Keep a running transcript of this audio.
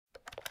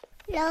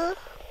Hello.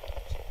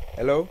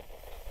 Hello?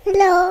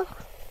 Hello.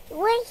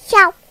 What's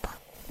up,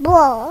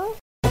 bro?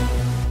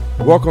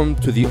 Welcome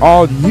to the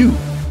all-new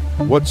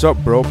What's Up,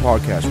 Bro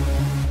podcast.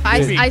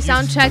 I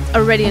sound checked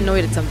already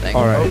annoyed at something.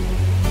 All right.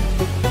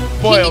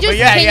 Can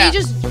you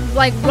just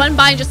like run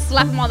by and just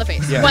slap him on the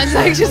face? Yeah. One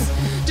sec, just.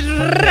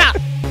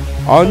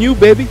 All new,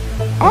 baby.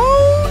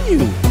 All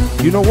new.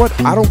 You know what?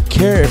 I don't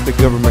care if the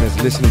government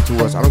is listening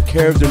to us. I don't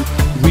care if they're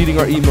reading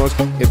our emails.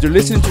 If they're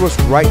listening to us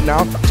right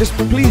now, just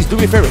please do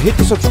me a favor. Hit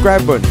the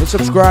subscribe button. Hit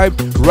subscribe.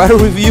 Write a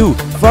review.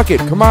 Fuck it.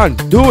 Come on.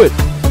 Do it.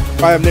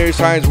 I have Nary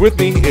Science with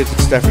me. It's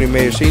Stephanie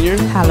Mayer Sr.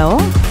 Hello.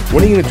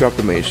 When are you going to drop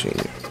the Mayer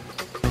Sr.?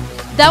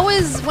 That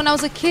was when I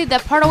was a kid.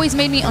 That part always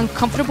made me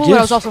uncomfortable, but I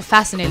Yes. was also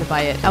fascinated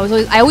by it.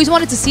 I always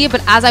wanted to see it,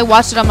 but as I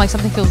watched it, I'm like,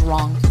 something feels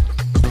wrong.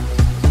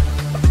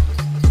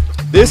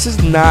 This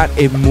is not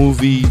a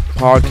movie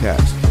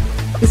podcast.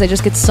 Because I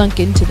just get sunk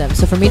into them.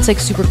 So for me, it's like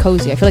super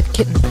cozy. I feel like a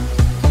kitten.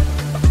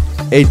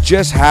 It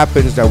just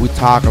happens that we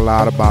talk a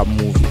lot about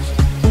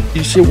movies.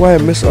 You see why I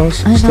miss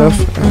us, I know,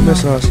 stuff? I I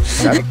miss know.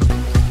 us.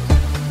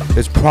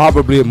 It's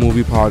probably a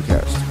movie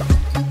podcast.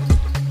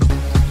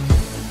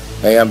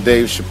 Hey, I'm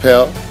Dave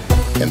Chappelle,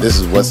 and this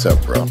is What's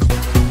Up, Bro.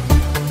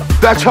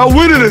 That's how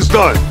winning is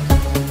done.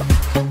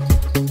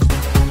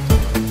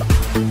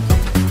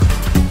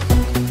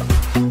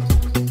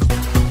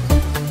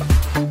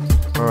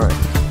 All right.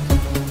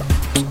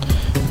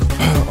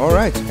 All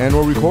right, and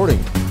we're recording.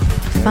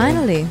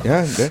 Finally.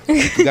 Yeah,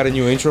 you got a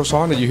new intro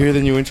song. Did you hear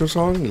the new intro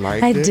song? You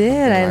liked I it? did. You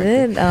I liked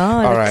did. it? Oh,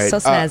 All it's right. so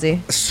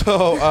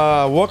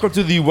snazzy. Welcome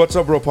to the What's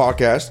Up Bro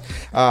podcast.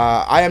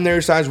 I am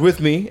Nary Science. With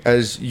me,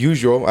 as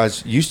usual,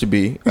 as used to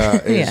be,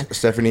 is Yeah.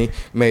 Stephanie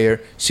Mayer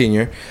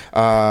Sr.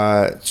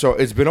 So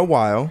it's been a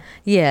while.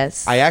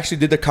 Yes. I actually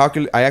did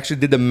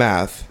the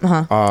math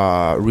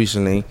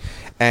recently,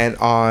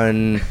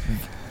 and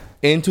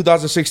in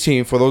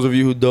 2016, for those of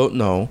you who don't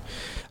know,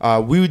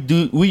 we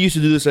used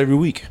to do this every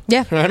week.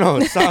 Yeah. I know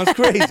it sounds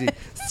crazy.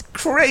 It's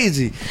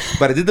crazy,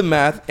 but I did the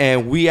math,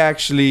 and we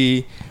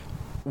actually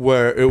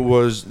it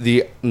was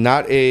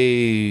not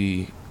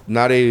a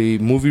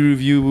movie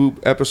review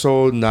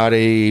episode, not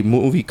a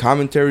movie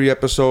commentary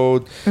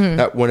episode.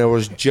 That when it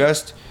was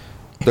just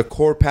the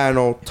core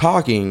panel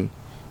talking,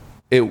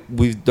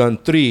 we've done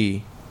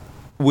 3,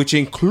 which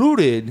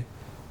included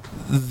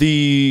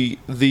the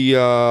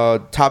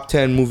top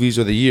 10 movies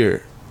of the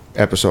year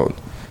episode.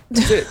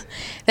 That's it.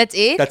 That's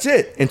it? That's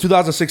it. In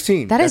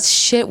 2016. That's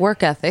shit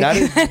work ethic. That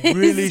is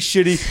really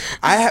shitty.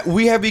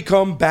 We have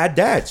become bad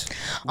dads.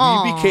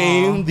 Aw. We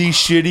became the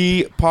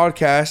shitty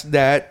podcast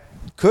that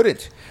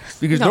couldn't.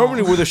 Because No.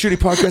 normally we're the shitty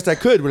podcast that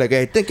could. We're like,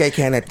 I think I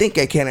can.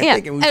 Yeah,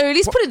 And or at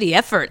least put in the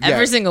effort Yeah,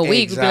 every single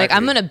week. We'd be like,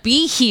 I'm exactly. going to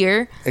be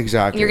here.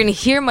 Exactly. You're going to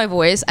hear my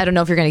voice. I don't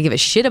know if you're going to give a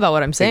shit about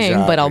what I'm saying,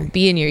 but I'll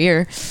Exactly. be in your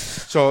ear.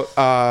 So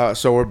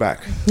we're back.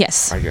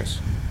 Yes. I guess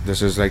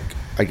this is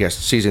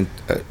season.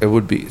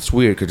 It's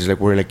weird because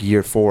we're like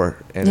year 4,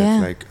 and Yeah.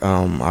 it's like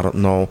I don't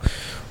know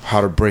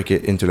how to break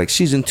it into like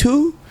season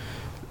 2.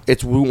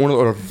 It's one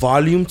or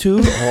volume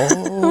 2.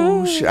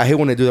 Oh shit! I hate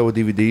when they do that with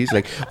DVDs.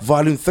 Like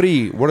volume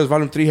 3. What does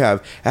volume 3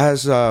 have? It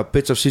has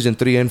bits of season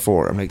 3 and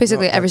 4. I'm like,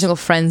 Basically, no, every single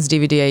Friends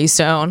DVD I used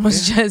to own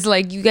was just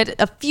like, you get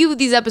a few of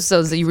these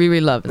episodes that you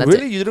really love. And that's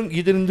really, it.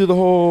 you didn't do the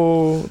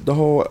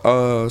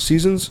whole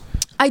seasons.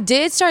 I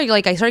did start,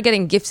 I started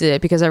getting gifted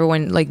it because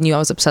everyone knew I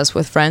was obsessed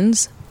with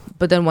Friends.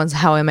 But then once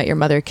How I Met Your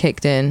Mother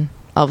kicked in,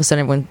 all of a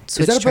sudden everyone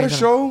switched. Is that a better trains on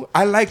it. show?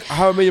 I like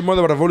How I Met Your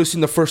Mother, but I've only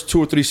seen the first 2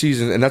 or 3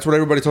 seasons, and that's what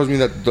everybody tells me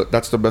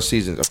that's the best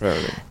seasons.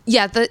 Apparently,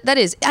 Yeah, that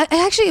is.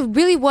 It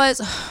really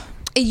was.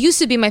 It used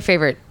to be my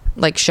favorite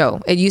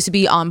show. It used to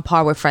be on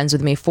par with Friends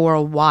with me for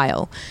a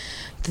while.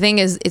 The thing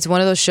is, it's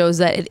one of those shows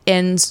that it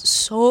ends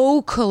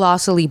so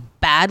colossally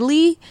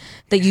badly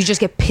that you just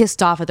get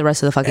pissed off at the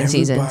rest of the fucking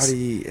seasons.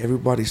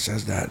 Everybody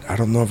says that. I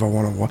don't know if I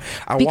want to watch.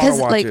 I want Because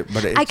to watch it,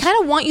 but I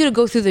kind of want you to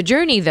go through the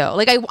journey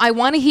though. I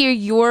want to hear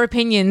your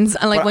opinions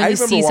on But when I you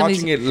remember see some of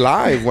watching these. it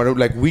live when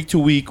it, week to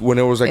week when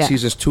it was Yeah.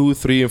 seasons 2,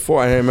 3, and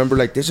 4, and I remember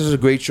this is a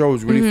great show. It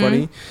was really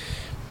funny.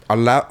 I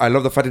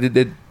love the fact that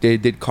they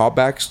did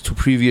callbacks to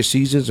previous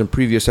seasons and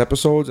previous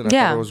episodes, and I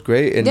thought it was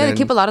great. And they then,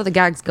 keep a lot of the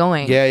gags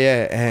going.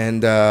 yeah,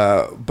 and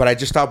but I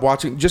just stopped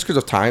watching just because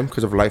of time,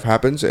 because of life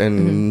happens,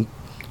 and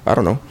I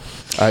don't know.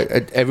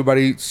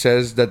 Everybody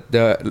says that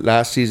the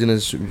last season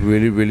is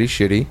really, really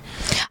shitty.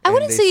 I And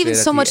wouldn't they say even that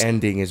so the much.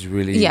 ending is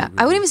really. Yeah,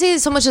 I wouldn't even say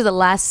so much of the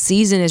last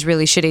season is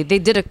really shitty. They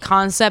did a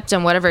concept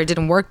and whatever, it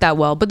didn't work that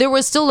well, but there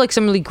was still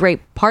some really great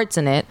parts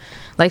in it.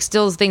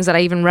 Still things that I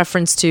even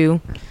referenced to,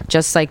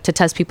 just to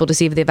test people to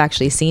see if they've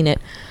actually seen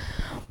it.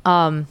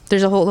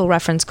 There's a whole little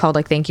reference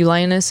called Thank You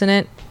Lioness in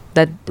it.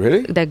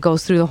 That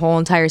goes through the whole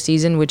entire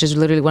season, which is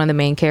literally one of the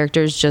main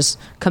characters just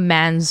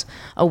commands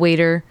a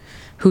waiter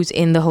who's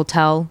in the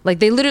hotel.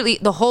 They literally,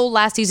 the whole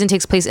last season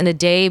takes place in a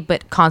day,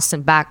 but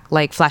constant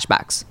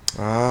flashbacks.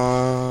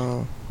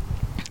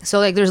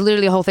 So there's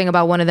literally a whole thing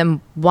about one of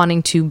them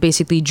wanting to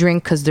basically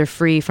drink because they're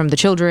free from the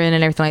children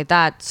and everything like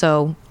that.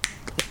 So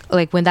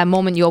like when that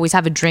moment you always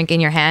have a drink in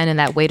your hand and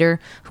that waiter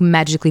who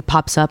magically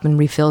pops up and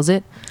refills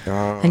it,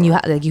 and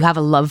you have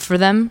a love for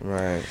them.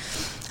 Right.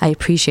 I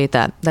appreciate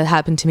that. That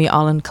happened to me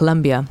all in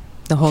Colombia.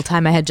 The whole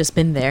time I had just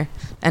been there,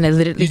 and I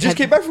literally You just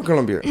came back from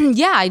Colombia.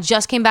 Yeah, I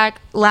just came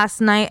back last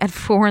night at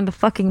 4 in the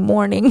fucking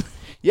morning.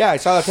 Yeah, I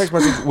saw that text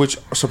message, which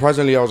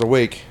surprisingly I was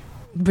awake.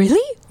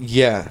 Really?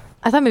 Yeah.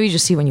 I thought maybe you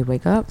just see when you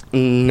wake up.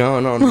 No.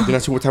 Did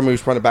not see what time we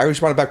responded back. We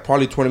responded back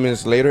probably 20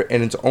 minutes later,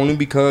 and it's only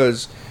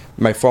because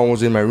my phone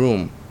was in my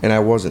room and I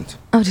wasn't.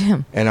 Oh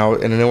damn. And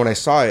then when I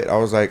saw it, I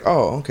was like,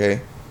 oh, okay.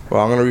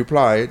 Well, I'm gonna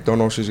reply. Don't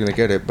know if she's gonna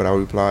get it, but I'll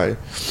reply.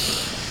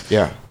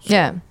 Yeah.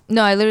 Yeah.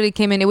 No, I literally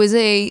came in. It was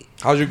a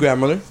How's your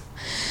grandmother?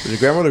 Was your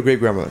grandmother or great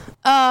grandmother?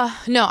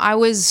 no, I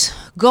was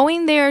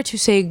going there to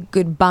say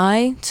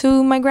goodbye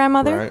to my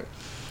grandmother. Right.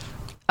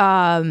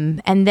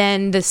 And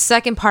then the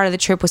second part of the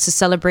trip was to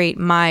celebrate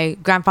my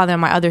grandfather on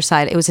my other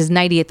side. It was his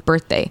 90th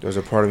birthday. There's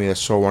a part of me that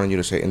so wanted you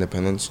to say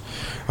independence.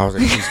 I was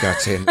like, please God,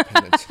 say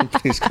independence.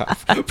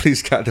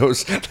 please God. There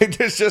was like,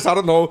 there's just, I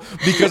don't know,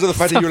 because of the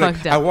fact that So you're like,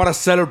 fucked up. I want to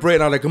celebrate.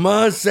 And I'm like, come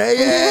on, say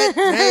it.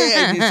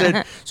 And you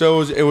said,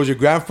 so it was your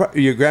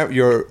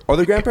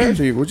other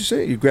grandparents? Or what'd you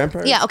say? Your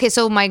grandparents? Yeah, okay,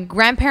 so my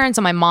grandparents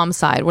on my mom's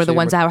side were the your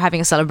ones that were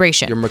having a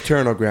celebration. Your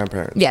maternal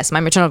grandparents. Yes,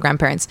 my maternal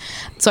grandparents.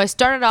 So I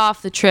started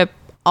off the trip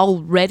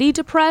already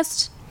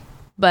depressed,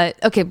 but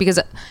okay, because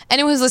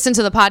anyone who's listened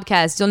to the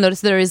podcast, you'll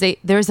notice there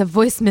is a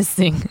voice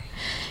missing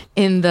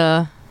in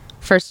the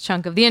first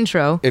chunk of the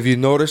intro. If you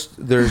noticed,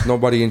 there's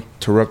nobody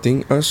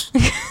interrupting us.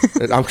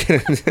 I'm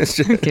kidding.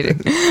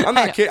 Kidding. I'm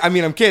not kidding. I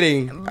mean, I'm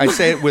kidding. I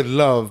say it with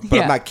love, but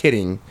Yeah. I'm not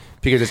kidding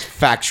because it's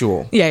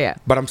factual. Yeah.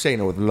 But I'm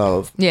saying it with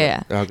love.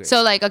 Yeah.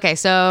 Okay.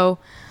 So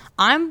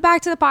I'm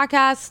back to the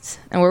podcast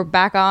and we're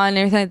back on and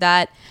everything like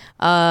that.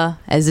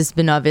 As it's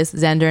been obvious,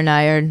 Xander and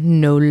I are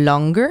no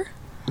longer.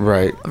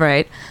 Right.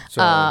 Right.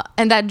 So-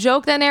 And that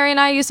joke that Nary and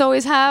I used to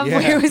always have Yeah.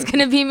 where it was going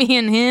to be me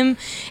and him,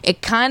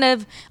 it kind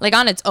of, like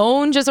on its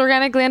own, just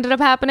organically ended up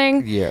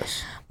happening.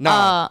 Yes.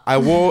 Now, I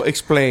will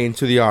explain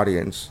to the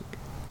audience.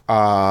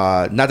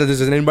 Not that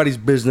this is anybody's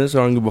business. I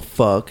don't give a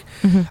fuck.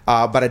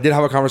 But I did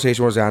have a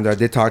conversation with Xander. I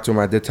did talk to him.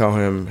 I did tell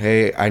him,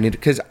 hey, I need...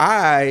 Because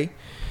I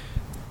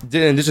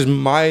did... And this is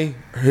my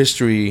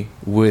history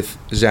with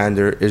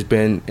Xander. Has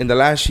been... In the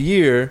last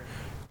year,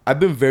 I've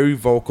been very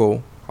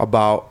vocal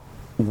about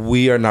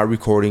we are not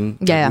recording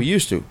like we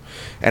used to.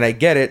 And I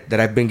get it that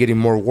I've been getting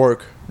more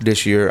work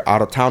this year,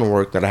 out of town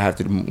work that I have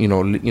to,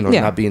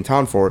 not be in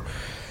town for.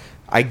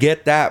 I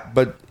get that,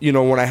 but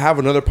when I have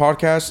another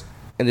podcast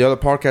and the other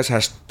podcast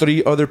has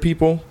 3 other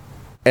people,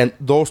 and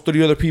those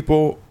 3 other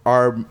people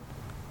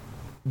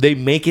they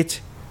make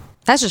it.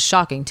 That's just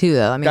shocking too,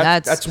 though. I mean,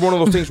 That's one of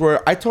those things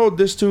where I told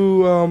this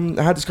to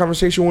I had this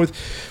conversation with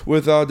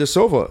De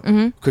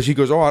Silva, because he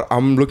goes, oh,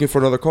 I'm looking for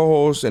another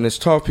co-host, and it's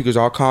tough because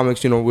all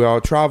comics, we all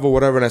travel,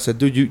 whatever. And I said,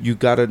 dude, you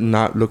gotta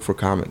not look for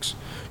comics.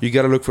 You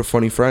gotta look for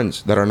funny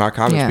friends that are not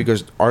comics,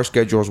 because our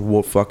schedules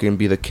will fucking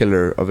be the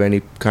killer of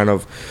any kind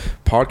of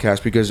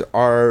podcast, because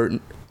our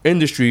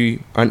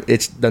industry, and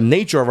it's the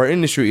nature of our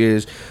industry,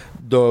 is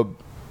the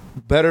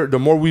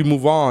more we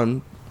move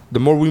on, the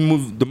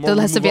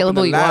less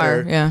available you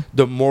are. Yeah.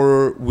 The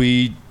more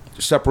we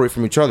separate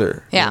from each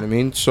other. Yeah. You know what I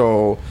mean?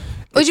 So.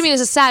 What you mean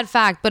is a sad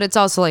fact, but it's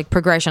also like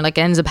progression. Like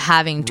it ends up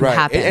having to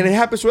happen. And it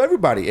happens to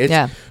everybody.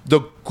 It's the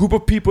group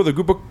of people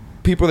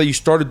that you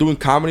started doing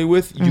comedy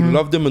with, you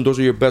love them, and those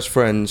are your best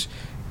friends.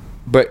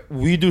 But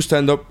we do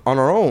stand up on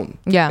our own.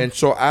 Yeah. And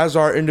so as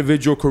our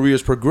individual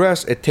careers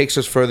progress, it takes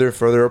us further and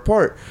further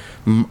apart.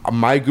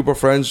 My group of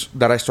friends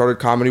that I started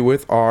comedy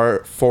with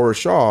are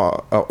Forrest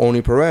Shaw,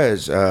 Oni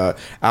Perez,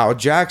 Al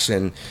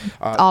Jackson.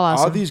 All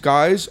awesome. All these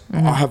guys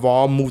have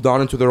all moved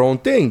on into their own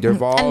thing. They've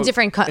all And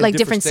different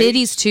states,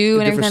 cities too,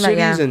 and different everything like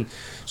that. cities. And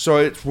so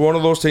it's one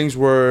of those things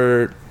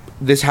where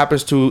this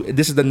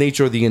is the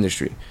nature of the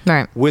industry.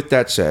 Right. With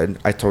that said,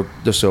 I told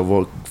De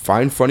Silva,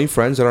 find funny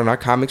friends that are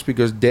not comics,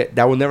 because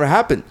that will never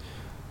happen.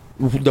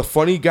 The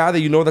funny guy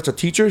that that's a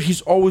teacher, he's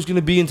always going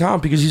to be in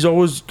town, because he's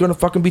always going to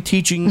fucking be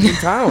teaching in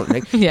town.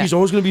 Like, he's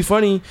always going to be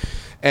funny.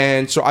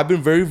 And so I've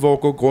been very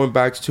vocal,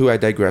 I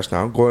digress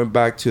now, going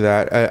back to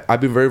that,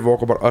 I've been very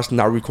vocal about us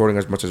not recording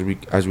as much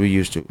as we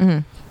used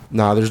to.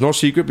 Now, there's no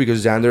secret,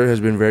 because Xander has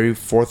been very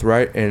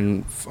forthright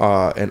and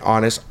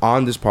honest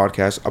on this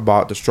podcast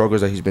about the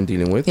struggles that he's been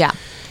dealing with. Yeah.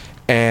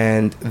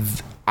 And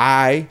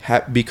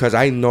because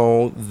I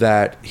know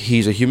that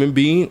he's a human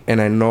being, and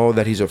I know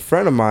that he's a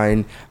friend of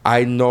mine,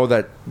 I know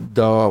that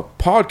the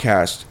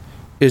podcast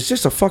is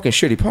just a fucking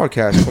shitty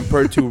podcast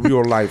compared to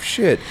real life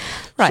shit.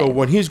 Right. So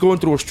when he's going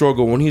through a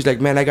struggle, when he's like,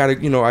 man, I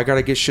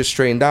gotta get shit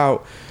straightened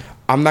out,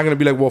 I'm not gonna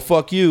be like, well,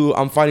 fuck you,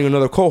 I'm finding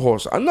another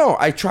co-host. No,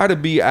 I try to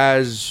be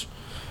as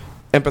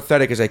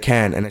empathetic as I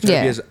can, and I try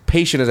to be as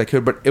patient as I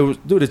could. But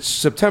it's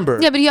September.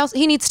 Yeah, but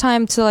he needs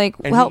time to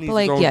help.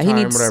 He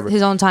needs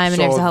his own time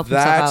and everything to help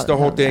himself out. That's the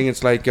whole thing.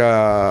 It's like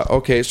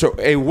okay, so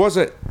it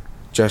wasn't.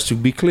 Just to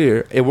be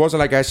clear, it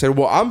wasn't like I said,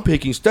 well, I'm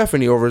picking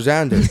Stephanie over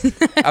Xander.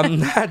 I'm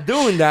not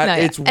doing that. No,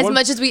 It's as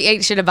much as we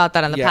ate shit about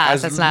that in the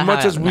past. That's not as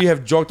much as we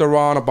have joked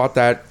around about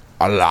that.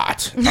 a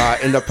lot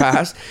in the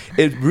past.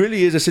 It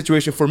really is a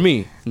situation for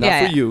me,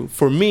 not for you.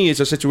 For me, it's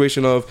a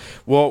situation of,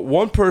 well,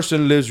 one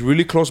person lives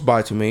really close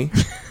by to me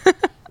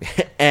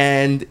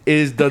and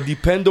is the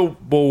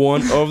dependable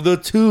one of the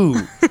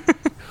two.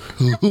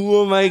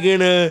 Who am I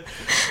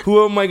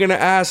gonna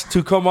ask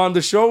to come on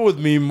the show with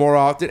me more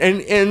often?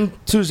 And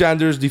to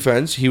Xander's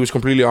defense, he was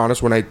completely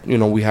honest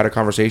when we had a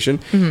conversation,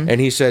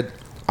 and he said,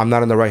 I'm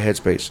not in the right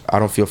headspace. I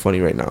don't feel funny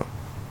right now.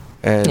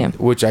 And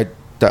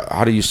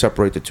how do you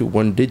separate the two?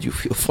 When did you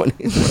feel funny?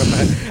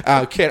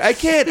 I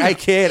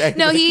can't.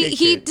 No,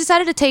 he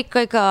decided to take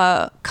like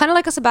a kind of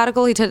like a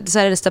sabbatical. He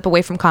decided to step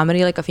away from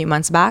comedy like a few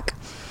months back,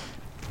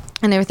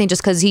 and everything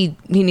just because he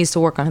needs to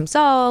work on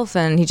himself,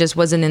 and he just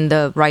wasn't in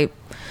the right.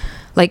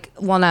 Like,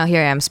 well, now here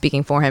I am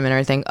speaking for him and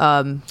everything.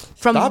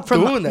 Stop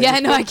doing that. Yeah,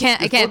 no, I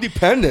can't. So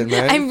dependent,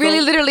 man. I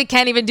really, literally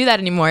can't even do that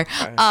anymore.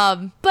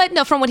 But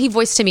no, from what he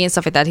voiced to me and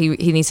stuff like that,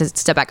 he needs to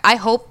step back. I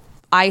hope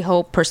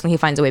personally he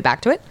finds a way back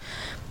to it,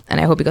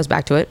 and I hope he goes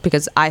back to it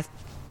because I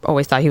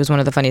always thought he was one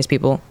of the funniest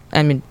people.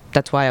 I mean,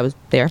 that's why I was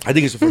there. I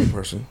think he's a funny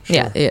person. Sure.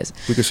 Yeah, he is.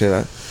 We could say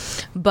that.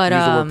 But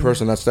use the word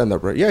person, not stand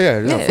up, right? Yeah.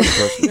 Funny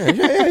person.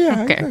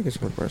 Yeah. Okay. I think he's a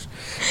funny person.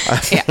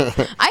 Yeah,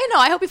 I know.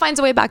 I hope he finds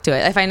a way back to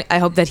it. I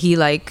hope that he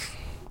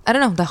I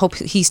don't know. I hope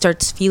he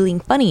starts feeling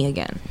funny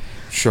again.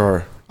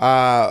 Sure.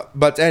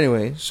 But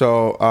anyway,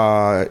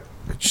 so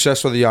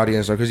just for the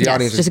audience, because the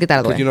audience just to get that out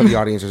of the way. You know, the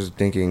audience is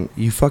thinking,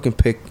 you fucking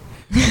picked,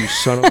 you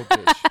son of a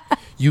bitch.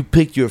 You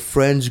picked your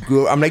friend's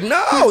girl. I'm like, no,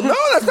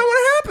 that's not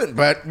what happened.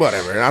 But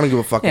whatever. I don't give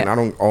a fucking. I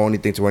don't owe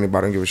anything to anybody.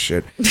 I don't give a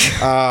shit.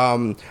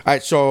 All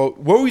right. So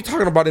what were we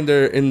talking about in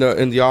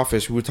the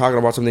office? We were talking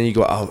about something. You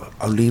go,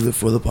 I'll leave it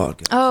for the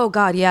podcast. Oh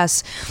God,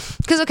 yes.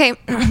 Because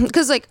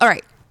all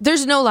right.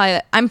 There's no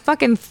lie. I'm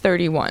fucking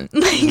 31.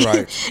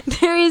 Right.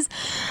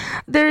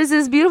 There's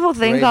this beautiful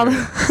thing called.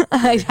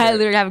 I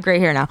literally have gray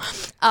hair now.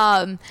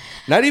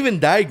 Not even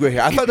dyed gray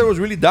hair. I thought that was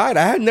really dyed.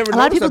 I had never. A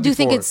lot of people do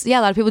think it's. Yeah,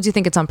 a lot of people do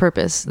think it's on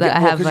purpose that I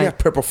have. Because you have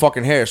purple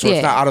fucking hair, so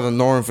it's not out of the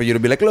norm for you to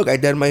be like, look, I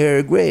dyed my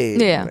hair gray.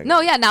 Yeah. Like,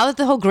 no. Yeah. Now that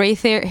the whole gray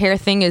hair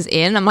thing is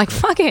in, I'm like,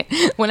 fuck it.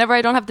 Whenever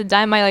I don't have to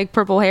dye my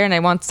purple hair and I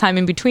want time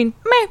in between,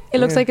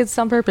 it looks like it's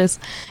on purpose.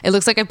 It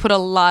looks like I put a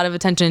lot of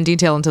attention and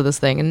detail into this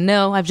thing, and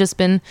no, I've just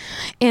been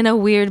in a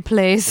weird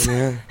place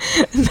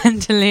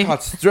mentally. It's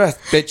called stress,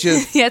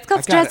 bitches. Yeah, it's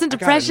called stress and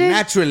depression.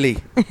 Naturally.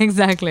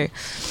 Exactly.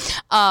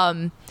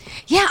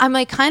 Yeah,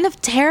 I'm kind of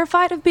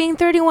terrified of being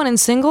 31 and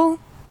single.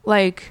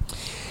 I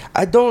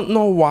don't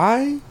know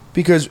why.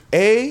 Because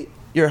A,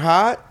 you're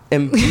hot,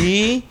 and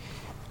B,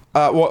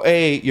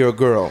 A, you're a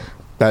girl.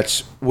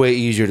 That's way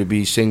easier to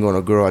be single and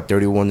a girl at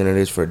 31 than it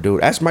is for a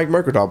dude. Ask Mike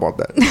Mercadal about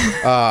that.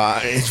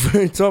 It's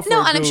very tough. No,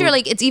 and I'm sure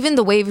it's even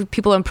the way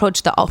people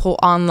approach the whole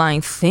online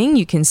thing.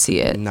 You can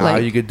see it. Now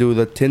you could do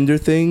the Tinder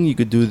thing. You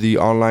could do the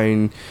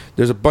online.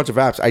 There's a bunch of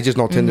apps. I just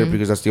know Tinder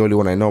because that's the only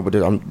one I know. But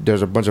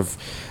there's a bunch of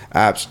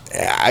apps.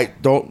 I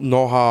don't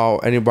know how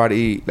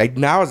anybody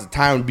now is the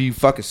time to be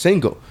fucking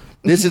single.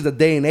 This is the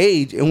day and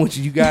age in which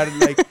you got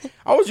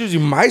I was using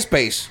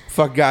MySpace,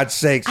 for God's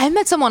sakes. I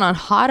met someone on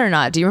Hot or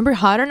Not. Do you remember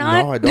Hot or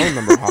Not? No, I don't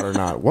remember Hot or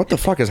Not. What the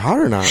fuck is Hot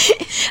or Not?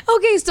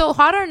 Okay, so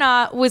Hot or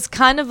Not was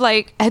kind of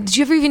did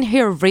you ever even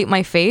hear Rate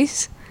My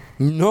Face?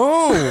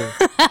 No.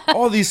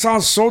 Oh, these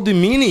sound so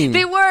demeaning.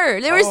 They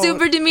were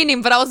super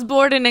demeaning, but I was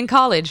bored and in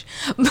college.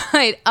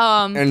 But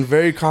and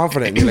very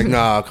confident. You're like,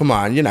 no, come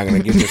on, you're not gonna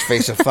give this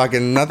face a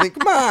fucking nothing.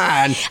 Come on.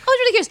 I was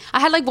really curious. I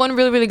had one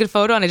really, really good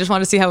photo, and I just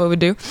wanted to see how it would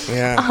do.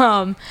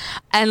 Yeah.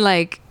 And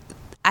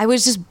I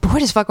was just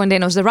bored as fuck one day,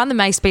 and it was around the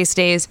MySpace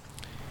days.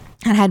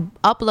 And I had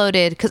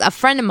uploaded, because a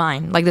friend of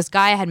mine, this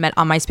guy I had met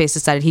on MySpace,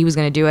 decided he was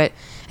going to do it.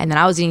 And then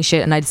I was eating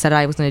shit, and I decided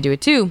I was going to do it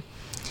too.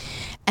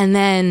 And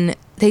then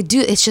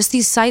it's just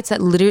these sites that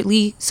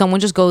literally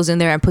someone just goes in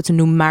there and puts a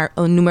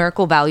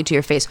numerical value to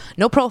your face.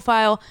 No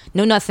profile,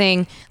 no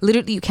nothing.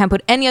 Literally, you can't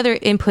put any other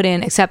input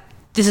in except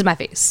this is my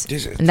face.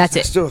 And that's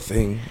it. Still a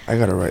thing. I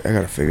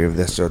gotta figure if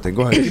that's still a thing.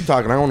 Go ahead, keep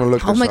talking. I want to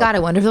look. Oh my God, I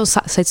wonder if those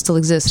sites still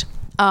exist.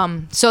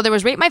 So there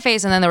was Rate My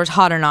Face, and then there was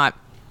Hot or Not.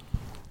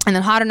 And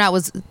then Hot or Not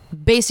was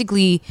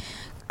basically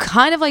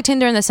kind of like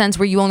Tinder in the sense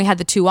where you only had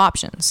the two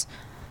options.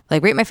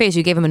 Rate My Face,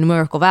 you gave them a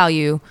numerical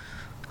value.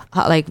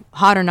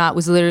 Hot or Not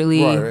was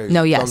literally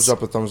no, yes. Thumbs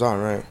up or thumbs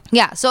on, right?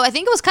 Yeah, so I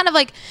think it was kind of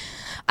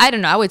I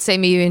don't know, I would say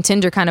maybe even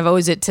Tinder kind of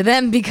owes it to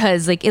them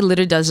because it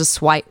literally does just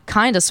swipe,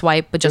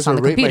 but just on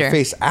the computer. Rate My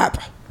Face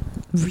app.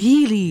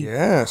 Really?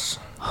 Yes.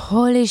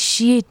 Holy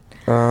shit.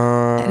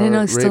 I didn't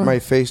know.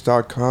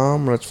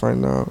 RateMyFace.com. Let's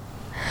find out.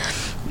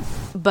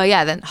 But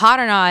yeah, then Hot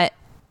or Not.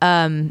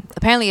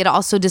 Apparently, it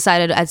also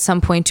decided at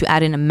some point to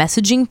add in a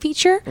messaging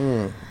feature.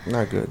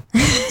 Not good.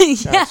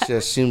 Yeah.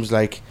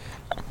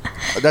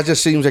 That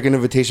just seems like an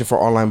invitation for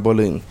online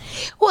bullying.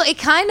 Well, it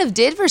kind of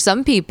did for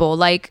some people.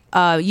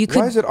 You could.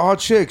 Why is it all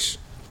chicks?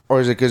 Or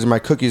is it because my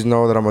cookies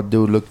know that I'm a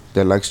dude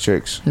that likes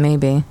chicks?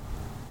 Maybe.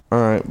 All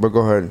right, but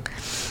go ahead.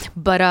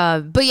 But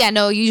yeah,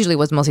 no, usually it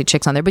was mostly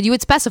chicks on there. But you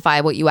would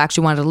specify what you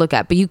actually wanted to look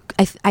at. But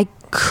I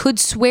could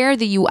swear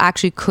that you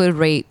actually could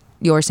rate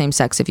your same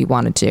sex if you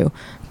wanted to.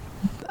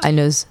 I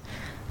know.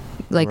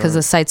 like because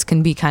the sites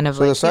can be kind of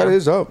So like the site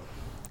is up.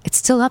 it's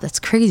still up. That's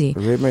crazy.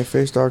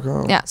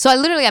 RateMyFace.com. Yeah. So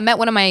I met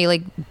one of my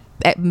like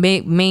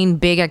main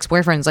big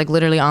ex-boyfriends like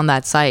literally on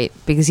that site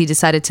because he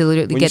decided to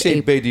literally When get you say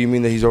a big, do you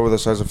mean that he's over the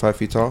size of 5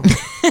 feet tall?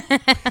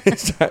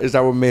 is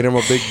that what made him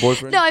a big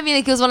boyfriend? no, I mean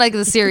like it was one of like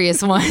the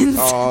serious ones.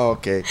 Oh,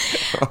 okay.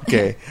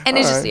 Okay. And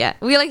it's All just right.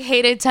 we like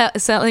hated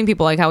telling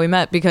people like how we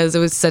met because it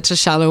was such a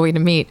shallow way to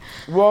meet.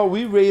 Well,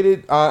 we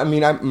rated.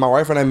 My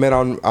wife and I met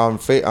on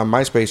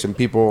MySpace, and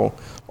people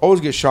always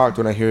get shocked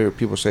when I hear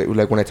people say,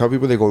 like, when I tell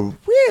people, they go,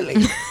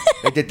 "Really?"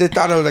 Like they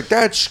thought I was like,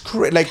 "That's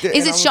crazy." Like,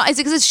 Is it is it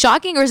because it's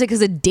shocking or is it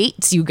because it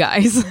dates you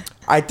guys?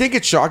 I think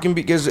it's shocking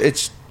because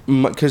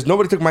because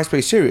nobody took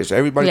MySpace serious.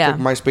 Everybody Yeah. took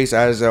MySpace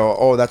as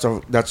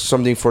that's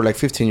something for like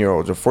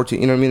 15-year-olds or 14.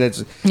 You know what I mean?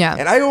 It's Yeah.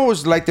 And I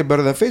always liked it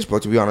better than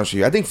Facebook, to be honest with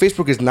you. I think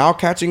Facebook is now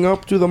catching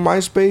up to the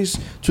MySpace,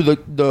 to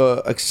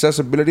the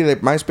accessibility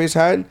that MySpace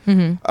had.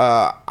 Mm-hmm.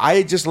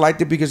 I just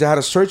liked it because it had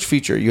a search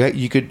feature.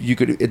 You could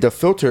the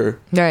filter.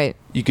 Right.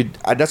 You could.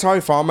 That's how I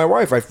found my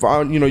wife. I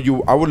found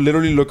I would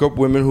literally look up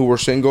women who were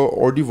single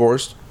or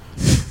divorced,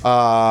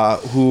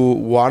 who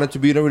wanted to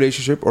be in a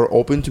relationship or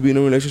open to be in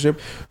a relationship,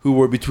 who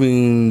were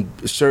between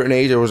a certain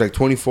age. It was like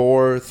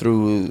 24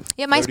 through.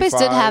 Yeah, MySpace 35.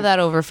 did have that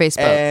over Facebook.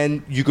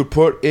 And you could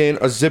put in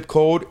a zip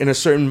code in a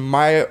certain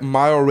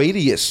mile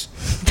radius.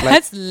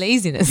 That's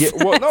laziness. Yeah,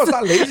 well, no, it's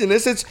not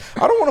laziness. It's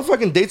I don't want to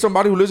fucking date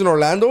somebody who lives in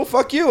Orlando.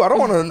 Fuck you. I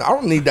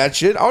don't need that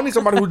shit. I don't need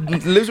somebody who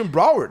lives in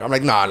Broward. I'm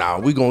like, nah.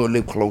 We gonna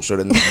live closer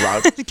than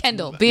Broward.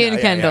 Kendall, be in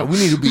Kendall. We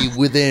need to be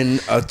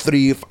within a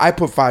 3. I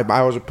put 5. I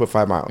always put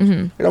 5 miles.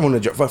 Mm-hmm. I'm gonna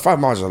 5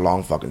 miles is a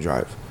long fucking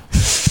drive.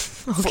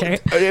 Okay.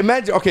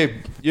 Imagine.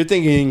 Okay, you're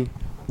thinking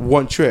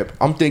one trip.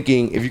 I'm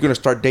thinking if you're gonna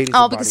start dating. Oh,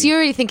 somebody, because you're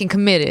already thinking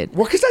committed.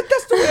 well, because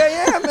that's the way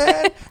I am,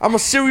 man. I'm a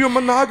serial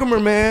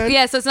monogamer, man.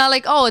 Yeah, so it's not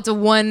like, oh, it's a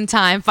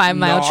one-time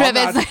 5-mile No, trip. I'm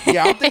It's not- like,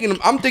 yeah,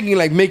 I'm thinking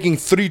like making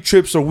 3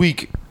 trips a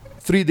week,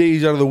 3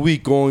 days out of the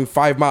week, going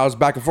 5 miles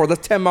back and forth.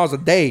 That's 10 miles a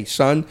day,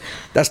 son.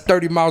 That's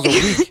 30 miles a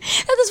week.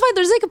 that's why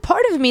there's like a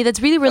part of me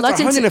that's really That's reluctant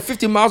to.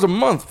 150 miles a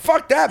month.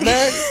 Fuck that,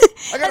 man.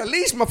 I got a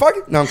lease,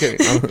 motherfucker. No, I'm kidding.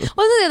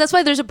 Well, that's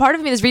why there's a part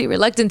of me that's really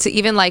reluctant to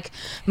even like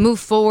move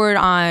forward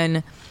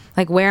on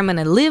like where I'm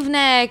gonna live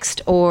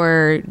next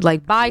or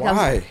like buy.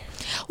 Why?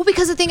 Well,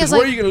 because the thing is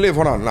Where like are you gonna live?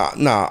 Hold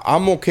on. Nah.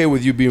 I'm okay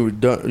with you being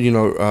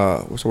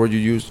redundant. What's the word you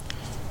used?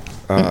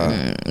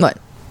 what?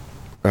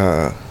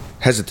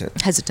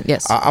 Hesitant. Hesitant.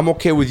 Yes. I'm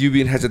okay with you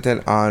being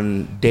hesitant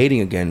on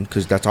dating again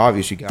because that's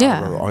obvious. You got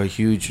Yeah. a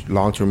huge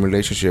long-term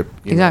relationship.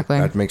 Exactly.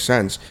 That makes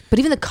sense. but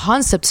even the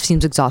concept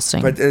seems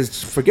exhausting. But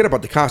forget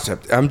about the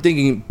concept. I'm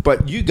thinking,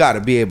 but you got to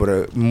be able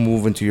to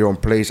move into your own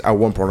place at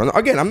one point.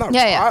 Again, I'm not.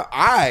 Yeah.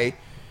 I,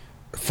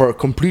 for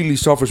completely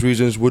selfish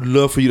reasons, would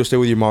love for you to stay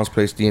with your mom's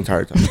place the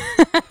entire time.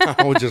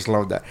 I would just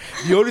love that.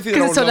 The only thing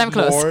that I 'Cause would it's so damn love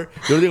close. more,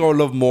 the only thing I would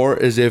love more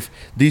is if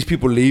these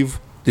people leave.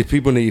 The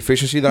people in the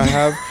efficiency that I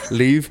have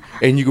leave,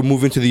 and you can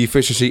move into the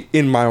efficiency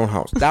in my own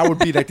house. That would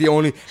be like the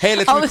only. Hey,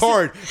 let's I was-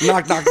 record.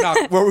 Knock, knock, knock.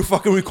 Where we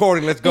fucking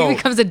recording? Let's go. It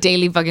becomes a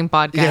daily fucking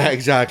podcast. Yeah,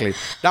 exactly.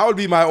 That would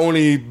be my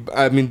only.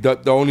 I mean, the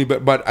only.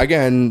 But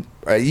again,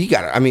 you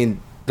got to. I mean,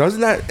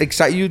 doesn't that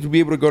excite you to be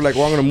able to go like,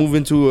 well, I'm gonna move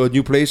into a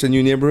new place, a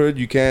new neighborhood?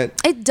 You can't.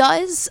 It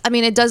does. I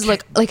mean, it does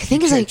look like the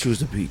thing You is can't like choose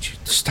the beach.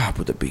 Stop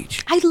with the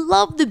beach. I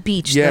love the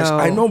beach. Yes, though.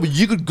 I know, but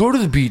you could go to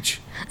the beach.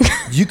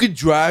 You could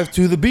drive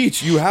to the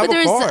beach. You have But a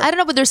there's car. I don't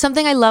know, but there's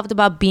something I loved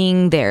about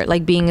being there,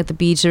 like being at the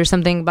beach. There's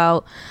something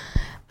about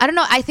I don't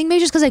know. I think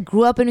maybe just because I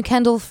grew up in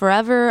Kendall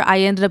forever,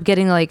 I ended up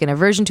getting like an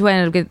aversion to it. I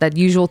ended up getting that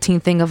usual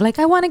teen thing of like,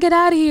 I want to get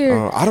out of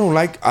here. I don't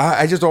like.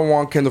 I just don't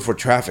want Kendall for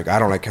traffic. I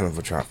don't like Kendall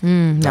for traffic.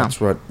 That's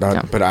what.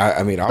 No. But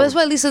I mean, but that's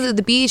why at least at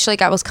the beach,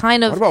 like I was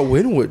kind what of about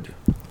Wynwood?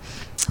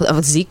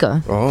 with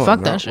Zika. Oh, Fuck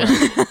no, that shit.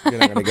 well, you're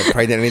not gonna get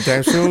pregnant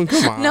anytime soon.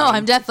 Come on. No,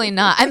 I'm definitely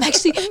not. I'm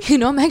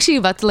actually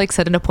about to like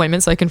set an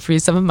appointment so I can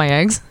freeze some of my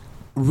eggs.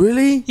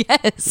 Really?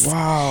 Yes.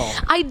 Wow.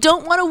 I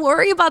don't want to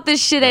worry about this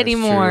shit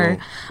anymore. true.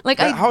 Like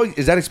How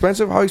is that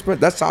expensive? How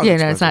expensive? That sounds. yeah,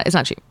 expensive. no, it's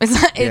not cheap. It's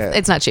not. Yeah.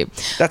 It's not cheap.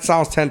 That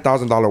sounds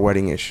 $10,000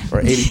 wedding-ish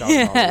or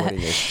 $80,000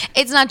 wedding-ish.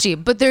 It's not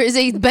cheap, but there is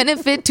a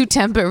benefit to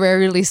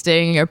temporarily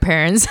staying in your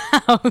parents'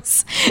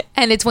 house.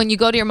 And it's when you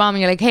go to your mom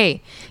and you're like,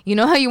 hey, you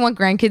know how you want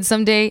grandkids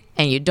someday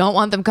and you don't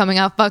want them coming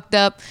out fucked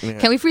up? Yeah.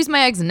 Can we freeze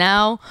my eggs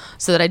now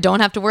so that I don't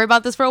have to worry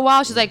about this for a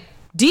while? She's like,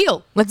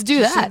 deal. Let's do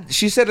that.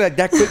 She said it like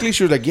that quickly.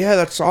 She was like, "Yeah,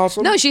 that's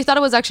awesome." No, she thought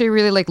it was actually a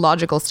really like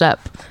logical step.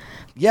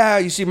 Yeah,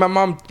 you see, my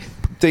mom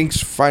thinks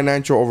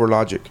financial over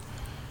logic.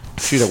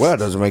 She's like, "Well, that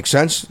doesn't make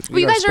sense." Well,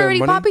 you gotta guys are spend already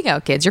money. popping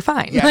out kids. You're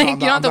fine. Yeah, like no, you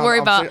don't have to worry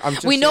about. I'm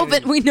just We know,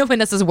 saying- we know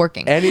Vanessa's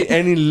working. I'm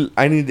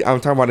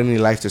talking about any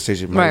life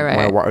decision.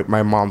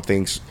 My mom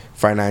thinks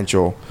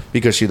financial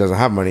because she doesn't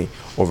have money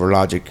over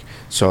logic.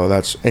 So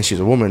and she's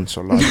a woman,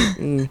 so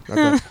logic.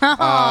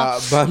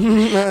 But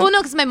Well, no,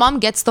 because my mom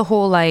gets the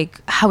whole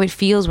like how it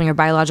feels when your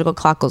biological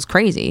clock goes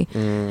crazy.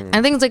 And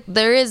I think it's like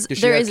did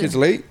she have kids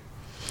late?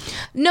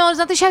 No, it's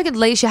not that she had to get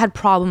late. She had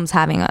problems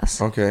having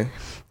us. Okay.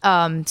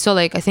 So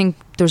like I think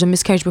there was a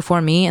miscarriage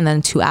before me and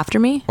then 2 after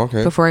me.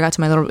 Okay. Before I got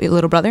to my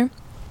little brother.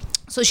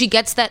 So she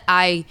gets that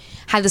I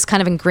had this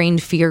kind of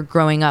ingrained fear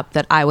growing up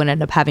that I would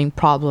end up having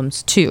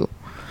problems too.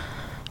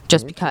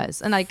 Just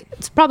because. And like,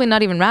 it's probably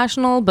not even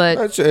rational,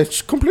 but...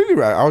 It's completely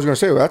right. I was going to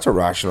say, well, that's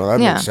irrational.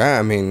 That makes sense.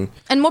 I mean...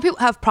 And more people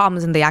have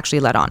problems than they actually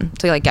let on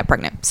to like get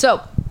pregnant.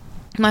 So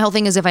my whole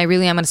thing is, if I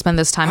really am going to spend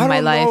this time in my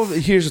life...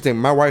 Here's the thing.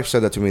 My wife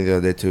said that to me the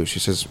other day too. She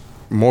says,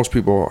 most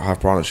people have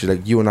problems. She's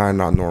like, you and I are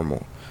not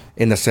normal.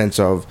 In the sense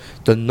of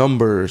the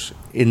numbers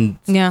on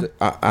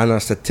a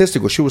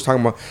statistical... She was talking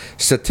about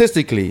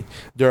statistically,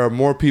 there are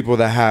more people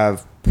that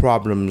have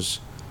problems...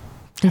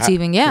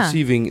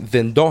 Conceiving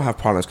than don't have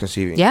problems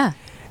conceiving. Yeah.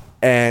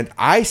 And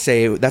I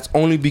say that's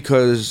only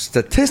because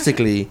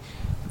statistically,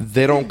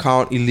 they don't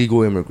count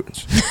illegal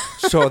immigrants.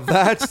 So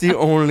that's the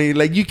only,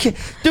 like, you can't,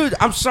 dude,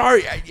 I'm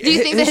sorry. Do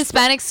you think the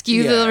Hispanics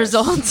skew the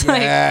results?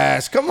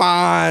 Yes, come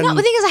on. No,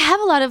 the thing is, I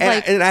have a lot of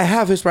and I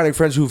have Hispanic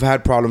friends who've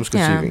had problems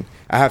conceiving.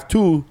 I have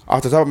two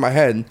off the top of my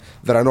head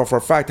that I know for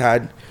a fact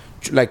had,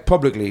 like,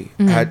 publicly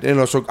had,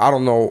 so I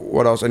don't know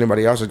what else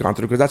anybody else has gone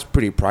through, because that's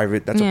pretty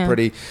private. That's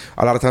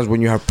a lot of times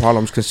when you have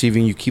problems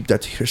conceiving, you keep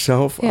that to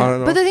yourself. I don't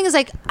know. But the thing is,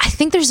 like, I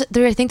think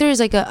there's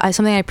like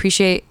something I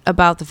appreciate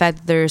about the fact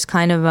that there's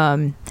kind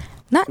of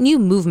not new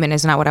movement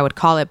is not what I would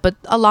call it, but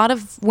a lot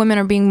of women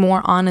are being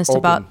more honest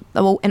about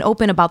and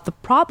open about the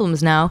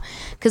problems now.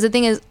 Because the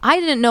thing is, I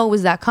didn't know it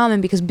was that common,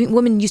 because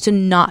women used to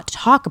not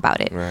talk about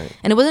it. Right.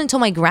 And it wasn't until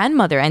my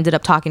grandmother ended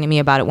up talking to me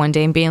about it one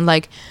day and being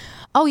like,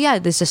 oh yeah,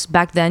 this just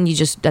back then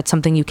that's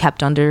something you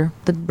kept under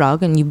the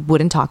rug and you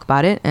wouldn't talk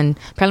about it. And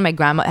apparently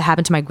it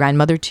happened to my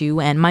grandmother too,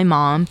 and my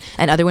mom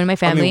and other women in my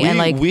family. I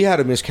mean, we had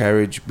a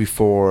miscarriage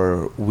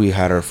before we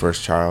had our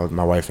first child,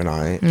 my wife and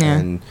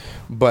I.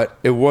 But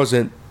it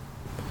wasn't,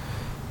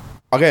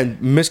 again,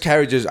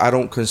 miscarriages I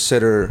don't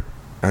consider,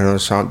 I know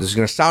this is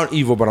gonna sound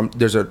evil, but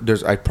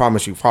there's I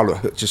promise you, follow,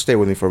 just stay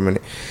with me for a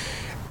minute.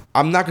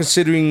 I'm not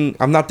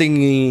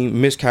thinking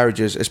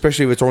miscarriages,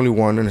 especially if it's only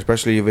one, and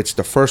especially if it's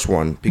the first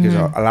one, because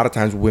a lot of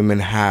times women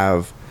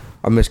have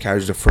a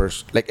miscarriage the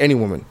first, like any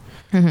woman.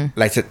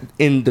 Like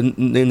in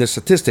the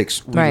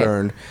statistics, we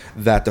learn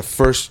that the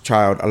first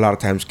child a lot of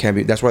times can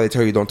be. That's why they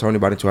tell you don't tell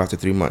anybody until after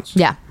 3 months.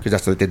 Yeah, because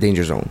that's like the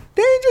danger zone.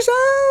 Danger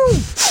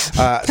zone.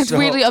 That's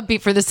really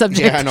upbeat for the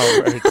subject. Yeah, I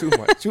know. Right? Too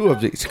much. Too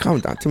upbeat. Calm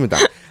down.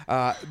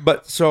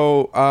 But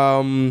so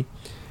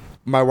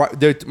my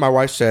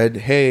wife said,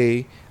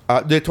 hey.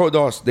 They told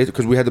us,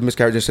 because we had the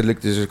miscarriage, they said, look,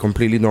 this is a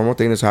completely normal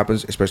thing. This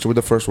happens, especially with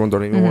the first one.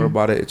 Don't even worry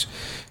about it. It's,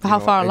 how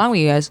far along were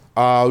you guys?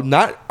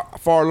 Not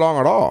far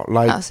along at all.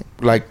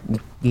 Like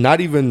not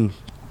even,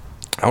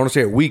 I want to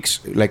say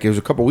weeks. Like it was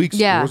a couple weeks.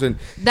 Yeah, it wasn't,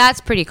 that's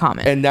pretty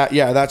common. And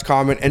that's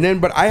common. And then,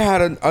 but I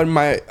had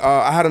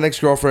I had an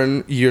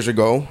ex-girlfriend years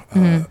ago,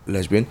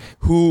 lesbian,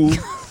 who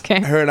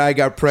her and I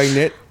got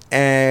pregnant.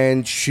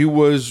 And she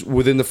was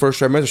within the first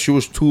trimester. She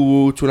was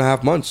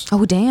 2.5 months.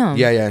 Oh damn!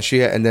 Yeah.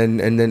 And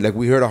then like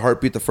we heard a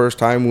heartbeat the first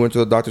time we went to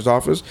the doctor's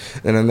office,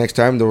 and the next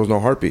time there was no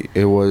heartbeat.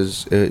 It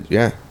was How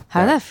did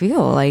that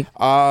feel? Like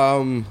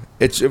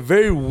it's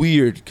very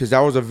weird, because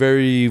that was a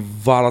very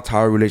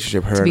volatile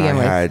relationship her and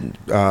I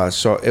had.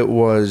 So it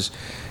was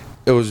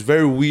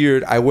very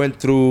weird. I went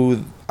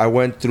through.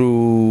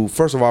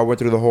 First of all, I went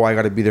through the whole I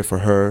got to be there for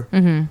her.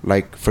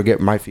 Like forget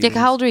my feelings.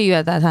 Yeah, how old were you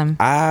at that time?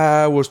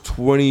 I was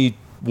 22.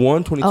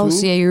 Oh,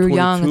 so yeah, you were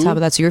young on top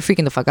of that, so you were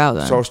freaking the fuck out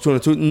then. So I was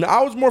 22.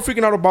 I was more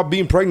freaking out about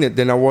being pregnant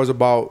than I was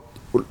about,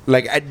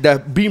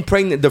 being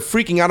pregnant. The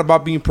freaking out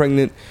about being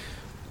pregnant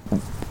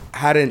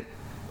I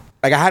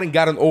hadn't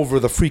gotten over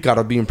the freak out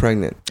of being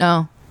pregnant.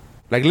 Oh.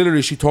 Like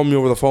literally, she told me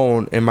over the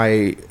phone, and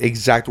my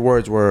exact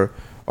words were,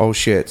 "Oh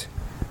shit,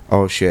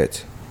 oh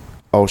shit,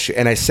 oh shit,"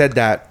 and I said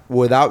that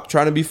without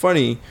trying to be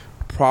funny,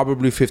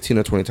 probably 15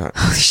 or 20 times.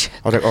 Oh shit.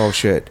 I was like, "Oh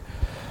shit."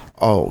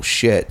 Oh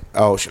shit!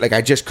 Like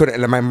I just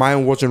couldn't. Like my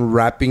mind wasn't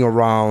wrapping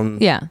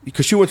around. Yeah.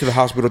 Because she went to the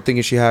hospital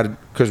thinking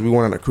because we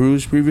went on a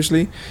cruise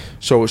previously,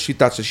 so she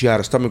thought that she had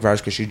a stomach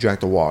virus because she drank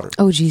the water.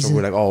 Oh Jesus! So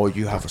we're like, oh,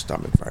 you have a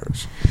stomach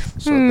virus.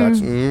 So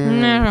that's.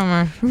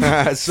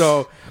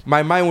 So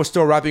my mind was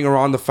still wrapping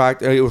around the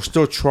fact. It was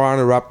still trying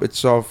to wrap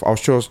itself. I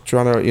was still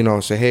trying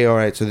to, say, hey, all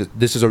right, so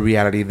this is a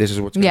reality. This is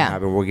what's gonna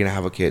happen. We're gonna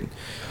have a kid,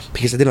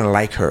 because I didn't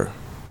like her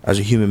as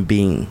a human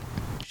being.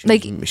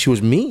 She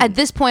was mean at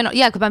this point.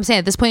 Yeah, because I'm saying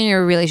at this point in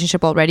your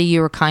relationship already, you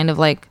were kind of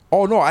like,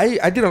 oh no,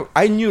 I didn't.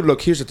 I knew.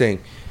 Look, here's the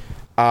thing.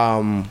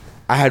 I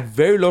had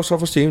very low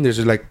self-esteem. There's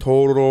like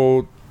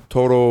total,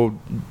 to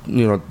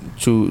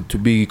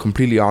be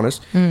completely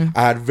honest, I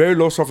had very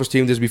low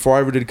self-esteem. This before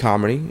I ever did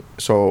comedy.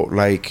 So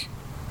like,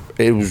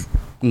 it was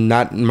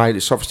not, my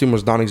self-esteem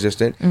was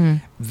non-existent.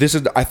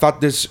 I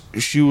thought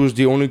she was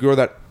the only girl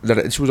that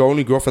she was the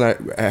only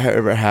girlfriend that I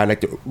ever had, like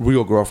the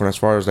real girlfriend, as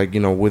far as like,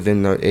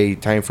 within a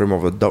time frame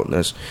of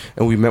adultness.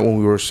 And we met when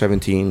we were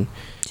 17.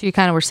 So you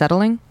kind of were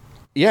settling?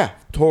 Yeah,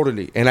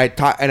 totally. And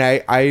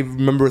I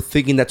remember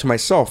thinking that to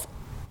myself.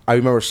 I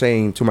remember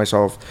saying to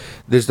myself,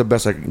 this is the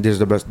best. This is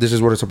the best. This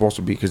is what it's supposed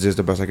to be, because this is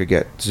the best I could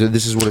get. So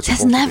this is what it's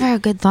supposed to be. That's never a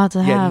good thought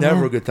to have. Yeah,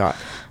 never a good thought.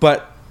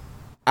 But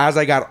as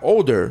I got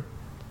older,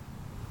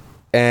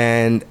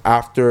 and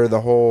after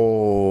the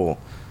whole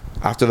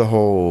after the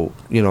whole,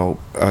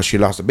 she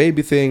lost a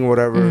baby thing,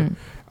 whatever,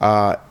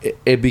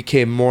 it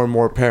became more and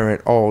more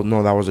apparent. Oh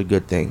no, that was a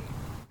good thing.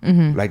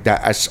 Like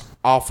that, as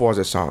awful as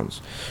it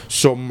sounds.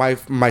 So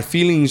my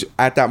feelings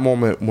at that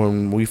moment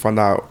when we found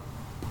out,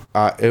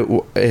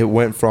 it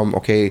went from,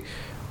 okay,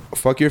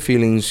 fuck your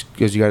feelings,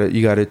 because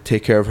you gotta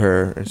take care of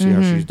her and see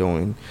how she's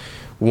doing.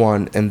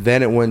 One, and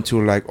then it went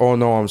to like, oh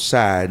no, I'm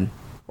sad.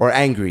 Or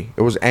angry.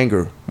 It was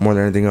anger more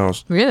than anything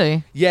else.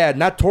 Really? Yeah,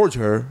 not towards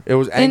her. It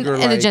was anger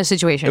in the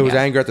situation. It was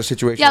anger at the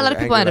situation. Yeah, a lot of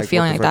people had a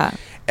feeling like that.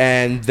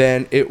 And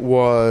then it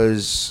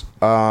was,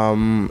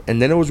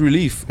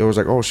 relief. It was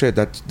like, oh shit,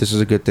 this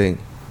is a good thing.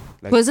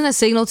 Like, wasn't a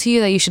signal to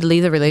you that you should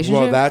leave the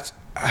relationship? Well,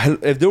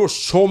 if there were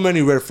so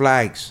many red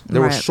flags,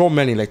 there were so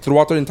many, like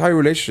throughout the entire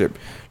relationship.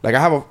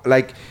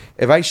 Like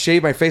if I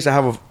shave my face, I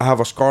have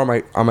a scar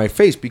on my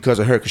face because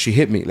of her, because she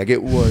hit me. Like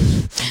it was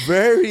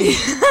very,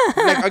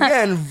 like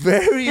again,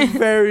 very,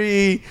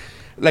 very.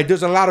 Like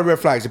there's a lot of red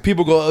flags. If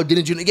people go, oh,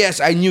 didn't you?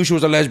 Yes, I knew she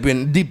was a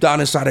lesbian. Deep down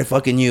inside, I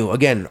fucking knew.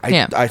 Again,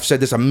 I've said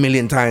this a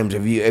million times.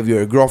 If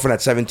your girlfriend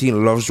at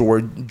 17 loves to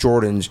wear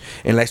Jordans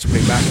and likes to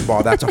play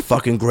basketball, that's a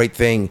fucking great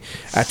thing.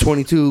 At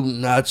 22,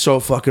 not so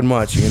fucking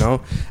much,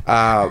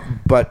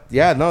 But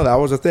yeah, no, that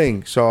was a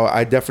thing. So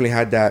I definitely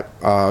had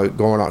that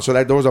going on. So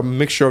there was a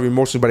mixture of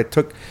emotions, but it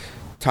took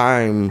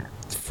time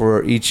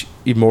for each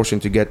emotion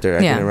to get there.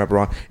 I didn't wrap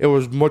around. It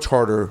was much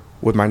harder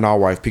with my now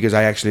wife because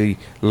I actually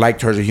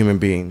liked her as a human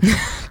being.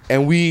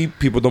 And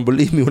people don't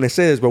believe me when I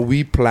say this, but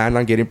we planned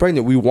on getting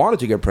pregnant. We wanted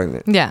to get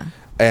pregnant. Yeah.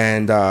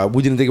 And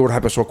we didn't think it would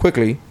happen so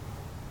quickly.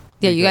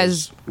 Yeah, you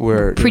guys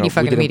were pretty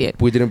fucking immediate.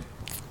 We didn't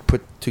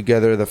put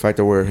together the fact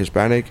that we're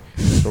Hispanic.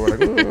 So we're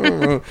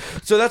like,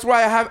 so that's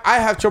why I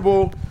have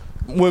trouble.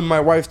 When my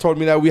wife told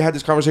me that, we had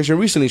this conversation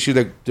recently, she's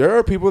like, there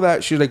are people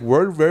that, she's like,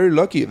 we're very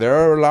lucky. There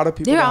are a lot of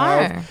people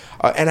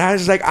and I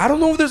was like, I don't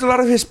know if there's a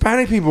lot of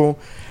Hispanic people,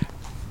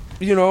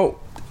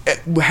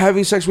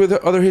 having sex with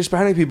other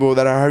Hispanic people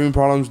that are having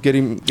problems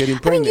getting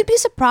pregnant. I mean, you'd be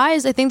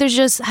surprised. I think there's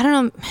just, I don't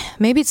know,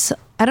 maybe it's,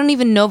 I don't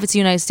even know if it's a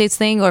United States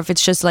thing or if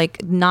it's just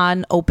like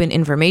non-open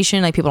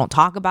information, like people don't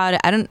talk about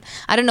it.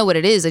 I don't know what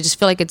it is. I just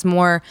feel like it's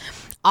more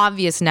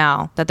obvious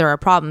now that there are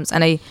problems,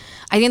 and I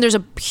think there's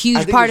a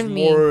huge part of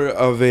me more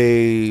of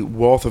a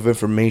wealth of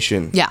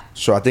information. Yeah.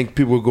 So I think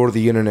people go to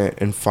the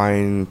internet and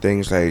find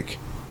things like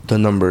the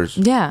numbers.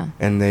 Yeah.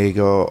 And they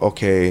go,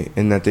 okay,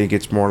 and I think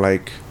it's more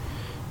like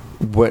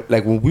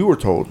when we were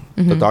told,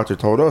 the doctor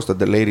told us, that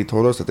the lady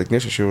told us, the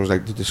technician, she was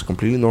like, this is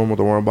completely normal,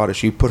 don't worry about it.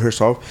 She put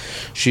herself,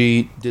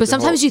 but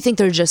sometimes you think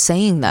they're just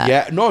saying that.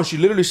 Yeah, no, she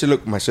literally said,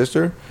 look, my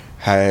sister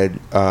had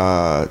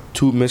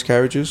 2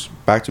 miscarriages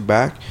back to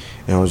back,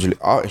 and I was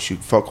really, she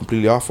felt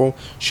completely awful.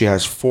 She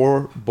has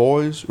 4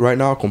 boys right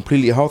now,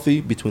 completely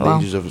healthy, between the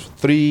ages of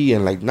 3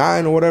 and like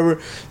 9 or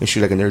whatever. And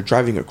she's like, and they're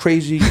driving her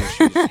crazy, and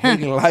she's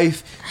hating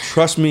life.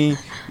 Trust me,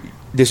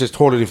 this is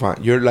totally fine.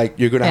 You're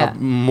gonna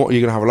have more,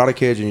 you're gonna have a lot of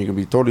kids, and you're gonna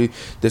be totally.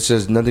 This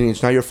is nothing.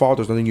 It's not your fault.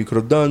 There's nothing you could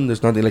have done.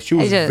 There's nothing. Like, she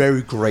was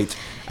very great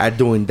at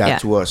doing that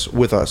to us,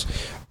 with us.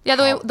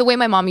 Yeah, the way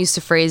my mom used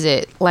to phrase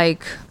it,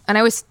 like, and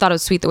I always thought it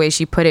was sweet the way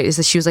she put it, is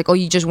that she was like, "Oh,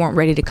 you just weren't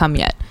ready to come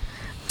yet,"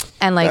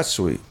 and like, that's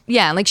sweet.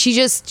 Yeah, like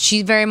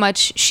she very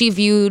much, she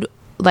viewed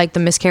like the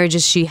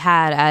miscarriages she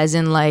had as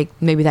in like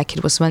maybe that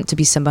kid was meant to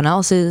be someone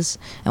else's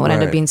and would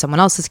end up being someone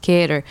else's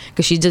kid, or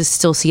because she does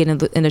still see it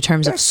in the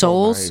terms of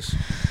souls.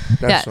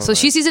 So nice. So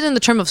she sees it in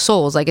the term of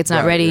souls, like it's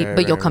not ready,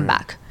 but you'll come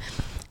back.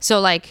 So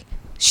like,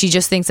 she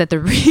just thinks that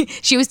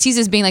she was teased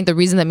as being like, the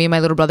reason that me and my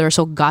little brother are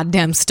so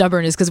goddamn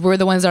stubborn is because we're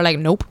the ones that are like,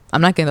 nope,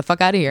 I'm not getting the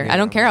fuck out of here. I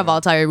don't care how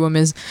volatile your room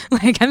is.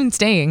 Like, I'm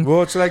staying.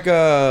 Well, it's like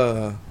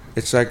that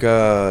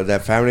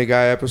Family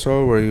Guy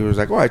episode where he was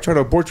like, "Oh, I tried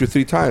to abort you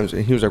 3 times,"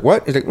 and he was like,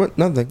 "What?" He's like, "What?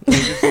 Nothing." And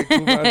he just, like, I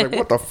was like,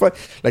 "What the fuck?"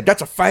 Like,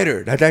 that's a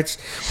fighter. That's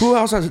who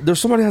else has?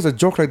 There's somebody has a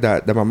joke like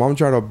that my mom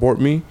tried to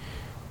abort me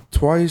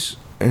twice,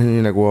 and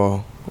you're like,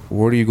 "Well,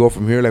 where do you go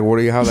from here? Like, what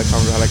do you have? Like,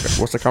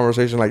 what's the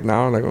conversation like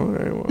now?" I'm like,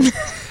 "Okay, well."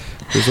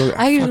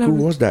 Who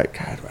was that?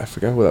 God, I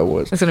forgot who that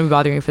was. It's gonna be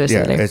bothering me for this.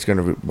 Yeah, it's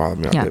gonna bother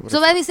me. Yeah. So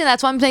let me say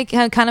that's why I'm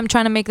kind of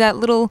trying to make that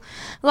little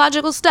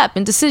logical step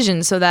and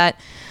decision so that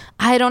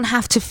I don't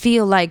have to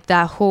feel like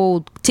that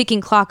whole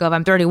ticking clock of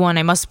I'm 31,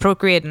 I must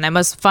procreate, and I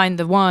must find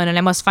the one, and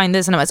I must find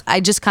this, and I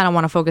just kind of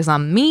want to focus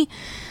on me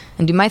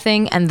and do my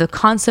thing. And the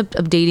concept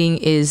of dating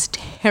is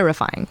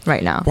terrifying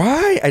right now.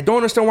 Why? I don't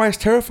understand why it's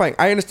terrifying.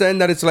 I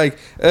understand that it's like,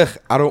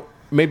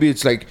 maybe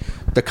it's like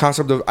the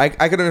concept of, I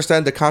can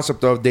understand the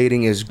concept of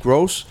dating is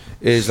gross,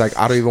 is like,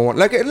 I don't even want,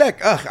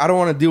 I don't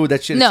want to deal with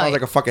that shit. It sounds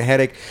like a fucking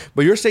headache.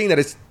 But you're saying that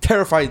it's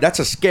terrifying. That's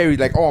a scary,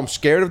 like, oh, I'm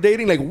scared of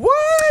dating. Like,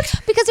 what?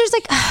 Because there's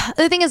like,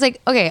 the thing is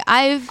like, okay,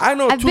 I've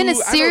been a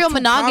serial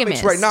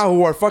monogamist right now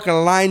who are fucking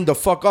lined the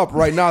fuck up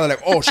right now. They're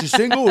like, oh, she's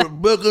single?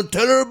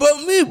 Tell her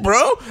about me,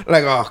 bro.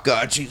 Like, oh,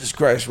 God, Jesus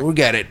Christ. We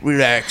get it.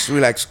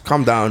 Relax.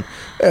 Calm down.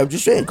 Hey, I'm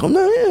just saying, calm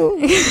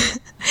down.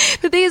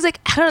 The thing is like,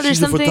 I don't know, there's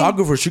something. She's a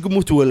photographer. She could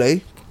move to LA.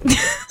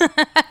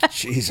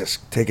 Jesus,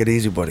 take it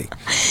easy, buddy.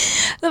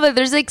 No, but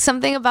there's like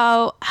something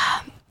about,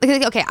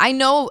 okay, I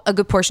know a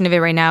good portion of it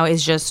right now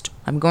is just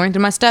I'm going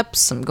through my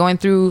steps. I'm going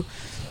through,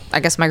 I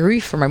guess, my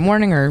grief or my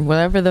mourning or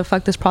whatever the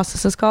fuck this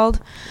process is called.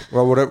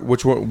 Well, whatever.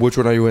 Which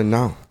one are you in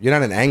now? You're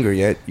not in anger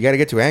yet. You got to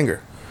get to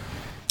anger.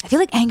 I feel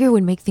like anger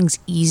would make things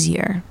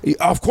easier.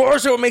 Of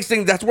course, it would make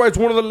things. That's why it's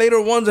one of the later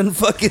ones, and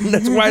fucking.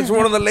 That's why it's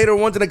one of the later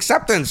ones in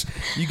acceptance.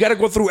 You got to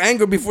go through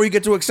anger before you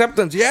get to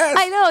acceptance. Yes.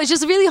 I know, it's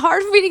just really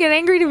hard for me to get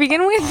angry to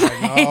begin with.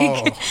 I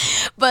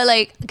know. But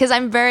like, because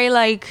I'm very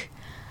like,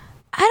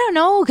 I don't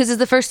know, because it's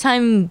the first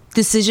time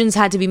decisions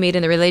had to be made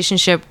in the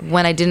relationship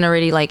when I didn't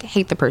already like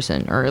hate the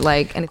person or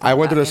like anything. I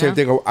went through the same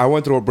thing. I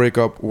went through a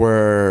breakup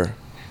where,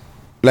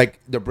 like,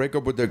 the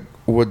breakup with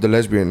the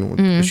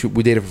lesbian.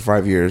 We dated for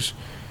 5 years.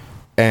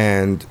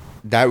 And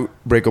that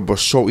breakup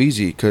was so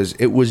easy because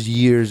it was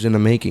years in the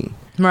making.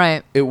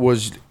 Right. It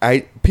was.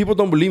 People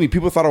don't believe me.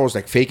 People thought I was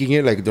like faking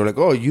it. Like they're like,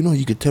 oh,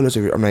 you could tell us.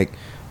 I'm like,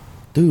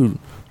 dude,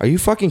 are you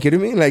fucking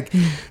kidding me? Like,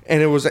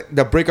 and it was like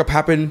the breakup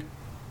happened,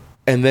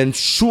 and then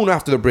soon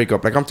after the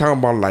breakup, like I'm talking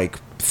about like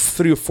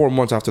 3 or 4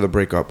 months after the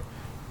breakup,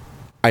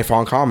 I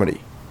found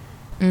comedy.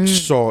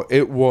 So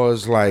it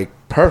was like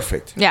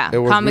perfect. Yeah, it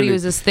was comedy really,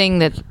 was this thing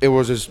that it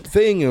was this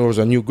thing. It was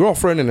a new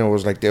girlfriend, and it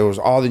was like there was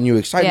all the new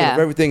excitement of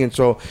everything. And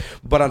so,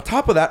 but on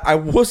top of that, I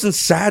wasn't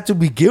sad to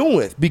begin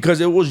with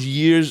because it was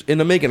years in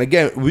the making.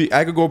 Again,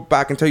 I could go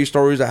back and tell you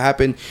stories that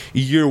happened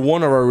year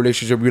 1 of our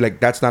relationship. You're like,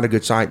 that's not a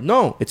good sign.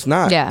 No, it's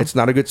not. Yeah. It's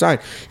not a good sign.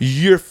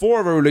 Year 4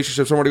 of our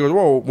relationship, somebody goes,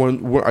 "Whoa,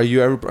 when are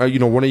you ever?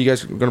 When are you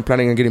guys gonna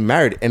planning on getting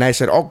married?" And I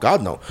said, "Oh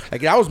God, no!"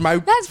 Like that was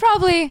my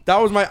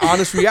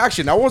honest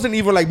reaction. That wasn't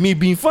even like me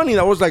being funny.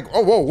 That was like,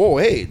 "Oh, whoa,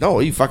 hey,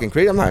 no, are you fucking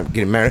crazy? I'm not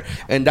getting married."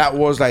 And that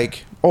was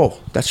like, oh,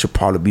 that should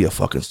probably be a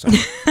fucking sign.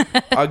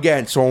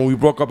 Again, so when we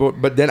broke up,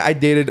 but then I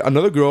dated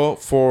another girl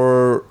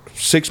for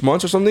 6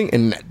 months or something,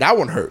 and that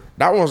one hurt.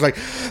 That one was like,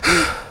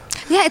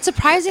 yeah, it's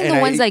surprising the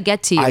ones that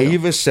get to you. I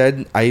even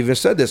said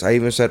this.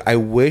 I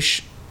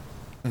wish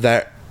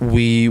that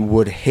we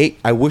would hate.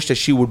 I wish that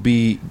she would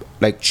be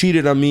like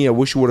cheated on me. I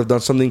wish she would have done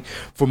something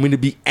for me to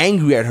be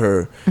angry at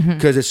her,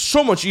 because it's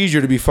so much easier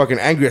to be fucking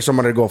angry at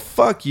somebody to go,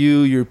 fuck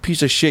you, you're a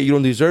piece of shit, you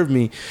don't deserve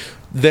me,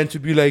 than to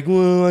be like,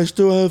 well, I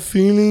still have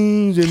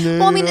feelings. And then,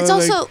 well, I mean, it's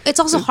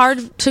also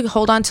hard to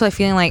hold on to like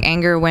feeling like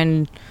anger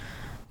when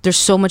there's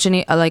so much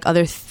like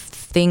other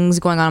things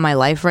going on in my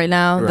life right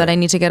now that I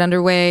need to get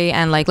underway.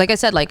 And like I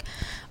said, like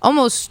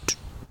almost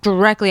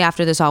directly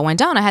after this all went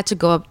down, I had to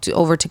go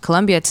over to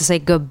Colombia to say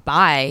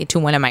goodbye to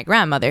one of my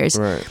grandmothers,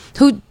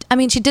 who, I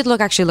mean, she did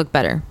actually look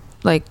better.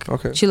 Like,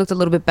 she looked a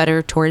little bit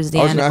better towards the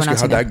end. I was going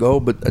to ask you how'd that go,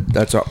 but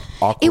that's an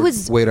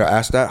awkward way to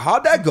ask that.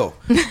 How'd that go?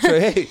 So,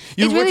 hey,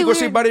 you went to go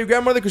say bye to your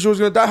grandmother because she was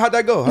going to die. How'd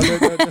that go? Well,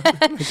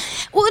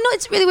 no,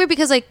 it's really weird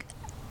because, like,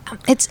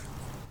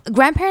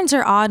 grandparents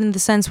are odd in the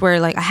sense where,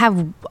 like, I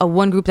have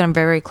one group that I'm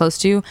very, very close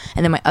to,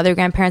 and then my other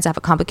grandparents I have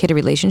a complicated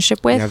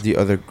relationship with. You have the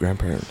other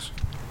grandparents.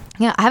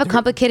 Yeah, I have a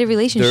complicated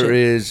relationship. There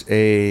is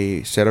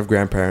a set of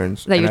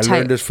grandparents, and I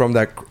learned this from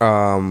that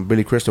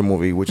Billy Crystal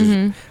movie, which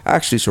is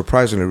actually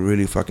surprisingly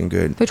really fucking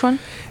good. Which one?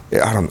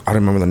 I don't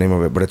remember the name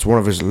of it, but it's one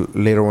of his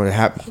later ones.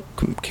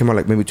 It came out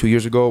like maybe 2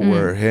 years ago,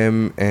 where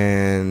him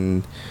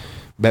and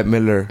Bette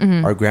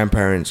Midler are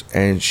grandparents,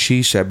 and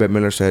Bette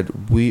Midler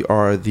said, "We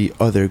are the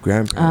other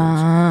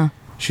grandparents."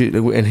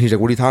 And he's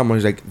like, "What are you talking about?"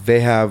 He's like, "They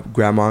have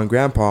grandma and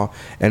grandpa,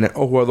 and then,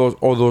 who are those?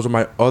 Oh, those are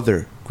my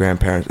other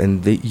grandparents."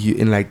 And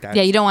like that.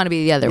 Yeah, you don't want to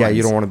be the other ones. Yeah,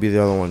 you don't want to be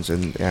the other ones,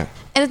 and yeah.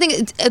 And I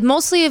think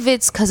mostly of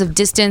it's because of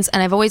distance,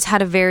 and I've always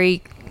had a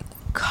very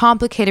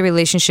complicated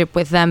relationship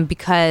with them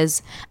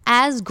because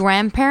as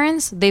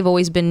grandparents, they've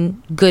always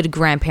been good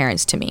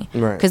grandparents to me.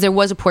 Right. Because there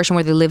was a portion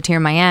where they lived here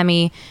in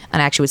Miami,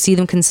 and I actually would see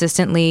them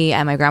consistently,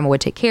 and my grandma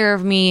would take care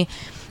of me.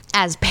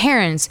 As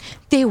parents,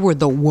 they were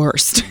the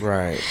worst.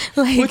 Right.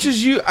 Like, which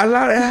is a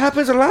lot. It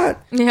happens a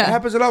lot. Yeah. It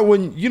happens a lot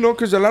when,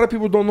 because a lot of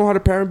people don't know how to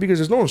parent because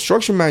there's no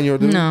instruction manual.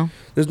 No.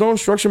 There's no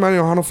instruction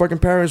manual on how to fucking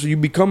parent, so you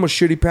become a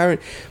shitty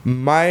parent.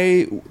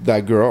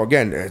 That girl,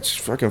 again, it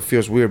fucking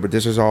feels weird, but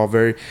this is all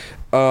very,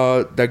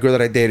 that girl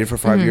that I dated for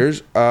 5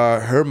 years,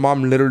 her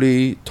mom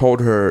literally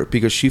told her,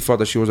 because she felt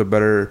that she was a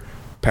better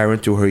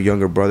parent to her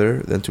younger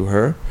brother than to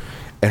her.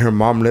 And her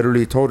mom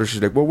literally told her,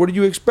 she's like, well, what do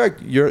you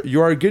expect?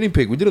 You are a guinea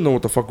pig. We didn't know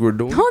what the fuck we were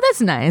doing. Oh,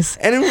 that's nice.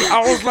 And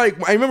I was like,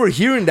 I remember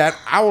hearing that.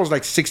 I was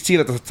like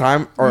 16 at the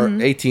time, or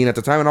 18 at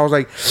the time. And I was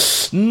like,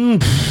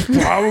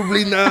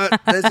 probably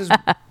not.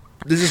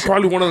 This is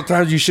probably one of the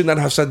times you should not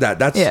have said that.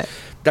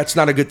 That's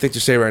not a good thing to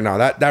say right now.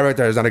 That right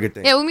there is not a good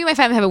thing. Yeah, well, me and my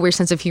family have a weird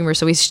sense of humor,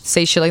 so we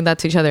say shit like that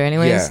to each other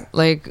anyways. Yeah.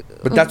 Like,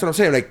 but that's what I'm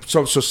saying. Like,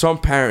 so some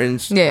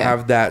parents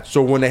have that.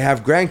 So when they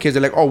have grandkids,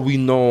 they're like, oh, we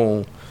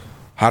know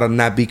how to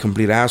not be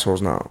complete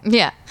assholes now.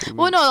 Yeah.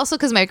 Well, no, also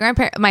because my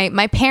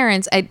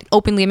parents, I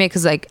openly admit,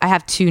 because like I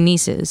have 2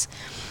 nieces,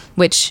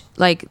 which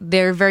like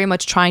they're very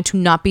much trying to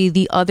not be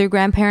the other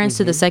grandparents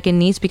to the second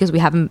niece because we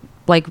haven't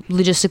like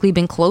logistically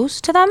been close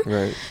to them.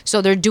 Right.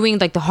 So they're doing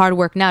like the hard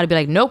work now to be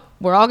like, nope,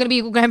 we're all gonna be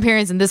equal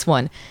grandparents in this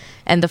one.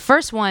 And the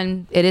first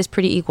one, it is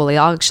pretty equal.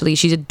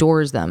 She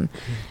adores them,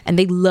 and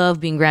they love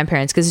being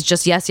grandparents because it's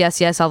just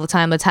yes all the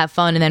time. Let's have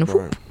fun, and then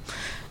whoop,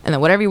 and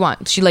then whatever you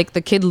want. She like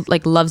the kid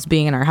like loves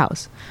being in our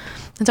house.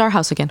 It's our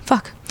house again.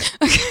 Fuck.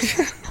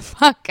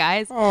 Fuck,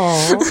 guys.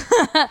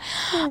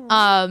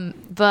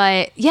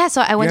 But yeah,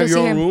 so I went You to have see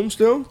your her. own room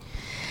still?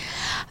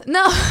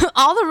 No,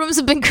 all the rooms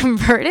have been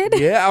converted.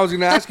 Yeah, I was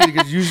gonna ask you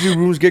because usually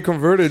rooms get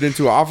converted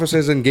into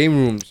offices and game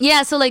rooms.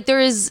 Yeah, so like there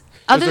is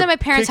other There's than a my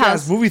parents'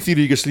 kick-ass house. movie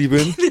theater you can sleep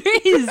in.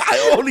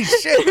 Holy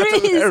shit,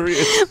 that's There is.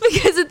 hilarious.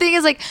 Because the thing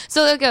is like,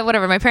 so okay,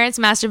 whatever, my parents'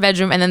 master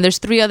bedroom, and then there's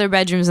 3 other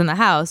bedrooms in the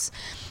house.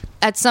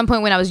 At some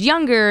point when I was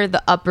younger,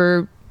 the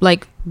upper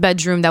like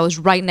bedroom that was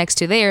right next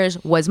to theirs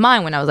was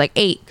mine when I was like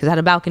 8, because I had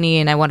a balcony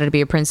and I wanted to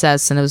be a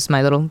princess, and it was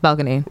my little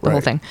balcony, the whole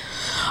Right. thing.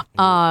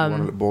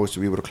 One of the boys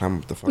to be able to climb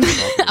up the fucking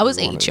balcony. I was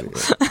if you 8, wanted chill.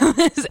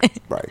 to, yeah.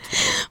 Right.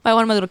 I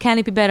wanted my little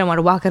canopy bed. I wanted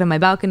to walk out of my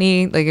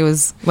balcony. Like it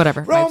was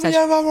whatever. my obsession.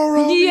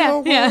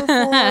 Romeo,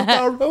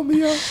 Yeah.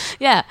 Romeo.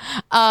 Yeah.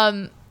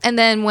 And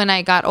then when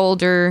I got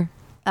older,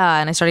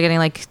 and I started getting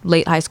like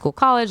late high school,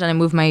 college, and I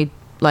moved my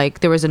like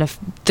there was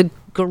the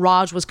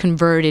garage was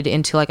converted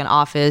into like an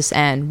office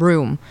and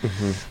room.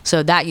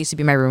 So that used to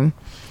be my room.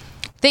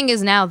 Thing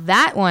is now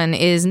that one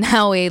is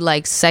now a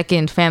like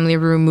second family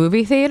room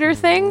movie theater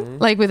thing,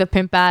 like with a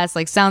pimp ass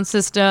like sound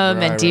system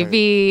and Right,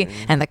 TV,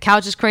 and the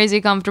couch is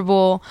crazy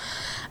comfortable.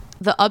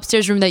 The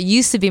upstairs room that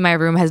used to be my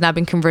room has now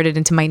been converted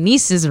into my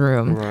niece's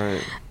room.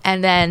 Right.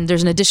 And then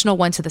there's an additional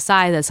one to the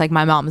side that's like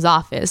my mom's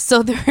office.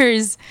 So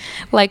there's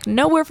like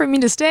nowhere for me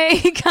to stay,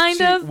 kind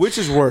See, of. which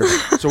is worse?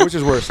 So which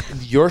is worse?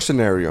 Your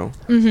scenario,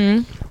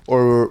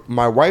 or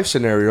my wife's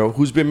scenario,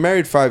 who's been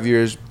married 5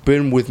 years,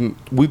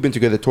 we've been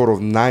together a total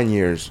of 9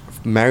 years,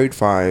 married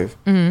 5,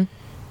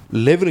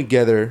 living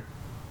together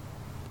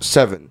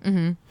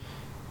 7,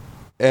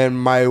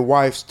 and my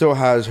wife still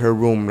has her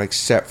room like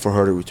set for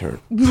her to return.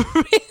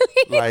 Really?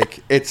 Like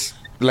it's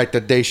like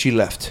the day she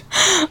left.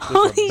 There's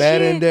Holy a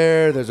bed in shit.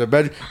 there. There's a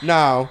bed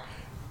now.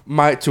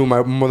 To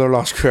my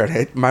mother-in-law's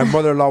credit, my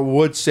mother-in-law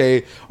would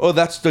say, "Oh,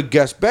 that's the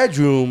guest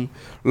bedroom."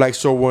 Like,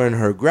 so when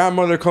her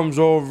grandmother comes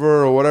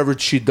over or whatever,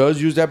 she does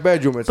use that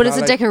bedroom. It's But not is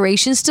the like,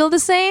 decoration still the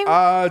same?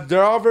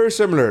 they're all very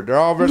similar. They're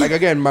all very like,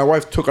 again, my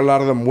wife took a lot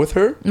of them with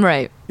her,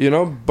 Right. you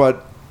know.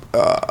 But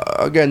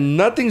again,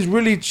 nothing's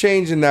really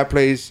changed in that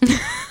place.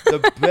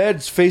 The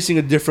bed's facing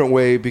a different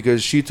way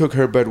because she took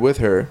her bed with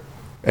her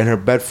and her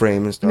bed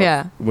frame and stuff.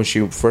 Yeah.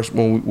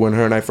 When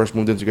her and I first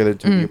moved in together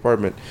to the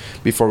apartment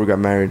before we got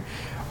married.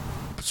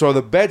 So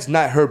the bed's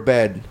not her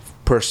bed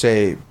per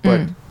se,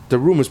 but the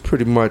room is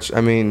pretty much.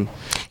 I mean,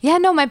 Yeah,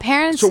 no, my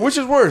parents. so which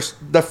is worse?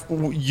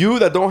 You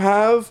that don't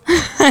have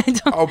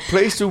a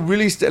place to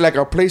really like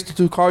a place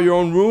to call your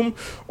own room,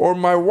 or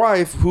my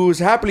wife who is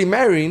happily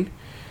married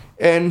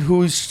and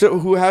who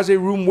has a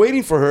room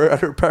waiting for her at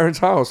her parents'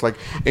 house, like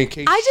in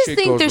case. I just shit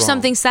think goes there's wrong.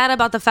 something sad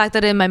about the fact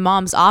that in my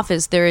mom's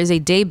office there is a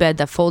day bed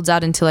that folds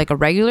out into like a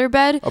regular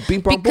bed. A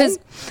ping pong because,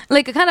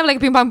 like kind of like a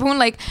ping pong poon,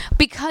 like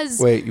because.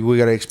 Wait, we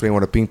gotta explain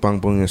what a ping pong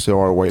boom is to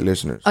our white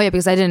listeners. Oh yeah,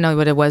 because I didn't know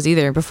what it was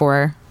either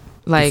before.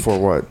 Like For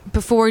what?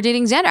 before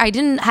dating Xander,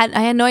 I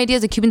had no idea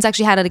the Cubans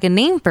actually had like a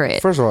name for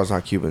it. First of all, it's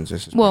not Cubans.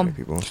 It's Well,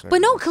 Hispanic people. but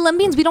no,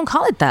 Colombians, we don't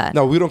call it that.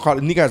 No, we don't call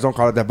it. You guys don't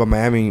call it that, but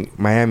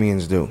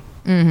Miamians do.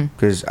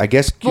 Because I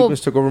guess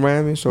Cubans took over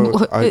Miami. So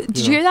Did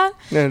you hear that?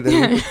 Yeah,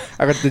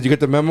 did you get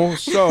the memo?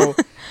 So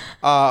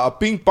a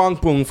ping pong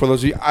boom, for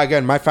those of you,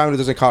 again, my family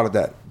doesn't call it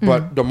that.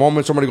 But the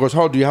moment somebody goes,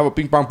 "Oh, do you have a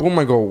ping pong boom?"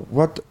 I go,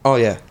 "What? Oh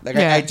yeah." Like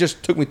Yeah. I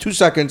just took me 2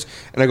 seconds,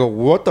 and I go,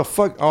 "What the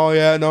fuck?" Oh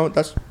yeah, no,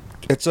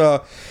 it's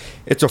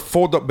a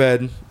fold up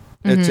bed.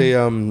 It's a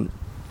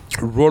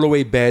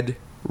rollaway bed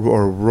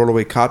or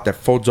rollaway cot that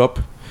folds up,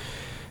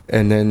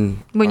 and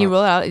then When you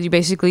roll it out, you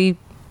basically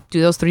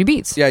do those 3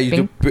 beats. yeah,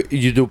 Bing.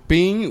 you do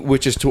ping,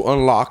 which is to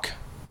unlock.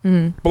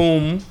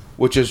 Boom,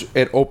 which is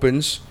it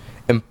opens,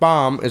 and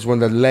bam is when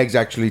the legs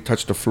actually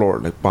touch the floor,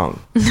 like bang,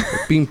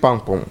 like ping pong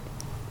boom,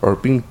 or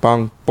ping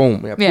pong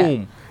boom. Yeah, Yeah.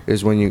 boom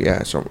is when you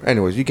So,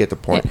 anyways, you get the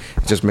point.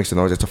 It just makes a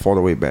noise. It's a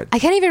foldaway bed. I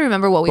can't even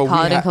remember what we But call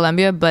we it in ha-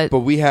 Colombia, but But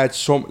we had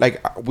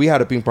we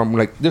had a ping pong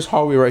like this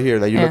hallway right here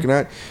that you're Yeah. looking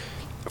at.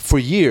 For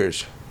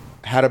years,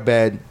 had a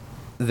bed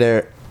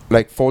there,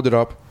 like folded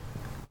up,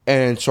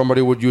 and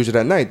somebody would use it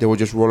at night. They would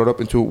just roll it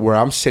up into where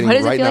I'm sitting why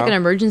does right it feel now. like an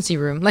emergency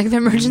room? Like the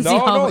emergency No,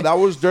 hallway. that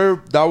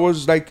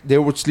was like they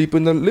would sleep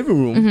in the living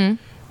room. Mm-hmm.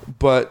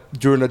 But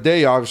during the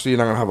day, obviously, you're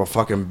not gonna have a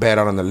fucking bed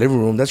out in the living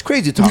room. That's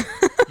crazy talk.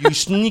 You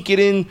sneak it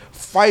in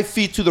 5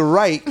 feet to the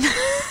right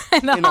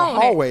in the in a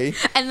hallway,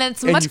 and then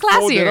it's and much you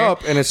fold it classier.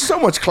 up, and it's so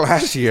much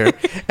classier.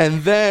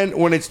 And then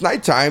when it's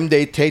nighttime,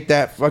 they take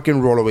that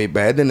fucking rollaway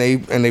bed and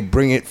they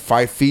bring it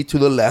 5 feet to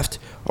the left,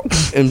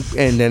 and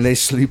then they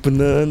sleep in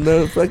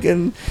the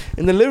fucking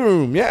in the living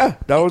room. Yeah,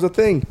 that was a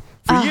thing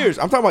for years.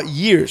 I'm talking about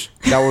years.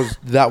 That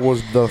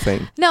was the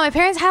thing. No, my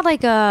parents had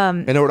like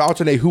And it would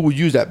alternate who would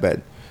use that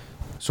bed.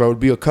 So it would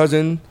be a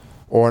cousin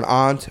or an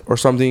aunt or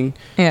something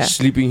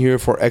sleeping here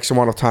for X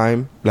amount of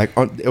time. Like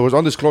it was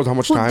undisclosed how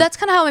much time. That's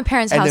kind of how my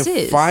parents' house then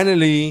is.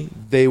 Finally,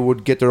 they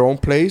would get their own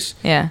place.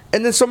 Yeah.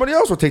 And then somebody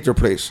else would take their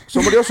place.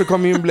 Somebody else would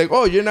come in and be like,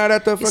 "Oh, you're not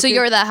at the." So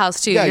you're that house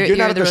too. Yeah, you're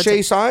not at the Shea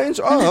rota- Signs.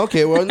 Oh,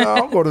 okay. Well, no,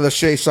 I'll go to the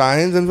Shea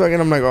Signs, and fucking,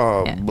 I'm like,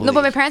 oh. Yeah. No,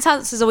 but my parents'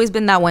 house has always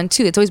been that one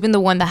too. It's always been the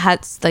one that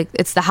has like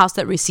it's the house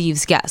that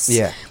receives guests.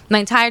 Yeah. My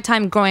entire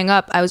time growing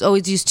up, I was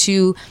always used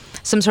to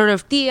some sort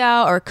of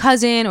tia or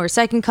cousin or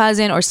second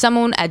cousin or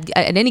someone at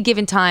any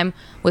given time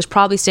was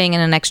probably staying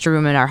in an extra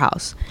room in our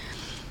house.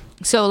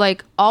 So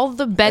like all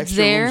the beds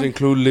Extra there rooms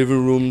include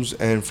living rooms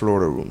and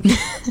Florida rooms.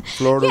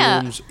 Florida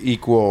rooms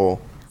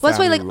equal. Well, that's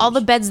why like all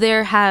the beds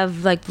there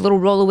have like little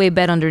rollaway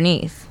bed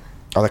underneath.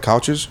 Are the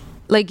couches?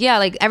 Like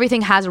like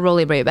everything has a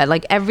rollaway bed.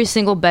 Like every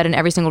single bed in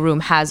every single room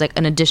has like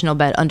an additional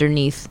bed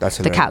underneath That's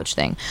the hilarious. couch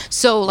thing.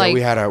 So like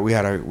we had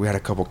a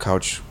couple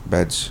couch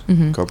beds.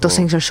 Couple, those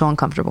things are so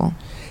uncomfortable.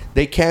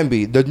 They can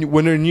be.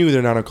 When they're new,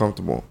 they're not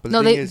uncomfortable. But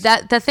No, the thing is,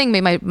 that thing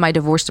made my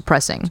divorce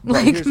depressing.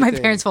 Like here's the my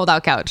thing. parents'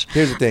 fold-out couch.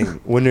 here's the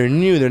thing: when they're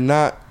new, they're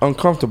not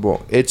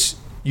uncomfortable. It's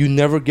you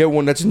never get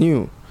one that's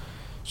new.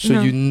 So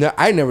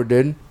I never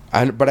did.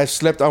 But I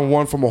slept on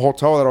one from a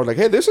hotel that I was like,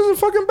 hey, this isn't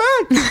fucking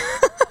bad.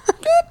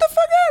 Get the fuck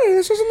out of here.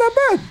 This isn't that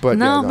bad. But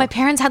No, my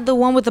parents had the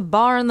one with the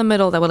bar in the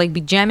middle that would like be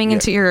jamming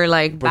into your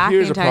like But back the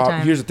entire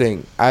time. Here's the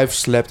thing: I've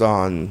slept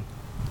on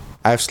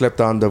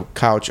the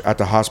couch at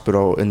the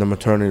hospital in the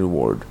maternity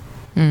ward,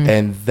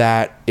 and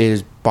that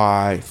is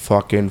by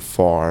fucking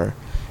far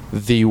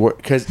the worst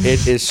because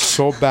it is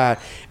so bad.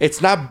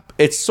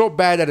 It's so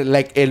bad that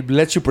it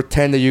lets you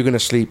pretend that you're gonna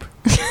sleep.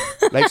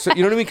 Like, so,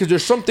 you know what I mean? Because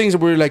there's some things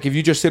where like if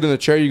you just sit in the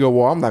chair, you go,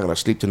 well, I'm not gonna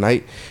sleep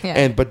tonight.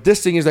 Yeah. But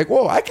this thing is like,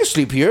 whoa, I can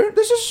sleep here.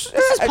 This is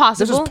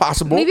possible. This is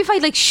possible. Maybe if I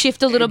like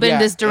shift a little bit in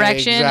this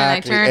direction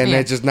exactly. and I turn. And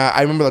it's just not.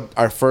 I remember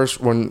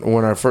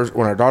when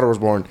our daughter was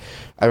born.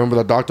 I remember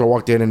the doctor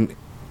walked in and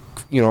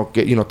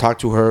talk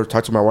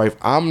to my wife.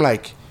 I'm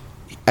like,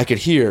 I could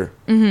hear,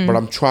 but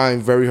I'm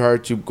trying very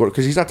hard to go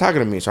because he's not talking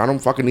to me, so I don't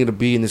fucking need to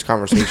be in this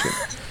conversation.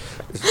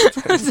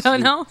 So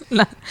no,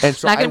 not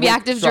gonna be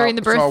active during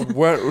the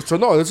birth. So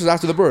no, this is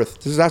after the birth.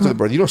 This is after the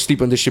birth. You don't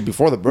sleep on this shit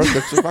before the birth.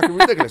 That's just fucking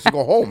ridiculous. You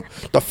go home.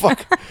 The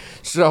fuck.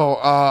 So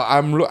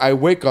I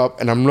wake up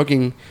and I'm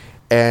looking,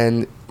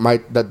 and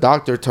the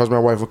doctor tells my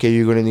wife, okay,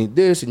 you're gonna need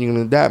this and you're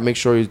gonna need that. Make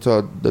sure you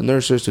tell the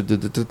nurses to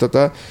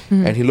da.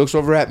 And he looks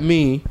over at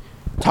me,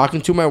 talking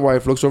to my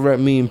wife, looks over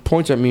at me and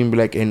points at me and be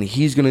like, and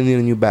he's gonna need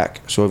a new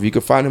back. So if you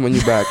could find him a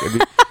new back,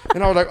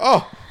 and I was like,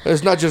 oh.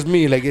 It's not just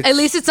me. Like at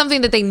least it's something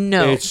that they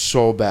know. It's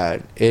so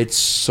bad. It's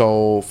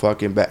so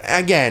fucking bad.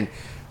 Again,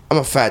 I'm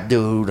a fat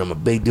dude. I'm a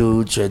big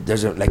dude. So it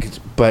doesn't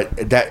but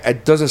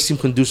it doesn't seem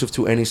conducive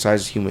to any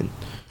size human.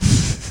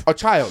 A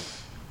child.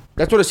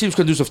 That's what it seems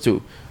conducive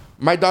to.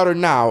 My daughter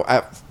now,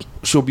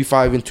 she'll be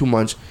 5 in 2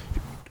 months.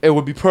 It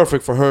would be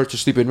perfect for her to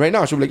sleep in right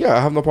now. She'll be like, yeah,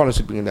 I have no problem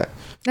sleeping in that.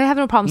 They have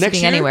no problem Next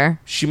sleeping year,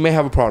 anywhere. She may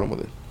have a problem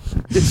with it.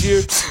 This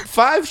year,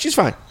 5, she's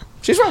fine.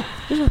 She's fine.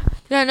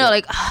 Yeah, no,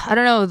 like I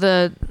don't know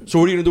So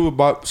what are you gonna do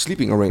about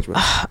sleeping arrangements?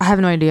 I have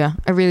no idea.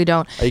 I really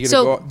don't. Are you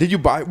gonna go? Did you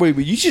buy? Wait,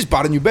 you just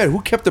bought a new bed. Who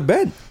kept the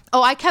bed?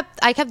 Oh, I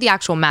kept the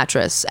actual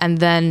mattress, and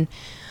then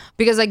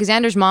because like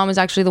Xander's mom was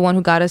actually the one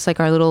who got us like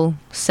our little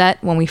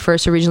set when we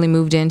first originally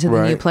moved into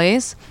the new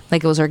place.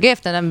 Like it was her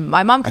gift, and then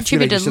my mom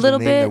contributed a little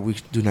bit. That we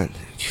do not.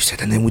 You said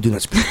the name we do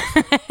not speak.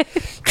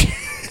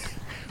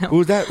 No.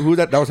 Who's that?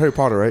 That was Harry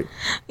Potter, right?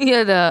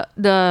 Yeah,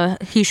 the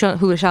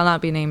who shall not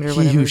be named or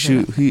whatever. He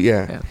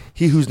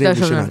whose name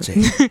we should not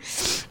say.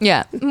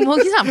 Yeah, well,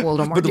 he's not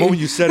Voldemort. But the moment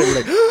you said it, we're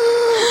like,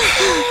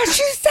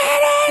 she said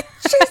it.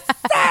 She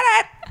said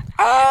it.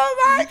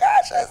 Oh my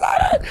gosh, she said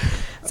it.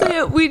 So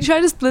yeah, we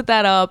try to split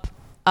that up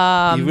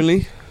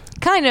evenly.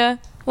 Kind of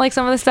like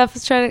some of the stuff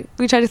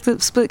we try to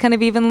split kind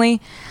of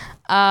evenly.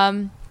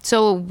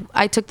 So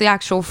I took the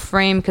actual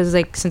frame because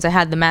like since I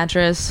had the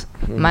mattress,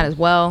 might as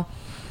well.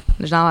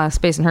 There's not a lot of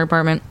space in her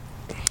apartment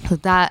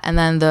with that, and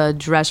then the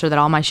dresser that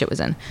all my shit was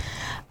in.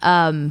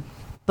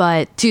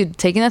 But dude,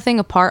 taking that thing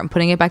apart and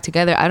putting it back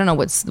together, I don't know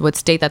what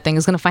state that thing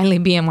is gonna finally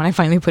be in when I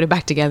finally put it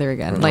back together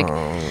again. Like,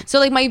 so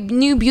like my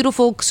new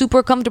beautiful,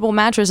 super comfortable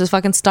mattress is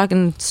fucking stuck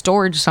in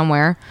storage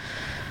somewhere.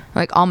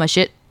 Like all my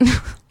shit.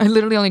 I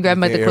literally only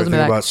grabbed the clothes in my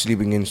bag. About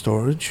sleeping in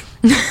storage.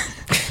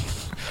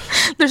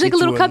 There's like a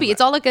little cubby.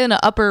 It's all like in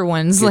the upper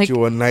ones. Get like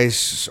you a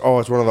nice. Oh,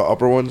 it's one of the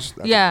upper ones.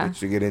 That's yeah.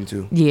 To get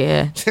into.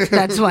 Yeah,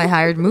 that's why I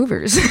hired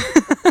movers.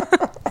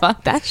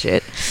 Fuck that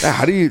shit.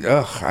 How do you?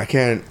 I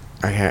can't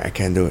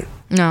do it.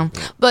 No,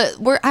 but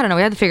I don't know.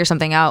 We had to figure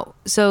something out.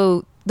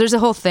 So there's a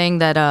whole thing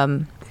that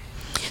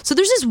so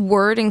there's this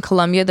word in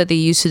Colombia that they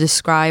use to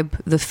describe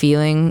the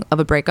feeling of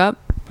a breakup,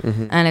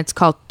 and it's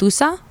called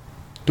tusa.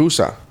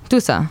 Tusa.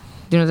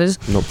 Do you know what it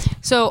is? Nope.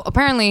 So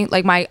apparently,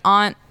 like my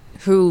aunt,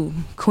 who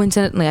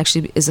coincidentally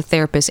actually is a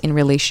therapist in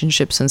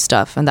relationships and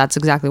stuff, and that's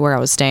exactly where I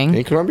was staying.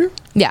 In Colombia?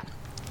 Yeah.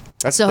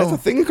 That's a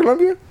thing in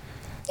Colombia?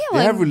 Yeah,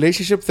 they have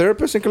relationship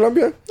therapists in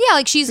Colombia? Yeah,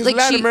 like she's like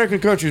Latin American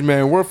countries,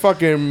 man. We're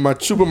fucking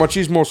super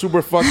machismo,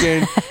 super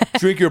fucking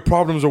drink your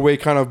problems away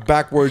kind of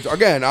backwards.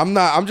 Again,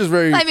 I'm just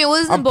very. I mean,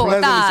 wasn't I'm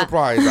pleasantly Bogotá.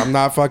 surprised. I'm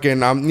not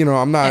fucking.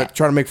 I'm not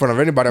trying to make fun of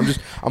anybody.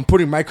 I'm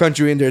putting my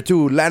country in there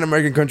too. Latin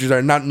American countries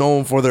are not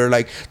known for their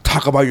like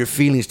talk about your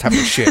feelings type of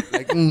shit.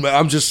 Like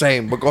I'm just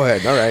saying. But go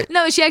ahead. All right.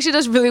 No, she actually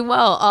does really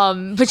well.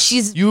 But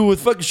she's You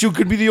with fucking she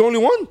could be the only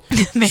one.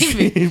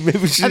 maybe.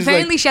 Maybe she's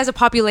Apparently, she has a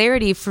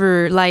popularity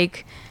for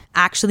like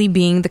actually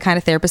being the kind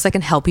of therapist that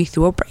can help you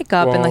through a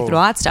breakup and like through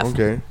all that stuff.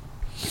 Okay.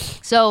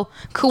 So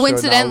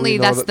coincidentally,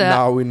 So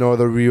now we know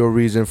the real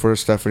reason for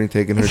Stephanie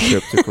taking her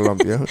trip to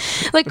Colombia.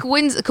 like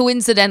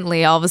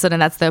coincidentally, all of a sudden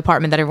that's the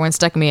apartment that everyone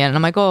stuck me in, and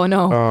I'm like, oh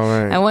no,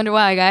 right. I wonder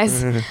why,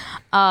 guys.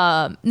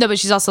 No, but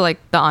she's also like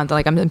the aunt.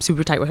 Like I'm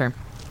super tight with her.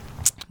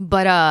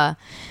 But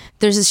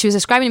she was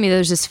describing to me that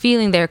there's this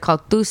feeling there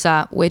called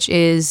tusa, which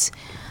is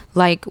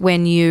like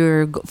when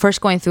you're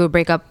first going through a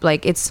breakup.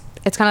 Like it's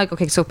kind of like,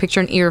 okay, so picture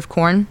an ear of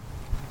corn.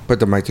 Put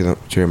the mic to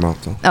your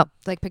mouth, though. Oh,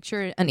 like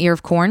picture an ear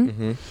of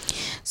corn.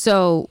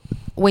 So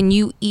when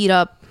you eat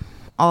up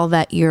all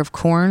that ear of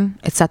corn,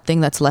 it's that thing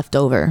that's left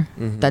over,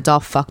 that's all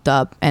fucked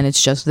up, and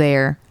it's just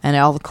there, and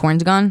all the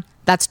corn's gone.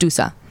 That's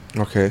tusa.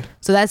 Okay.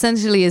 So that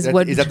essentially is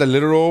what. Is that the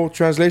literal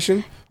translation?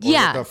 Or Yeah.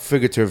 Is that the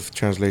figurative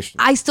translation?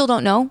 I still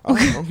don't know.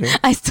 Okay.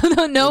 I still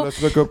don't know.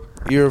 Let's look up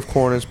ear of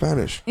corn in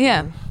Spanish.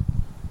 Yeah.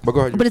 But go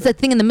ahead. But it's that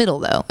thing in the middle,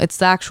 though. It's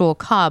the actual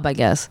cob, I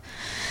guess.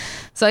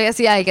 So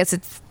I guess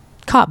it's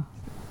cob.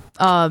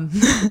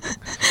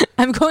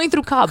 I'm going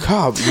through cob.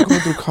 Cobb. You're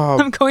going through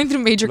Cobb. I'm going through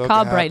major Look,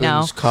 cob it right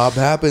now. happens. Cobb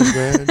happens,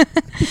 man.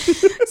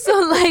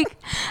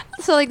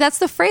 So like that's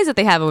the phrase that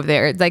they have over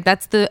there. It's like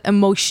that's the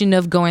emotion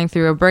of going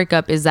through a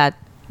breakup, is that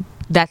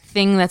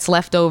thing that's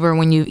left over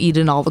when you've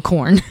eaten all the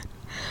corn.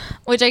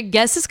 Which I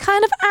guess is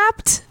kind of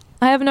apt.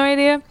 I have no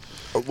idea.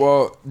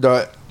 Well,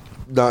 the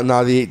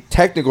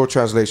technical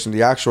translation,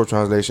 the actual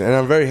translation, and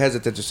I'm very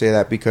hesitant to say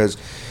that because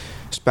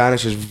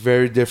Spanish is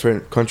very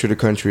different country to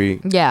country.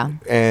 Yeah.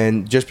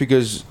 And just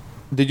because,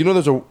 did you know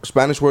there's a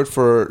Spanish word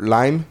for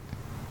lime?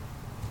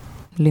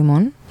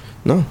 Limon?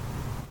 No.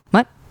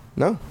 What?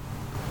 No.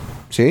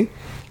 See?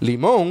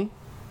 Limon,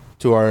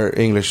 to our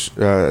English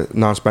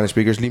non-Spanish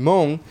speakers,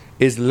 limon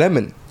is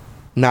lemon,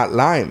 not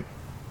lime.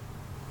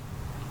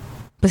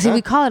 But see,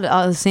 we call it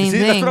all the same See,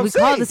 that's thing. what I'm We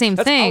call it saying. the same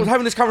I thing. was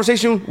having this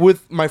conversation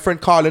with my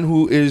friend Colin,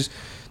 who is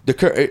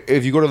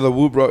if you go to the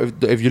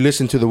Woobro, if you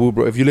listen to the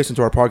Woobro, if you listen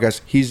to our podcast,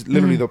 he's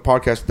literally the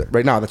podcast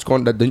right now that's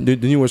going, the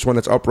newest one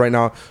that's up right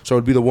now. So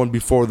it'd be the one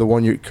before the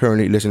one you're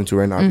currently listening to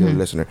right now, if you're a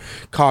listener.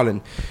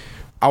 Colin,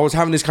 I was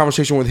having this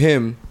conversation with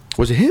him.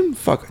 Was it him?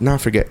 Fuck, no, I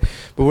forget.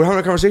 But we're having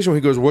a conversation. He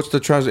goes, "What's the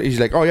translation?" He's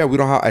like, "Oh yeah, we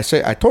don't have."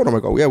 I told him,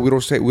 I go, "Yeah, we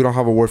don't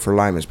have a word for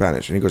lime in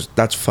Spanish." And he goes,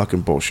 "That's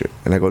fucking bullshit."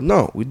 And I go,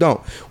 "No, we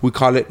don't. We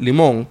call it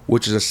limon,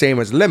 which is the same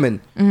as lemon.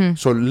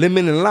 So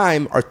lemon and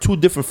lime are two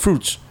different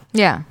fruits.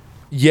 Yeah.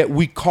 Yet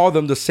we call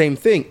them the same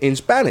thing in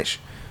Spanish."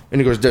 And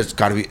he goes, "There's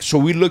gotta be." So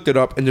we looked it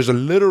up, and there's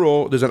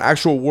an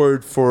actual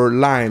word for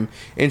lime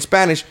in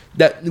Spanish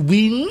that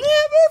we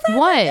never.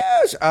 What?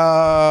 Yes.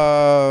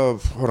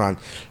 Hold on.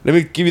 Let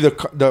me give you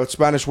the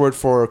Spanish word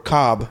for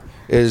cob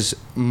is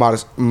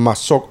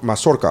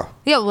mazorca.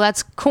 Yeah, well,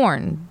 that's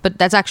corn, but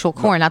that's actual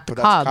corn, not the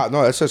But that's cob.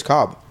 No, it says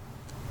cob.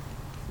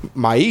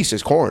 Maíz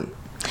is corn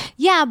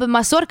Yeah, but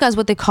mazorca is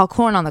what they call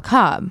corn on the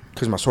cob.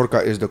 because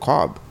mazorca is the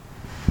cob.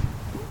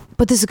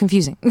 But this is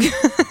confusing.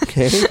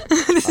 Okay.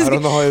 I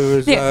don't know how it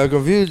was Yeah.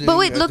 confusing. But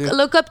wait,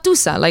 look up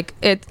tusa. Like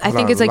it, I Hold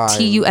think on, it's like lime.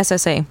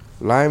 Tussa.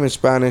 Lime in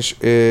Spanish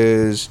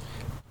is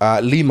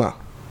lima.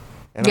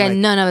 And Yeah, I'm like,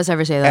 none of us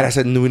ever say that. and I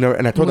said, no, we never.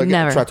 And I told We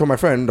never. so I told my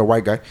friend, the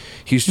white guy,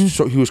 he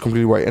was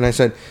completely white. And he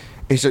said,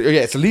 oh,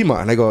 yeah, it's Lima.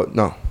 And I go,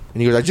 no.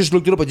 And he goes, I just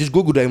looked it up. I just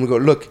Googled it. And we go,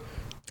 look.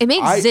 It may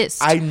exist.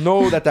 I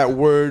know that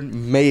word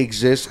may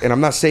exist. And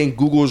I'm not saying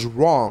Google's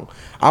wrong.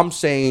 I'm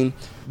saying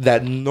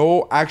that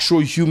no actual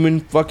human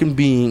fucking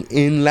being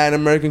in Latin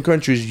American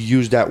countries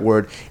use that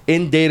word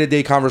in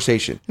day-to-day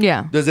conversation.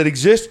 Yeah. Does it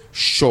exist?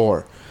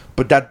 Sure.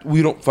 But that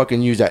we don't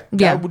fucking use that.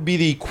 Yeah. That would be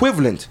the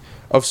equivalent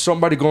of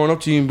somebody going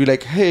up to you and be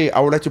like, hey, I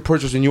would like to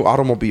purchase a new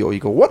automobile. You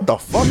go, what the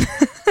fuck?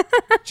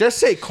 Just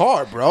say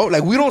car, bro.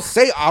 Like, we don't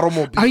say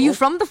automobile. Are you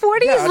from the 40s?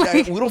 Yeah,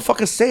 Like- we don't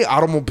fucking say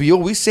automobile.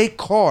 We say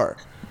car.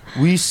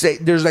 We say,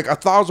 there's like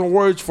 1,000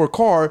 words for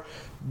car.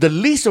 The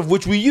least of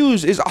which we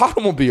use is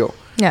automobile.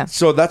 Yeah.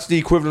 So that's the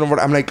equivalent of what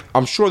I'm like.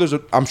 I'm sure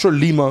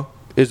Lima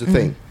is a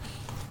thing.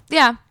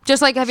 Yeah.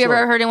 Just like, have you Sure.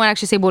 ever heard anyone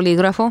actually say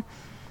bolígrafo?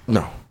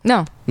 No.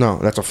 No. No,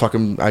 that's a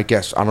fucking. I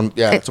guess I don't.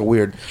 Yeah, it's a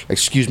weird.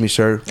 Excuse me,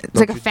 sir. It's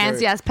like a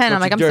fancy-ass pen. I'm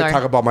like, I'm sorry.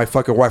 Talk about my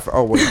fucking wife.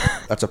 Oh wait,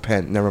 that's a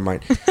pen. Never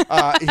mind.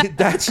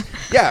 That's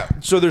yeah.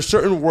 So there's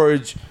certain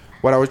words.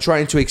 What I was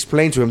trying to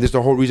explain to him. This is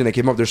the whole reason I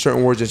came up. There's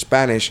certain words in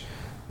Spanish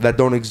that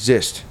don't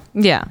exist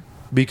Yeah.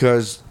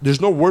 because there's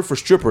no word for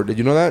stripper. Did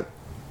you know that?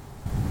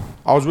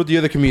 I was with the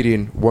other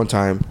comedian one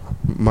time,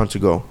 months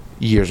ago,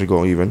 years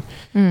ago even,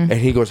 and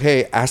he goes,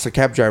 "Hey, ask the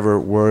cab driver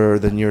where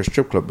the nearest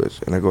strip club is."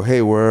 And I go,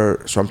 "Hey,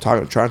 where?" So I'm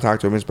trying to talk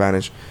to him in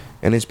Spanish,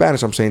 and in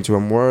Spanish I'm saying to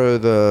him, "Where are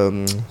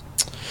the?"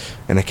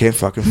 And I can't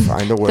fucking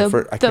find the word The-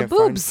 for. I the can't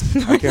boobs.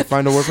 I can't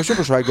find the word for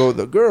stripper. So I go,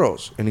 "The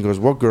girls," and he goes,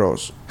 "What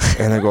girls?"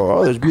 And I go,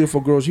 oh, there's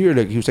beautiful girls here.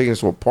 Like he was taking us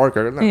to a park.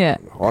 I go, no, Yeah.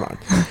 hold on.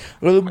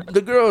 Well,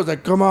 the girls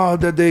that come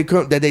out that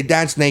they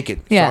dance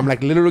naked. Yeah. So I'm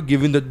like literally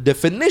giving the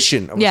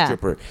definition of a Yeah.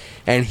 stripper,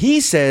 and he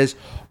says,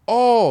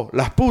 "Oh,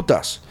 las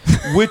putas,"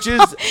 which is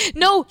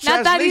No,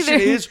 not that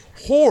translation either. is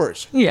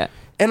whores. Yeah.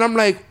 And I'm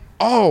like,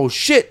 oh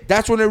shit.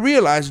 That's when I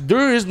realized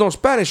there is no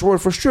Spanish word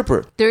for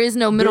stripper. There is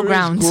no middle There is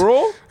ground.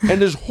 girl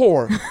and there's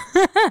whore.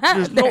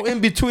 There's no in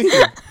between.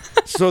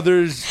 So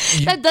there's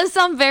That does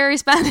sound very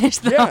Spanish,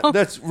 though. yeah,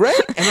 that's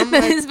right. And I'm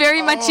That like, is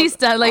very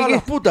machista, like- la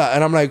puta.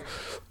 And I'm like,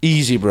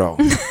 easy, bro.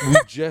 We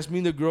just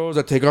mean the girls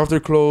that take off their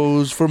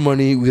clothes for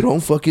money. We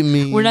don't fucking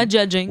mean. We're not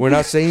judging. We're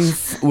not saying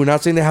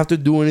they have to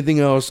do anything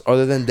else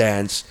other than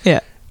dance. Yeah.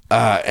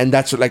 And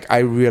that's like I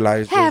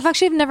realized. Hey, I've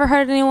actually never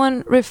heard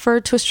anyone refer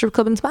to a strip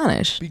club in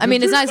Spanish. I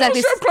mean, it's not There's no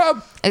exactly. strip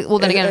club. Well,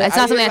 then again, it's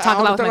not something I talk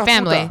about with my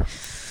family.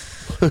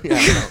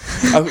 Yeah,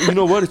 I know. You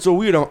know what? It's so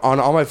weird. On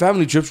all my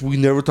family trips, we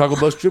never talk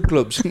about strip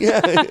clubs.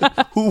 Yeah,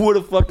 who would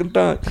have fucking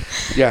thought?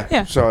 Yeah.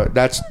 Yeah. So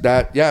that's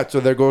that. Yeah. So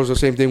there goes the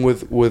same thing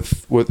with.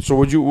 So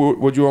would you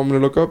want me to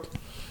look up?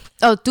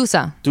 Oh,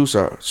 Tusa.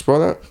 Tusa. Spell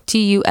that.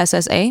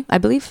 Tussa, I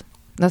believe.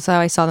 That's how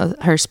I saw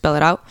her spell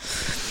it out.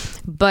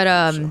 But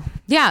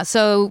yeah,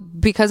 so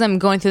because I'm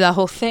going through that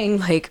whole thing,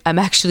 like I'm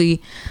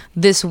actually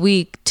this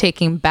week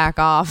taking back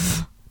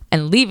off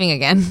and leaving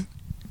again.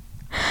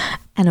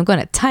 And I'm going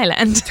to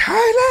Thailand.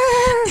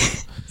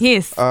 Thailand.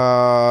 Yes.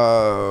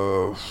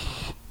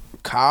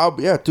 Cob.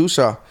 Yeah,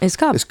 Tusa. It's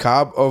cob. It's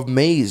cob of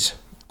maize,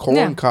 corn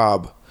Yeah.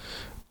 cob,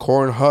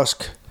 corn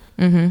husk.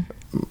 I'm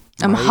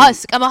a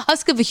husk. I'm a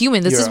husk of a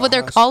human. This You're is what a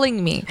they're husk.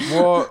 calling me.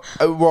 Well,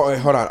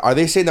 hold on. Are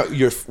they saying that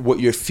what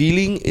you're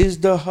feeling is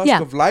the husk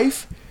Yeah. of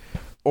life,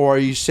 or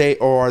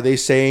are they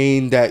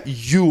saying that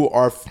you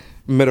are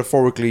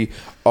metaphorically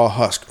a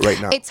husk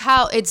right now?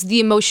 It's the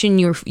emotion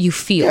you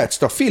feel. Yeah, it's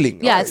the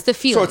feeling. Yeah, All it's the So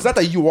feeling. it's not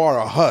that you are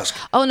a husk.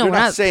 Oh, no, they're we're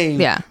not not-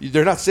 saying. yeah.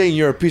 They're not saying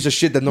you're a piece of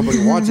shit that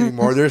nobody wants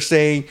anymore. They're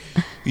saying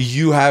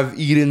you have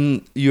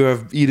eaten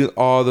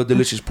all the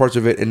delicious parts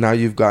of it, and now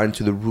you've gotten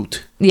to the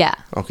root. Yeah,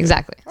 Okay.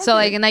 exactly. So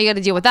like, and now you got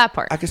to deal with that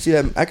part. I can see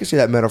that. I can see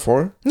that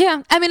metaphor.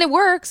 Yeah, I mean it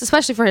works,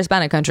 especially for a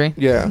Hispanic country.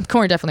 Yeah.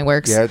 Corn definitely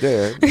works. Yeah,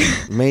 there.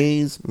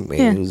 Maize. So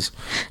you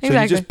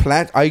exactly. just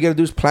plant. All you gotta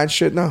do is plant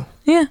shit now.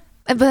 Yeah.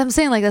 But I'm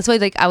saying like that's why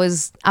like I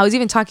was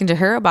even talking to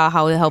her about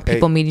how to help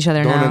people Hey, meet each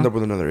other Don't now. end up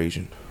with another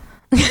Asian.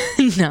 No,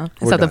 it's We're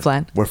not the done.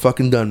 plan. We're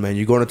fucking done, man.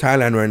 You're going to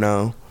Thailand right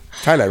now.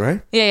 Thailand,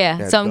 right? Yeah.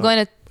 Yeah, So I'm done.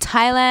 going to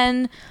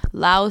Thailand,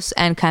 Laos,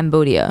 and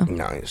Cambodia.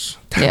 Nice.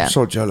 Yeah. I'm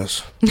so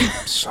jealous.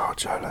 So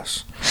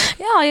jealous.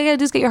 Yeah, all you gotta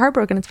do is get your heart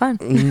broken. It's fine.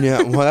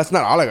 Yeah. Well, that's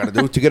not all I gotta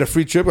do to get a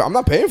free trip. I'm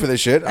not paying for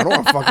this shit. I don't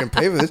want to fucking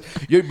pay for this.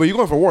 But you're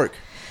going for work.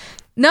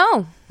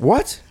 No,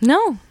 What?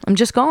 I'm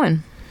just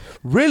going.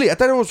 Really? I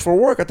thought it was for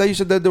work. I thought you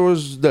said that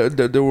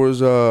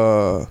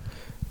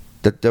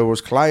there was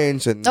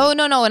clients and. Oh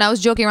no! And I was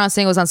joking around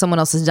saying it was on someone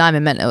else's dime. I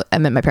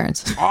meant my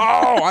parents.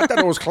 Oh, I thought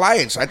it was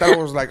clients. I thought it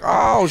was like,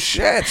 oh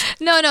shit.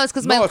 No, it's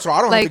because No, my so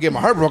I don't like, have to get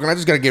my heart broken. I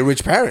just gotta get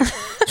rich parents.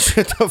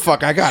 Shit the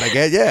fuck I gotta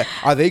get. Yeah.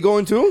 Are they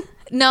going too?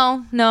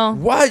 No.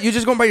 What? You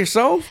just going by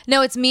yourself?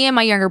 No, it's me and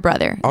my younger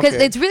brother. Because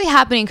Okay. it's really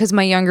happening because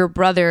my younger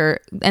brother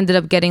ended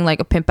up getting like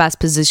a pimp ass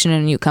position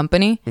in a new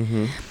company.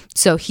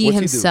 So he What's he do?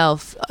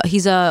 himself,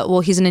 he's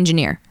an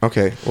engineer.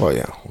 Okay. Well,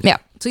 yeah. Yeah.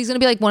 So he's gonna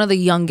be like one of the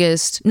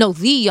youngest,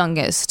 the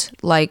youngest,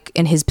 like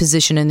in his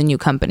position in the new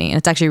company, and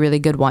it's actually a really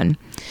good one.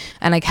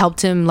 And like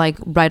helped him like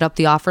write up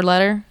the offer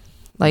letter,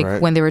 like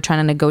Right. when they were trying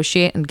to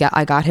negotiate, and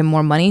I got him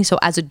more money. So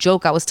as a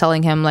joke, I was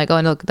telling him like, oh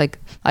look, like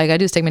all you gotta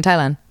do is take me to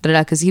Thailand,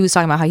 because he was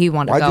talking about how he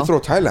wanted Why'd to go. you throw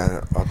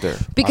Thailand out there?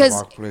 Because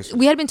Out of all places?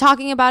 we had been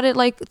talking about it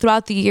like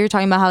throughout the year,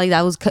 talking about how like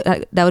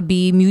that would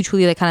be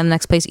mutually like kind of the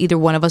next place either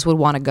one of us would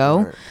want to go.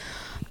 Right.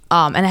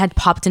 And it had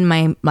popped in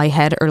my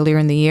head earlier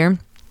in the year,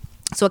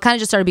 so it kind of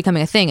just started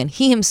becoming a thing. And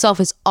he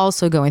himself is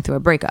also going through a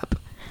breakup.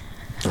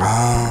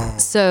 Oh.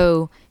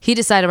 So he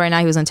decided right now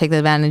he was going to take the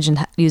advantage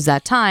and use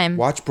that time.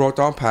 Watch Brought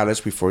Down Palace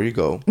before you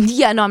go.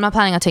 Yeah, no, I'm not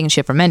planning on taking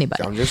shit from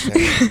anybody. I'm just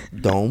saying.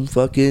 Don't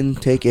fucking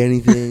take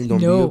anything.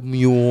 Don't No. be a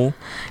mule.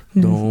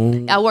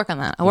 Don't. I'll work on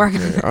that. I'll work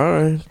on that.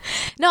 All right.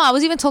 No, I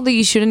was even told that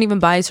you shouldn't even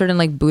buy certain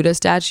like Buddha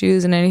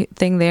statues and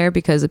anything there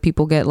because the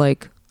people get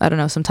like, I don't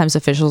know, sometimes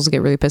officials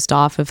get really pissed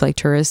off if like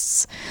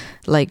tourists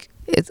like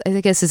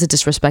I guess it's a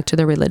disrespect to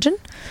their religion.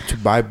 To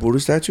buy Buddha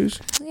statues?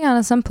 Yeah,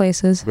 in some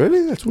places.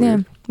 Really? That's Yeah,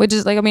 weird. which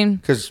is like, I mean,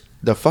 Because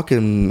the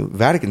fucking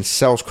Vatican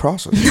sells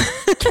crosses.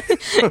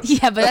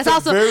 yeah, but that's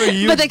also Very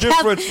huge but the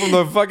difference from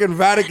the fucking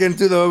Vatican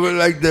to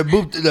the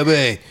boop to the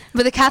bay.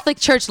 but the Catholic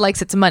Church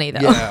likes its money though.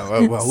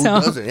 Yeah, well who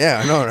So- doesn't?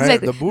 Yeah, I know, right?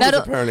 Exactly. The Buddhists Not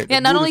o- apparently. Yeah,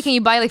 the not only Buddhists- can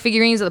you buy like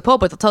figurines of the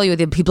Pope, but they'll tell you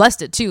that he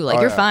blessed it too. Like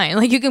Oh, you're yeah. fine.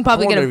 Like you can I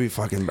probably wonder get if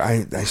a he fucking.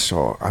 I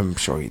saw. I'm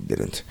sure he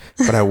didn't,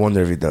 but I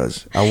wonder if he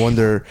does. I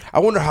wonder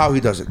how he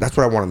does it. That's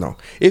what I want to know.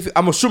 If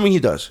I'm assuming he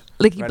does.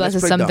 Like he Right, blesses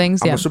let's play some dumb.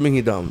 things, I'm yeah. assuming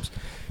he does.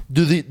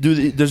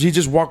 Does he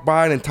just walk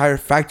by an entire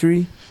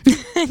factory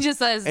It just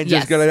says and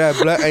yes. just go like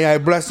that? And I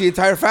bless the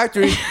entire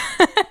factory,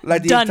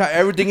 like the Done.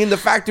 everything in the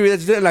factory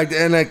that's there. Like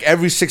and like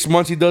every 6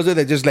 months he does it.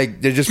 They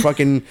just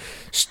fucking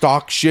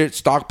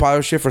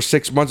stockpile shit for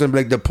 6 months and be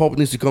like the Pope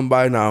needs to come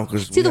by now.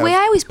 See, the way I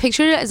always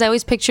pictured it is I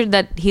always pictured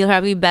that he'll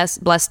have be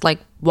blessed like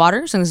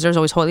water, since there's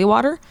always holy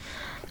water.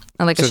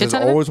 And like a shit there's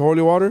ton of it. always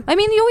holy water. I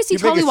mean, you always see You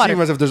make holy it water.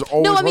 seem as if there's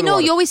always No, I mean, holy no,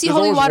 water. you always see There's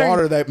holy always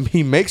water. that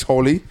he makes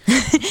holy.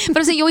 But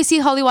I'm saying you always see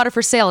holy water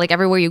for sale, like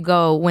everywhere you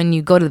go when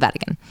you go to the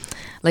Vatican.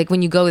 Like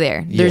when you go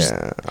there, there's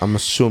Yeah, I'm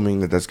assuming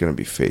that that's gonna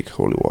be fake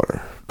holy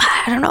water.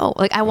 I don't know.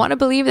 Like I want to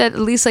believe that at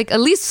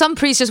least some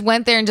priest just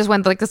went there and just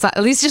went like the side,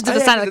 at least just to the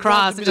Yeah, sign of the it doesn't have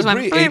cross to and be just the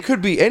went. priest. It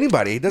could be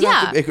anybody. It doesn't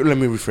have Yeah. to, let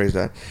me rephrase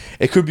that.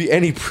 It could be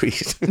any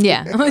priest.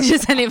 Yeah,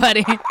 just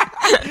anybody.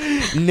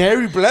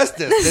 Neri blessed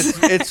this.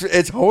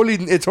 It's holy.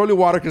 It's holy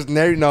water because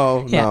Neri.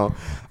 No. All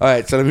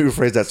right. So let me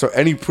rephrase that. So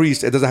any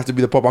priest. It doesn't have to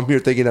be the Pope. I'm here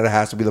thinking that it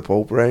has to be the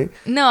Pope, right?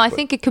 No, I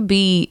think it could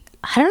be.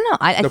 I don't know.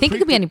 I think it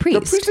could be any The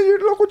priest. priest in your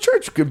local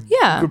church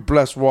could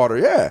bless water.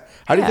 Yeah.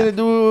 How do you Yeah. think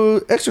they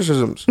do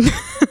exorcisms?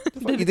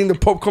 You think the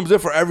Pope comes in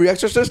for every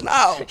exorcist?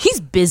 No.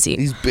 He's busy,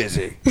 He's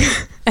busy.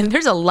 and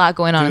there's a lot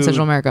going on in Dude.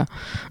 Central America.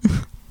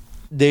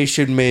 They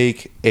should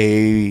make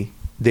a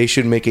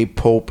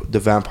Pope the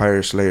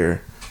Vampire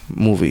Slayer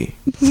movie.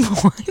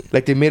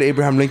 Like they made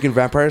Abraham Lincoln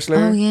Vampire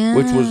Slayer, Oh, yeah.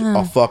 which was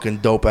a fucking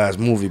dope ass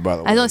movie, by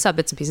the way. I only saw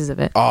bits and pieces of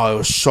it. Oh, it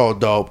was so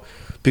dope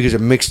because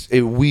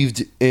it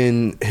weaved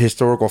in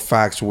historical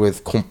facts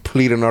with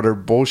complete and utter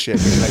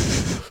bullshit. And like,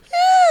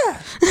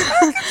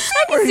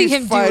 I can see he's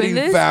him fighting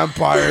doing this.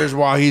 vampires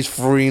while he's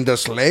freeing the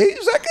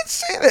slaves. I can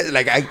see that.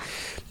 Like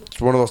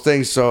it's one of those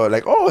things. So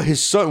like, oh,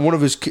 his son, one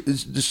of his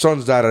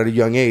sons died at a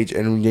young age,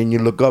 and then you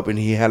look up and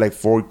he had like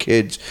 4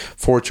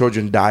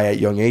 children die at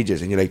young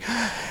ages, and you're like,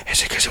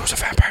 is it because he was a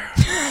vampire?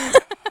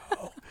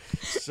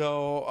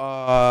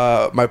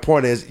 So my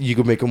point is, you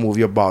could make a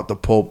movie about the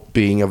Pope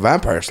being a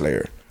vampire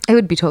slayer. It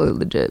would be totally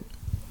legit.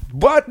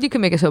 But You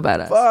could make it so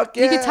badass. Fuck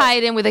You could yeah. tie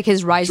it in with like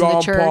his rise in the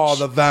John church. Paul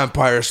the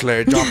Vampire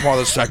Slayer, John Paul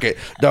II,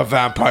 the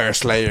Vampire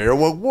Slayer.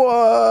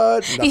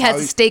 What? He has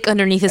a stake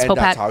underneath his and Pope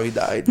that's hat. how he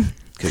died,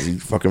 because he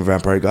fucking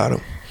vampire got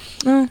him.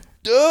 Oh.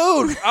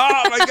 Dude,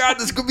 oh my God,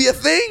 this could be a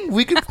thing.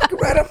 We could fucking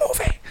write a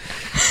movie.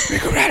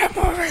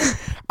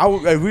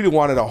 I really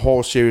wanted a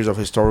whole series of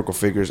historical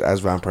figures as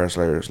vampire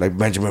slayers, like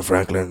Benjamin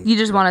Franklin. You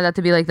just wanted that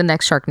to be like the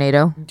next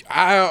Sharknado.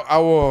 I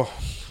will.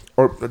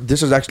 Or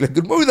this is actually a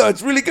good movie though.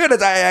 It's really good.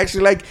 I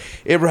actually like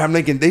Abraham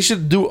Lincoln. They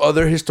should do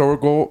other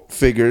historical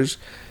figures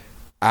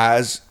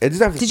as. Did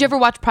Did you ever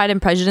watch Pride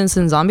and Prejudice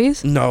and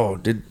Zombies? No.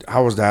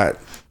 How was that?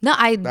 No,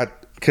 I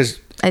Because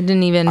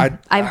didn't even.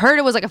 I've heard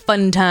it was like a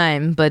fun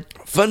time, but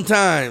fun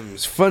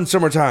times, fun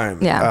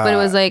summertime. yeah, but it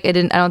was like it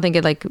didn't. I don't think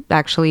it like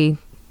actually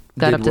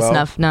got did up to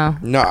well? No.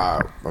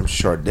 Nah, I'm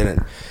sure it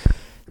didn't.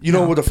 You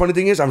know what the funny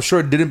thing is? I'm sure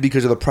it didn't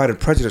because of the Pride and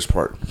Prejudice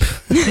part.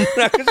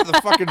 Not because of the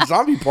fucking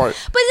zombie part.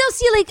 But they'll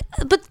see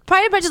but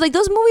Pride and Prejudice, like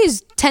those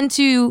movies tend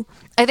to.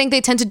 I think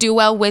they tend to do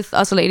well with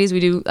us ladies.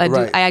 We do. I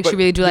actually But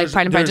really do like there's-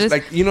 Pride and there's, Prejudice.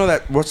 Like, you know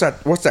that? What's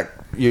that?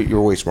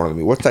 You're way smarter than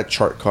me. What's that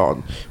chart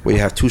called? Where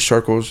you have 2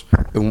 circles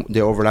and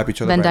they overlap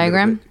each other. Venn by a little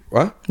diagram? bit?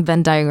 What?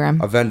 Venn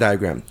diagram. A Venn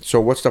diagram. So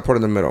what's the part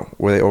in the middle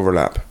where they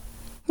overlap?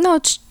 No,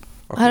 it's.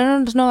 I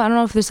don't know. I don't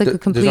know if there's like a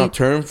complete. There's no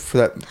term for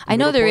that. I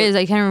know middle there part? is.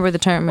 I can't remember the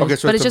term. Okay,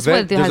 so but it's just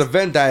there's what it has. a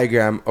Venn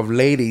diagram of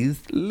ladies,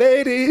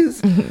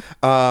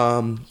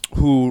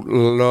 who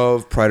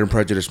love Pride and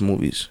Prejudice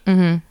movies,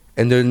 and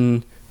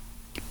then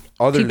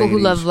other People who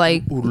ladies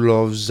love, who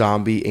love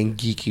zombie and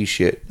geeky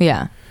shit.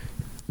 Yeah.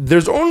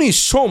 There's only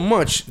so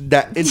much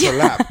that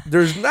interlap.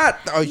 There's not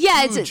a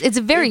Yeah, huge, it's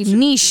a very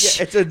niche.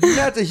 Yeah,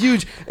 that's a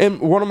huge.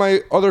 And one of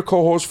my other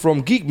co-hosts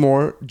from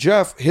Geekmore,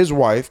 Jeff, his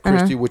wife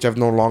Christy, which I've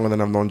known longer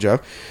than I've known Jeff,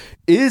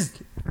 is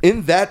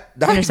in that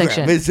diagram.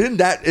 Intersection. Is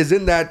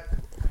in that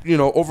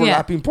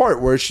overlapping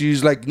part where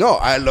she's like, no,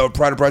 I love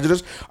Pride and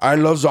Prejudice. I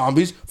love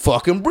zombies.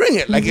 Fucking bring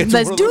it. Like, it's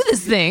Let's one of do those-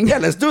 this thing. Yeah,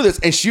 let's do this.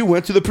 And she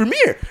went to the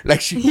premiere.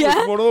 Like, she was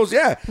Yeah? one of those.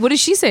 Yeah. What did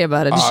she say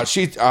about it?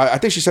 I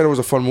think she said it was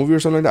a fun movie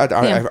or something like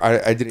that. Yeah.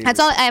 I didn't. That's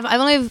all.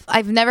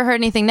 I've never heard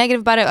anything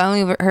negative about it. I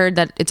only heard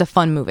that it's a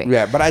fun movie.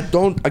 Yeah, but I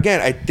don't.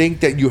 Again, I think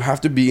that you have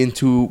to be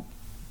into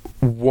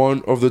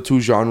one of the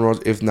 2 genres,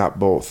 if not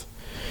both.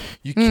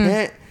 You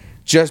can't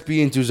just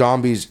be into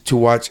zombies to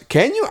watch.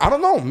 Can you? I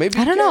don't know. Maybe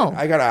I don't you can. know.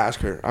 I gotta ask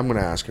her. I'm gonna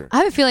ask her. I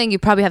have a feeling you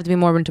probably have to be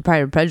more into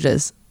Pride and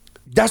Prejudice.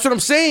 That's what I'm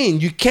saying.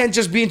 You can't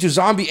just be into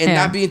zombie and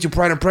Yeah. not be into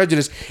Pride and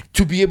Prejudice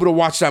to be able to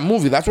watch that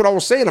movie. That's what I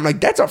was saying. I'm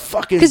like, that's a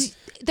fucking. Because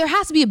there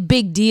has to be a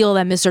big deal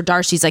that Mr.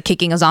 Darcy's like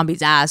kicking a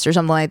zombie's ass or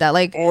something like that.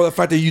 Like, Or the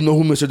fact that you know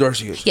who Mr.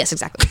 Darcy is. yes,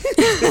 exactly.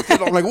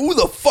 I'm like, who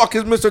the fuck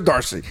is Mr.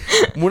 Darcy?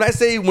 When I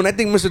think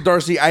Mr.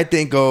 Darcy, I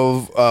think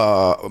of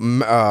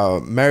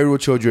Married with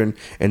Children,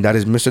 and that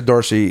is Mr.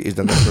 Darcy is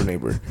the next door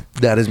neighbor.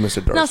 That is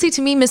Mr. Darcy. No, see,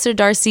 to me, Mr.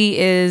 Darcy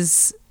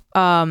is,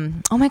 oh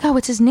my God,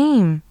 what's his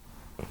name?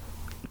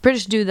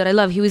 British dude that I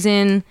love. He was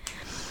in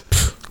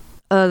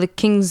the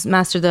King's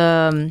Master,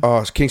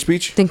 King's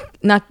Speech?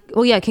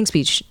 King's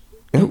Speech.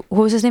 What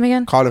was his name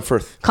again? Colin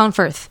Firth. Colin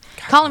Firth.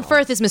 Colin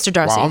Firth is Mr.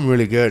 Darcy. Wow, I'm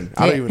really good.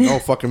 I don't Yeah. even know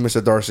fucking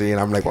Mr. Darcy,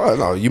 and I'm like, well,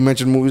 no, you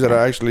mentioned movies that are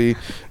actually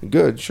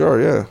good.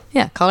 Sure, yeah.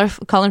 Yeah,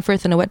 Colin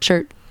Firth in a wet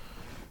shirt.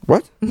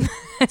 What?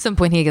 At some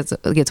point, he gets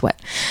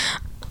wet.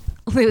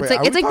 It's Wait, like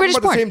are we it's like talking British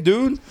about porn. the same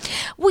dude?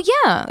 Well,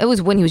 yeah, it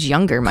was when he was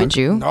younger, mind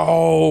you.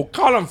 No,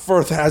 Colin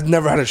Firth has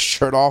never had his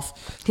shirt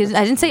off. I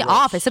didn't say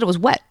off. I said it was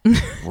wet.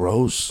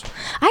 Gross.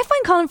 I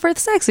find Colin Firth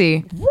sexy.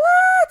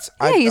 What?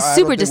 Yeah, he's I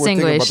super don't think we're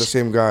thinking about distinguished. the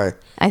same guy.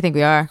 I think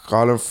we are.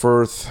 Colin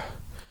Firth.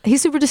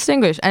 He's super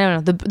distinguished. I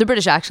don't know. The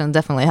British accent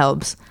definitely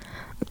helps.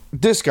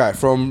 This guy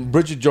from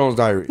Bridget Jones'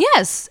 Diary.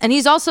 Yes, and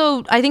he's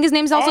also. I think his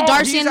name's also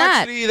Darcy he's in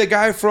that. actually the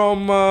guy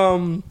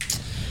from.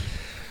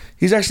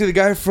 He's actually the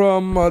guy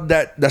from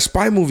that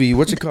spy movie.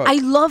 What's it called? I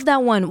love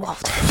that one. Whoa,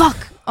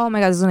 fuck. Oh my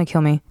god, this is gonna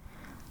kill me.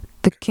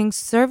 The King's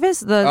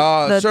Service. The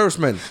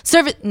Serviceman.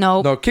 Service.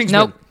 No. No, Kingsman.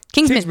 Nope.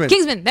 Kingsman.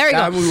 There we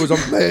That go. movie was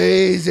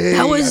amazing.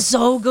 That was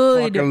so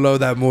good. I love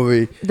that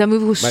movie. That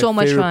movie was so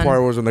My much favorite fun.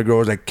 part was when the girl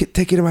was like,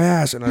 "Take it in my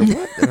ass," and I was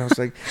what? And I was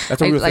like,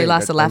 "That's a I- real I thing."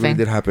 lost That it laughing. really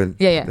did happen.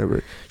 Yeah.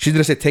 She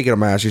didn't say "take it in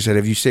my ass." She said,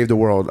 "If you save the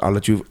world, I'll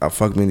let you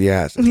fuck me in the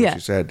ass." That's Yeah. what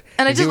she said.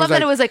 And I he just love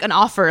that it was like an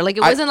offer. Like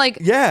it wasn't like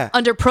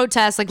under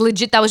protest. Like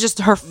legit, that was just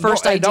her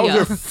first No, idea. That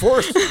was her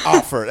first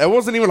offer. That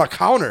wasn't even a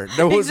counter.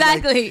 That was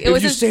Exactly. Like, It if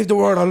was you just- save the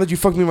world, I'll let you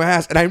fuck me in my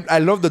ass. And I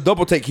love the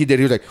double take he did.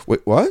 He was like, "Wait,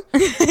 what?"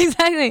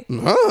 Exactly.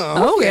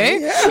 Oh, Okay.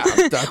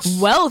 Yeah. That's,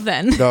 Well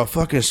then. the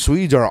fucking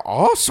Swedes are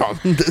awesome.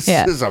 This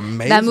is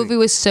amazing. That movie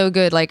was so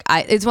good. Like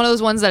it's one of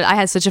those ones that I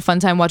had such a fun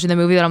time watching the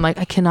movie that I'm like,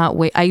 I cannot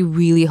wait. I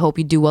really hope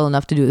you do well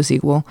enough to do a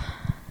sequel.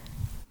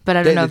 But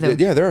I don't know if they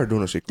they're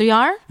doing a sequel. They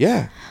are?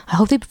 Yeah, I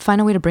hope they find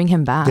a way to bring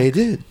him back. they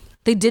did.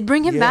 They did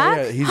bring him back?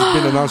 Yeah, he's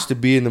been announced to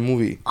be in the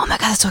movie. Oh my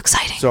god, that's so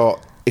exciting. So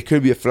it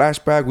could be a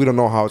flashback. We don't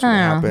know how it's going to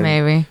I don't know, happen.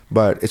 maybe.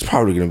 But it's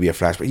probably going to be a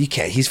flashback. You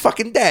can't. He's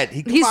fucking dead.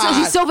 He's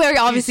so very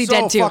obviously He's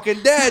dead, too.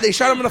 fucking dead. They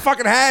shot him in the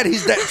fucking head.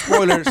 He's dead.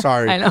 Spoiler.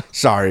 Sorry. I know.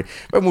 Sorry.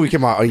 That movie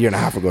came out a year and a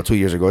half ago, 2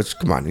 years ago.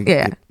 Come on.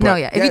 Yeah. But-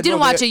 If you didn't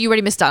watch it, you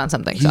already missed out on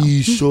something.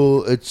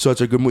 So. It's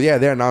such a good movie. Yeah,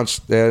 they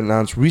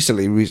announced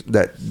recently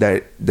that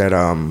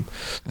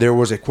there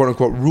was a quote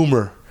unquote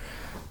rumor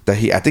that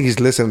I think he's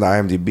listening to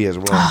IMDb as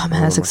well. Oh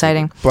man, that's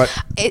exciting. But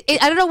I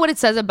don't know what it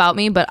says about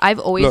me, but I've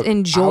always look,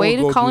 enjoyed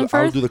Colin I'll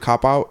Firth. do the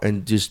cop out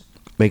and just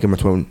make him a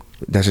twin.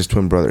 That's his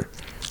twin brother.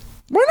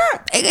 Why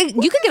not?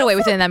 You could get away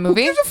with it in that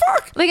movie. Who gives a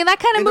fuck? Like in that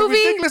kind of In the movie.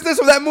 ridiculousness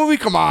of that movie,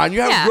 come on. You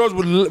have Yeah. girls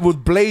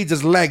with blades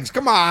as legs.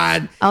 Come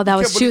on. Oh, You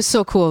can't she was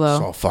so cool though.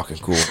 so fucking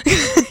cool.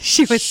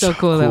 She was so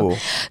cool though. cool.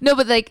 No,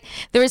 but like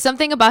there was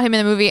something about him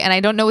in the movie, and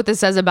I don't know what this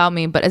says about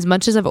me, but as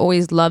much as I've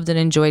always loved and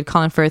enjoyed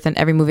Colin Firth in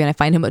every movie, and I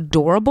find him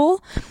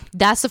adorable,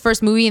 that's the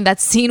first movie in that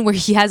scene where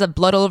he has a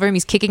blood all over him,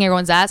 he's kicking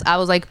everyone's ass. I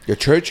was like, Your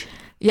church?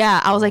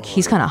 yeah, I was like,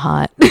 he's kind of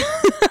hot.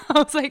 I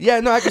was like, Yeah,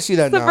 no, I can see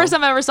that the now. first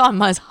time I ever saw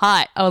him, I was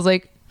hot. I was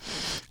like,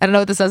 I don't know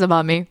what this says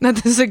about me. That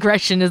this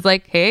aggression is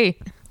like, hey,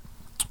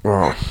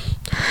 Well,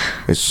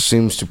 it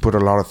seems to put a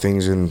lot of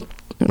things in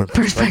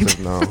perspective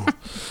now.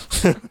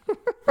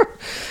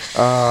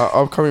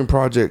 Upcoming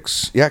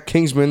projects. Yeah,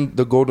 Kingsman,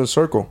 The Golden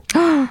Circle.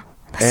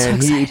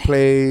 And he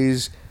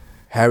plays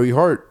Harry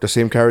Hart, the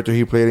same character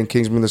he played in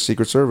Kingsman, The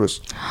Secret Service.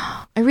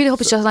 I really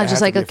hope it's just not It just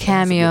has like to a be flashback.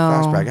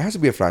 cameo, It has to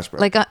be a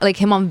flashback. like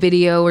him on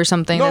video or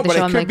something. No, that they but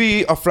show it him, could like,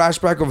 be a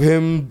flashback of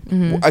him.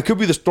 It could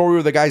be the story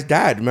of the guy's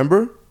dad,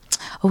 remember?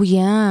 oh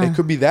yeah. It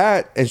could be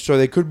that. And so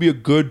there could be a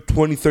good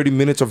 20, 30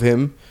 minutes of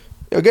him.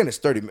 Again, it's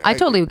 30 minutes. I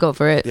totally would go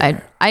for it.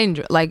 Yeah. I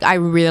enjoy, like I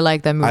really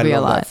like that I movie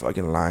a love lot. that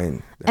fucking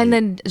line. And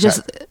then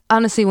just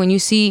honestly, when you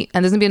see,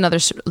 and there's gonna be another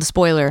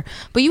spoiler,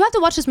 but you have to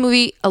watch this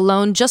movie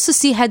alone just to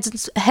see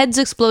heads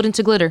explode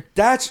into glitter.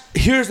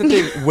 Here's the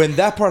thing. When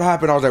that part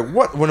happened, I was like,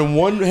 what? When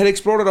one head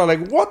exploded, I was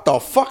like, what the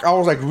fuck? I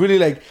was like, really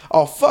like,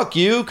 oh, fuck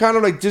you. Kind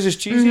of like, this is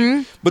cheesy.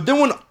 Mm-hmm. But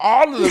then when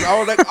all of them, I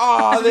was like,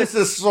 oh, this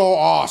is so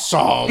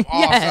awesome.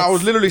 Yes. I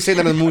was literally saying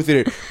that in the movie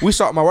theater.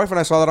 My wife and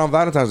I saw that on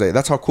Valentine's Day.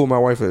 That's how cool my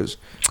wife is.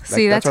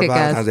 See, that's our kick-ass.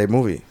 Valentine's Day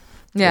movie.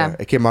 Yeah.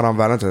 It came out on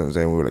Valentine's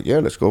Day and we were like, yeah,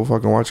 let's go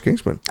fucking watch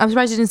Kingsman. I'm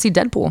surprised you didn't see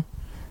Deadpool.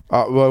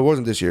 Well, it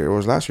wasn't this year. It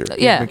was last year.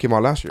 Yeah. Kingsman came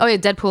out last year. Oh yeah,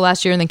 Deadpool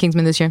last year and then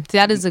Kingsman this year. See,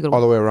 that is a good All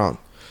one. the way around.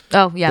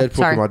 Oh yeah, Deadpool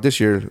sorry. came out this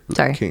year.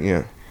 Sorry.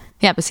 Yeah.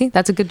 Yeah, but see,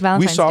 that's a good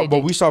Valentine's Day.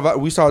 date. we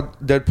saw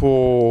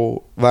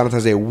Deadpool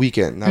Valentine's Day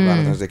weekend, not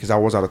Valentine's Day, because I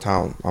was out of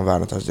town on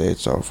Valentine's Day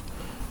itself.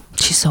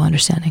 She's so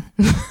understanding.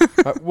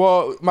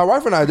 Well, my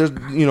wife and I, there's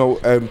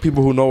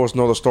people who know us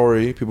know the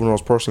story. People who know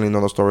us personally know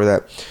the story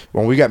that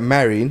when we got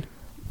married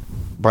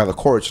by the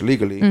courts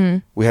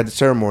legally, we had the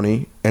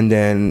ceremony, and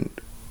then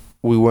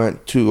we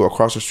went to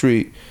across the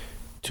street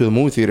to the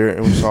movie theater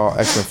and we saw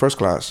X-Men First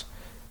Class,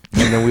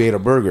 and then we ate a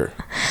burger.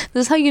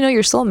 This is how you know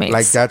your soulmates.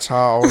 Like that's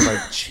how I was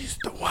like, she's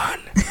the one.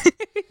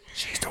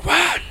 She's the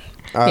one.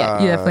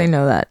 Yeah, you definitely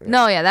know that.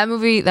 No, yeah, that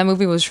movie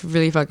was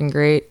really fucking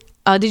great.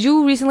 Did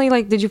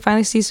you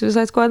finally see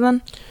Suicide Squad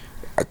then?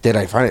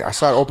 I finally? I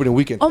saw it opening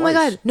weekend. Oh my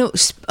twice. God. No.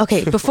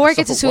 Okay. Before I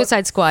get to So what?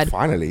 Suicide Squad,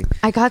 Finally.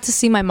 I got to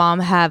see my mom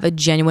have a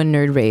genuine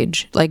nerd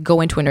rage, like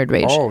go into a nerd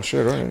rage. Oh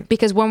shit! All right.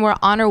 Because when we're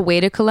on our way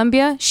to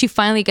Colombia, she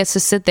finally gets to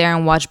sit there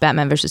and watch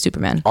Batman versus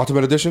Superman.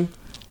 Ultimate Edition.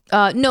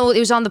 No, it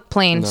was on the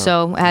plane,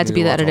 so it had to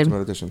be the edited.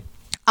 Ultimate Edition.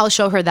 I'll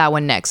show her that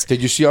one next.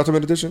 Did you see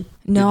Ultimate Edition?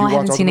 No, Did you I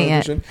haven't watch seen it Ultimate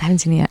yet. Edition? I haven't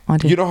seen it yet. I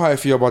want to. You know how I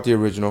feel about the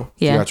original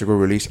Yeah. theatrical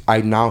release?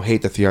 I now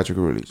hate the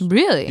theatrical release.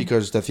 Really?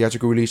 Because the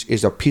theatrical release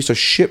is a piece of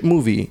shit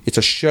movie. It's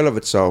a shell of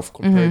itself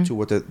compared to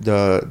what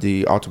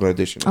the Ultimate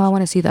Edition is. Oh, I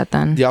want to see that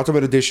then. The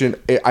Ultimate Edition,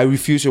 I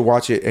refuse to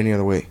watch it any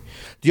other way.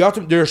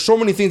 There are so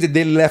many things that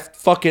they left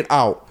fucking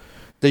out.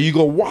 That you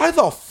go, why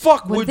the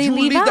fuck What would did they you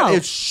leave leave that? out?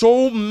 It's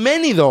so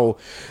many though.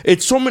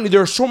 It's so many.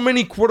 There are so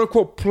many quote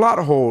unquote plot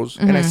holes,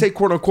 and I say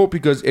quote unquote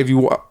because if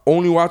you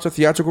only watch the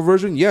theatrical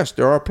version, yes,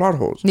 there are plot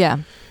holes. Yeah.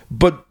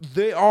 But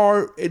they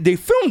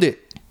filmed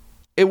it.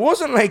 It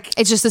wasn't like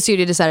It's just the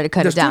studio decided to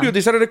cut the it down. studio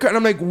decided to cut. And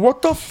I'm like,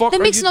 what the fuck?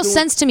 That are makes you no doing?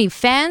 sense to me.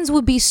 Fans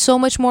would be so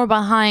much more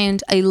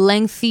behind a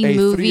lengthy A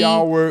movie.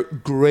 3-hour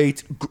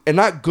great and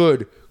not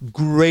good,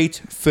 great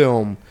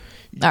film.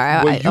 All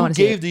right, what I you wanna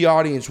see gave it. the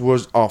audience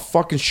was a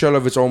fucking shell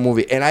of its own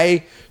movie. And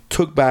I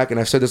took back, and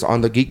I've said this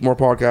on the Geekmore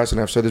podcast,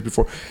 and I've said this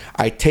before.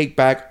 I take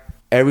back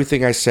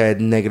everything I said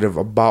negative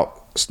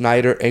about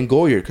Snyder and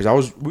Goyer because I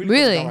was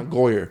really down on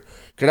Goyer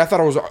because I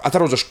thought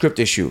it was a script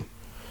issue.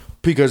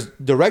 Because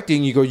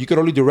directing, you could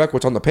only direct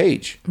what's on the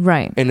page,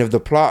 Right. And if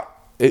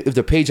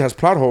the page has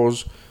plot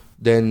holes,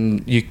 then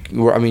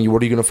what are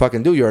you gonna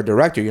fucking do? You're a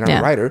director, you're not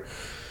a writer.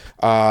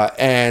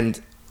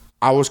 And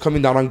I was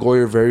coming down on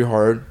Goyer very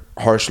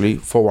harshly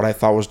for what I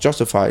thought was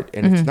justified,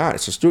 and it's not.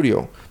 It's a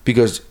studio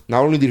because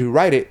not only did he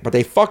write it, but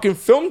they fucking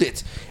filmed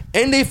it,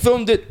 and they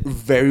filmed it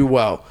very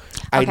well.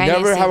 Okay, I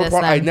never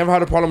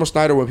had a problem with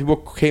Snyder. When people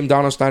came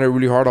down on Snyder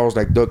really hard, I was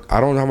like, look, I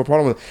don't have a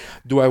problem with it.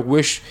 Do I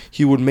wish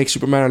he would make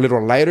Superman a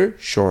little lighter?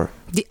 Sure.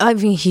 I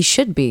mean, he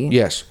should be.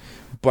 Yes.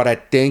 But I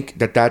think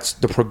that's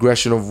the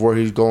progression of where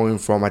he's going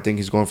from. I think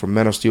he's going from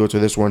Man of Steel to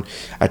this one.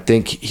 I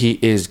think he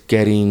is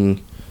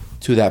getting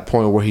to that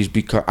point where he's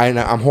become.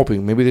 I'm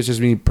hoping. Maybe this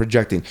is me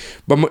projecting.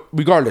 But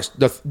regardless,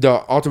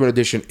 the Ultimate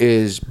Edition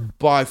is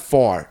by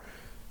far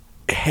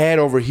head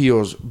over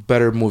heels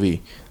better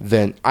movie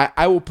than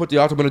I will put the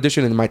Ultimate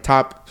Edition in my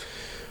top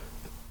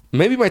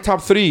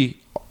 3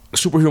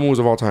 superhero movies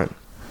of all time.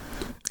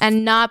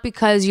 And not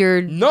because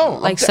you're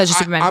such a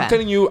Superman fan. I'm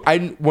telling you,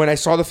 when I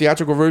saw the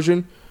theatrical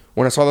version,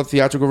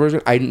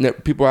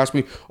 people ask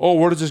me, "Oh,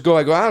 where does this go?"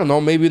 I go, "I don't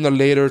know. Maybe in the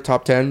later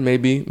top 10.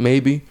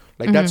 Maybe."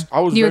 Like that's. I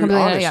was very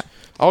honest. Yeah.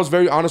 I was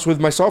very honest with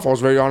myself. I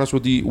was very honest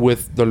with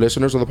the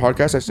listeners of the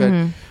podcast. I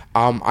said,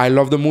 I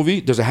love the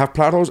movie. Does it have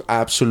plot holes?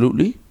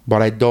 Absolutely,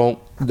 but I don't.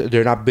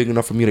 They're not big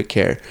enough for me to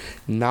care.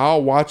 Now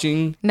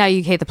you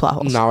hate the plot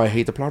holes. Now I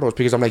hate the plot holes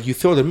because I'm like, you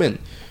filled them in.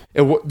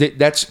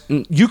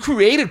 You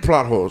created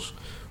plot holes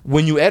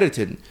when you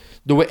edited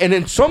the way, and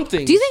then some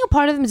things. Do you think a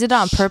part of them did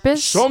that on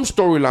purpose? Some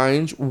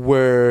storylines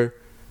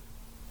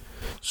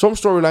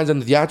in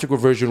the theatrical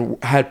version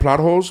had plot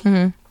holes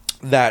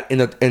that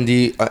in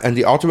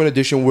the Ultimate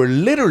Edition were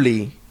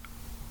literally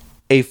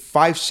a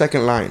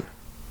 5-second line.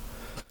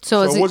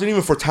 So it wasn't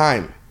even for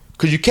time,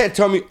 because you can't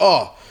tell me,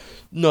 oh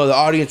no, the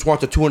audience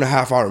wants a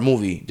 2.5-hour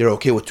movie. They're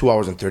okay with 2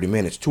 hours and 30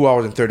 minutes. 2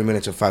 hours and 30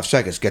 minutes and 5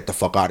 seconds. Get the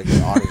fuck out of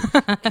here, audience.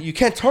 You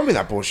can't tell me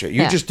that bullshit.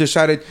 You just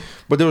decided.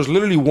 But there was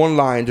literally one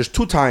line. There's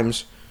 2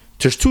 times.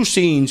 There's 2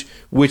 scenes,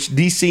 which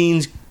these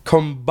scenes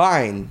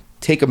combined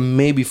take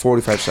maybe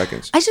 45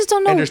 seconds. I just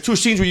don't know. And there's 2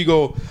 scenes where you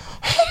go,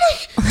 oh my.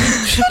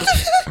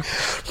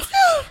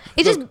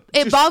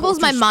 It boggles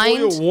my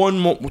mind.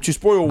 To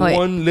spoil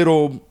one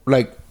little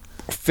like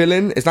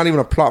fill-in. It's not even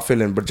a plot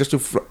fill-in, but just to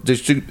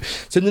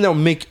something that will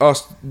make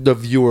us, the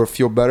viewer,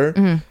 feel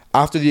better.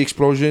 After the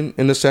explosion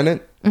in the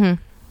Senate,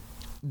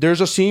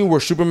 there's a scene where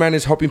Superman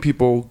is helping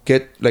people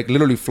get, like,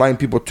 literally flying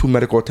people to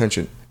medical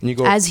attention, and you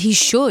go, as he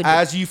should,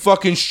 as he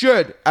fucking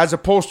should, as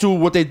opposed to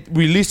what they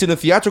released in the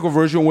theatrical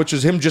version, which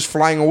is him just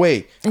flying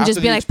away and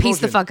just being like, peace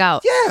the fuck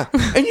out. Yeah.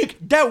 And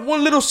that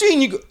one little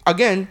scene, you go,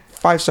 again,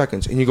 5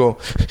 seconds, and you go,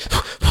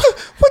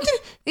 what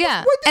did?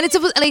 Yeah, and it's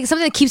like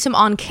something that keeps him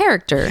on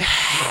character.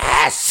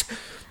 Yes.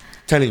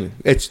 Telling you,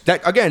 it's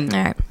that again.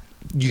 All right.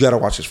 You gotta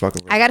watch this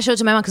fucking. I gotta show it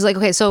to my mom because, like,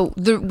 okay, so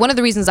one of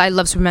the reasons I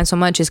love Superman so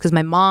much is because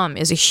my mom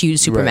is a huge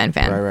Superman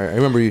fan. Right. I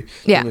remember you.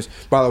 Yeah.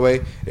 By the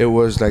way, it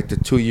was like the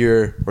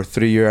 2-year or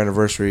 3-year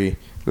anniversary,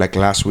 like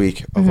last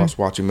week, of us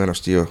watching Man of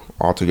Steel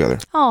all together.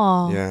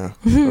 Oh. Yeah.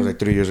 It was like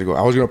 3 years ago.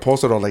 I was gonna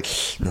post it. I was like,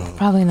 no.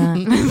 Probably not.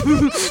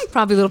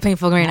 Probably a little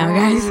painful right now,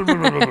 guys.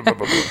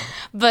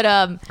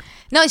 But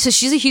no, so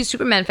she's a huge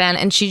Superman fan,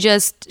 and she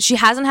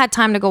hasn't had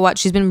time to go watch.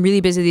 She's been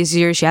really busy this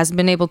year. She hasn't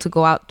been able to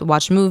go out to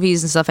watch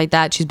movies and stuff like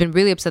that. She's been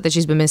really upset that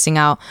she's been missing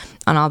out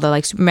on all the,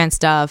 like, Superman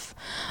stuff.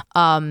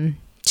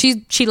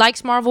 She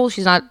likes Marvel.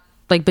 She's not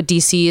like, but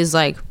DC is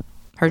like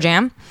her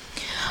jam.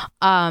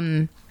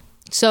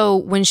 So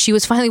when she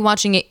was finally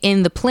watching it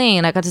in the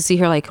plane, I got to see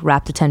her, like,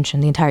 rapt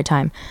attention the entire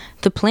time.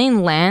 The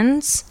plane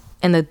lands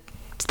and the,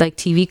 like,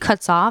 TV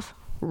cuts off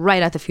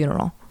right at the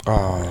funeral.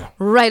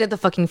 right at the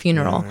fucking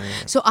funeral.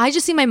 So I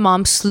just see my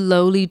mom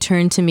slowly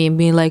turn to me and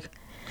be like,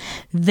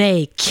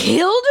 they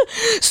killed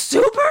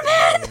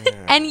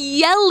Superman, and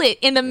yell it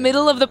in the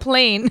middle of the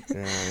plane.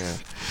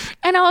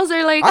 And I was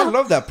there like, I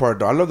love that part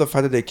though. I love the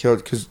fact that they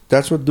killed, because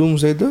that's what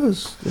Doomsday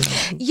does.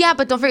 yeah,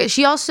 but don't forget,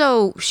 she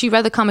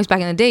read the comics back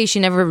in the day. She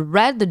never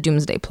read the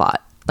Doomsday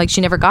plot. Like,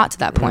 she never got to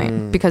that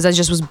point because that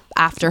just was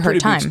after her Pretty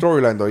time. big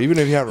storyline though. Even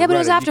if you haven't Yeah, but read it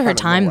was after you her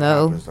kinda time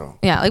know what though. happens,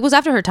 Yeah, like, it was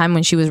after her time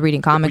when she was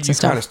reading comics But you and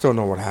stuff. kind of still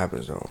know what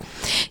happens though.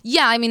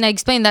 Yeah, I mean, I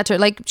explained that to her.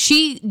 Like,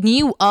 she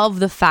knew of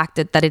the fact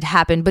that it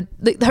happened, but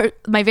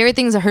my favorite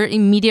thing is that her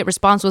immediate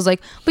response was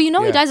like, "But you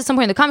know, he Yeah. dies at some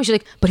point in the comics." She's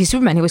like, "But he's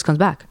Superman. He always comes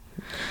back."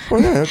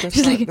 Well, yeah, that's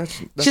She's not- like,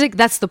 that's-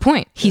 that's the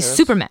point. He's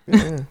Superman.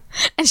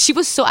 And she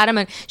was so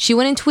adamant. She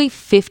went into a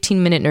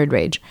 15-minute nerd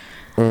rage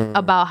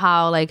about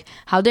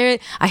how dare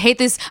I hate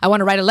this. I want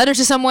to write a letter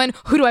to someone.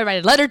 Who do I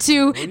write a letter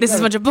to? This is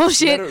a bunch of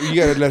bullshit. You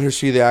gotta let her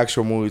see the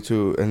actual movie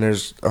too. And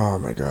there's, oh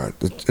my god,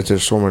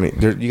 there's so many.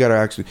 You gotta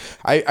actually.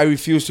 I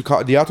refuse to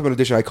call the Ultimate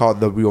Edition. I call it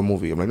the real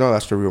movie. I'm like, no,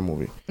 that's the real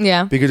movie.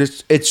 Yeah.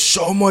 Because it's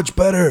so much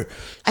better.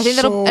 I think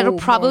it'll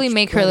probably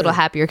make her a little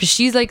happier, because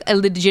she's like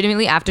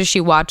legitimately, after she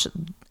watched,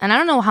 and I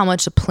don't know how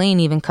much the plane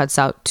even cuts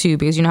out too,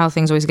 because you know how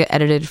things always get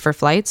edited for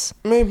flights.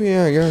 Maybe,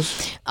 yeah, I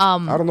guess. I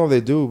don't know if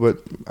they do, but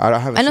I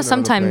haven't. I know seen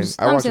it on the sometimes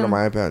plane. I watch it on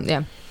my iPad.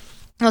 Yeah.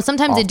 No,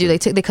 sometimes they do.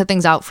 They cut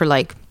things out for,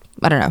 like,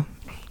 I don't know,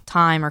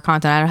 time or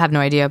content. I have no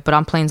idea. But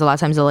on planes, a lot of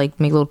times they'll like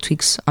make little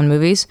tweaks on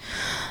movies.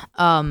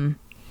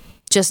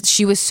 Just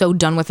she was so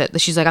done with it that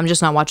she's like, I'm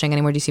just not watching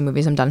any more DC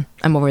movies. I'm done.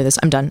 I'm over this.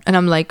 I'm done. And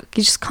I'm like,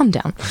 you just calm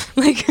down.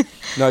 Like,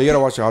 No, you gotta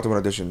watch the Ultimate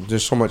Edition.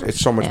 There's so much. It's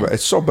so much better.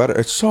 It's so better.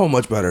 It's so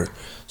much better.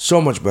 So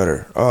much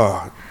better.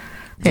 Oh,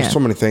 there's so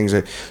many things.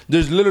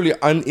 There's literally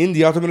in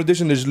the Ultimate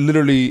Edition. There's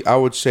literally, I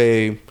would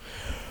say,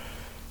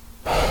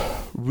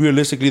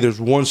 realistically,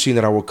 there's one scene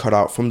that I would cut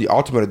out from the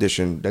Ultimate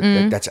Edition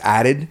that's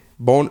added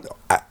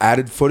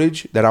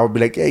footage that I would be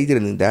like, yeah, you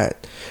didn't need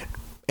that.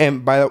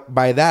 And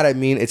by that I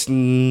mean it's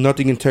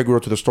nothing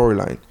integral to the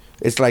storyline.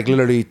 It's like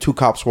literally two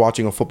cops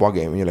watching a football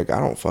game, and you're like, I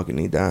don't fucking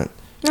need that.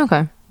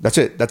 okay. That's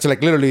it. That's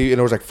like literally, and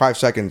it was like 5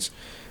 seconds,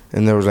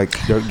 and there was like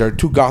there are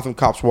two Gotham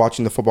cops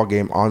watching the football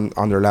game on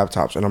their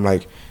laptops, and I'm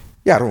like,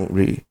 yeah, I don't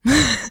really.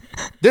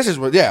 This is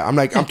what. Yeah, I'm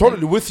like, I'm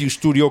totally with you,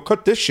 studio.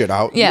 Cut this shit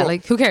out. Yeah, You know,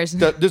 like, who cares?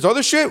 this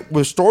other shit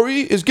where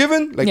story is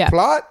given, like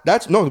plot.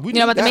 That's no. We You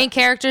know about the main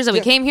characters that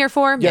we came here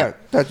for? Yeah,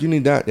 that you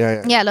need that.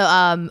 Yeah. Yeah,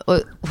 no,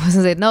 what was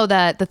it? No,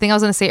 that the thing I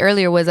was going to say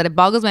earlier was that it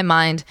boggles my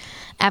mind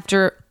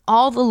after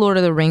all the Lord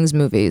of the Rings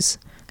movies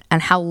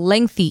and how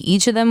lengthy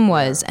each of them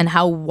was and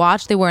how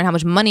watched they were and how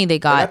much money they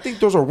And got. I think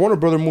those are Warner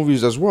Brother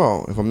movies as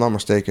well, if I'm not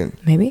mistaken.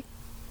 Maybe.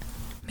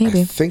 I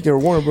think they're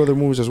Warner Brother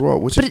movies as well.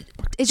 But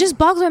it just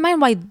boggles my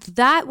mind why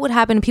that would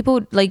happen.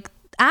 People like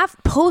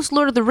post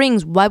Lord of the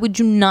Rings, why would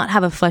you not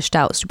have a fleshed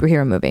out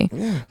superhero movie?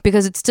 Yeah.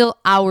 Because it's still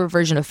our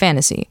version of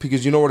fantasy.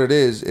 Because you know what it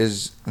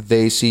is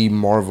they see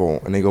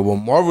Marvel and they go, well,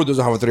 Marvel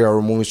doesn't have a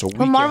 3-hour movie, so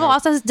But Marvel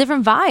also has a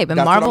different vibe, and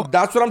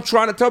that's what I'm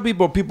trying to tell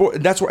people.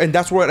 That's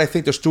what I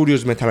think the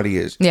studio's mentality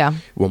is. Yeah.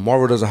 Well,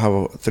 Marvel doesn't have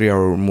a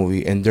 3-hour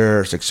movie, and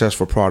they're a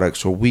successful product,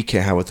 so we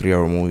can't have a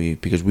 3-hour movie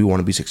because we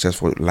want to be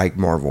successful like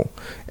Marvel.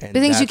 And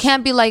the things you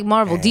can't be like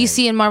Marvel.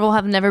 DC and Marvel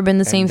have never been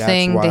the same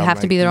thing. They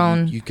have to be their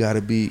own. You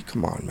gotta be.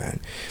 Come on, man.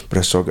 But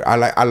it's so good.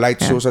 I like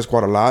Suicide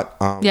Squad a lot.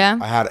 Yeah.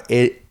 I had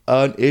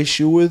an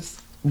issue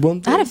with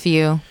one thing. I had a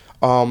few.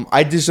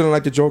 I just didn't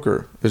like the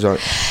Joker.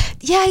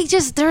 Yeah,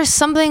 there's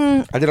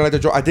something. I didn't like the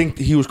Joker. I think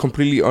he was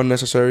completely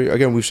unnecessary.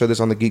 Again, we've said this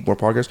on the Geekmore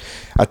podcast.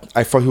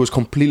 I thought he was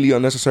completely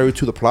unnecessary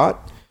to the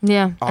plot.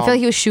 Yeah, I feel like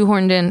he was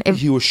shoehorned in.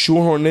 He was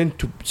shoehorned in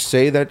to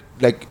say that,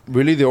 like,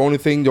 really the only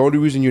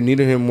reason you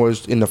needed him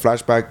was in the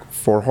flashback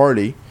for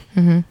Harley,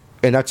 and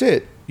that's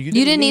it. You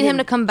didn't need him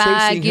to come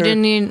back. You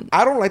didn't need.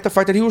 I don't like the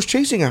fact that he was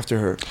chasing after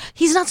her.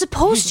 He's not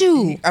supposed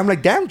to. I'm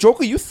like, damn,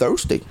 Joker, you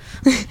thirsty.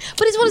 But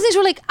it's one of those things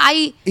where,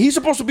 like, He's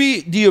supposed to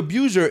be the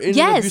abuser in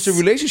an abusive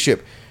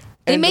relationship.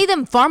 They made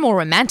them far more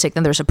romantic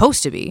than they're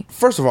supposed to be.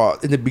 First of all,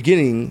 in the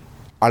beginning,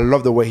 I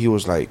love the way he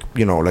was like,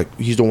 like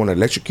he's the one that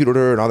electrocuted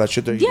her and all that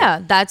shit.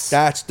 Yeah, that's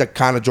the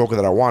kind of Joker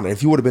that I wanted.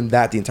 If he would have been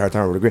that the entire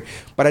time, I would agree.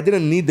 But I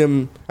didn't need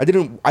them. I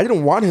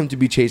didn't want him to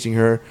be chasing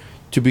her,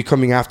 to be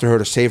coming after her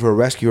to save her,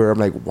 rescue her. I'm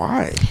like,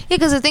 why? Yeah,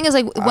 because the thing is,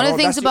 like, one of the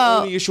things about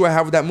the only issue I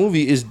have with that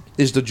movie is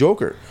the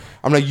Joker.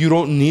 I'm like, you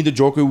don't need the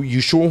Joker.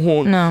 You show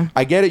him. No,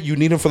 I get it. You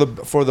need him for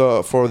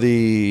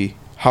the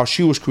how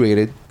she was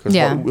created.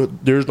 Because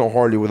there's no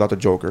Harley without the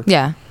Joker.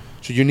 Yeah.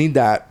 So you need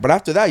that. But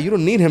after that, you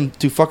don't need him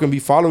to fucking be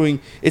following.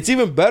 It's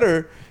even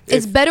better.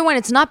 It's better when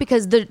it's not,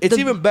 because it's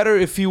even better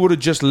if he would have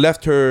just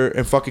left her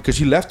and fucking, because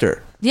he left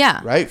her.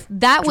 Yeah. Right?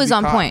 That was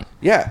on point.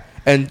 Yeah.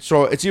 And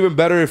so it's even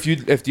better if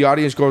the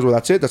audience goes, well,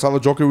 that's it. That's all the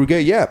Joker we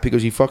get. Yeah,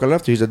 because he fucking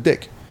left her. He's a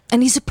dick.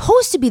 And he's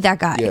supposed to be that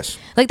guy. Yes.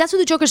 Like, that's what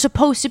the Joker's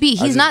supposed to be.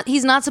 He's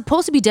not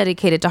supposed to be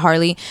dedicated to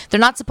Harley. They're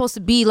not supposed to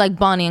be like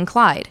Bonnie and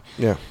Clyde.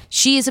 Yeah.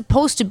 She is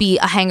supposed to be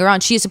a hanger-on.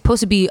 She is supposed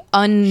to be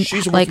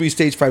She's supposed to be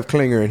stage 5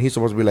 clinger, and he's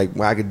supposed to be like,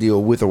 well, I could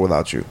deal with or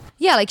without you.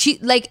 Yeah,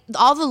 like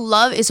all the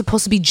love is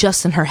supposed to be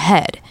just in her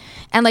head.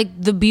 And like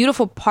the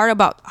beautiful part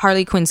about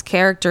Harley Quinn's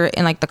character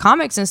in like the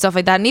comics and stuff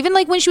like that, and even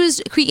like when she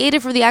was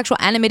created for the actual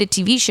animated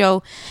TV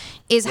show,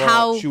 is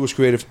how she was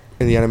creative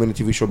in the animated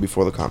TV show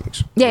before the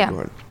comics. yeah. Go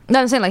ahead. No,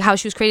 I'm saying like how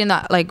she was creating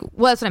that. Like,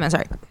 well, that's what I meant.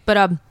 Sorry,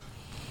 but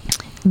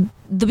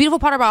the beautiful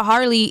part about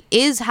Harley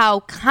is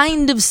how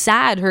kind of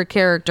sad her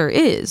character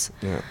is.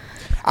 Yeah.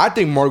 I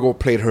think Margot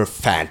played her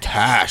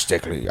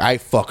fantastically. I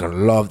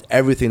fucking loved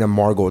everything that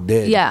Margot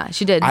did. Yeah,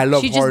 she did. I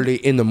love She just- Harley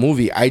in the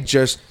movie. She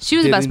was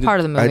the best didn't- part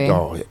of the movie.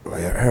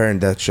 Her and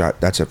Deathshot.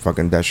 That's a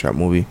fucking Deathshot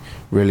movie.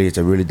 Really, it's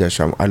a really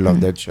Deathshot. I love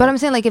Deathshot. But I'm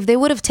saying like if they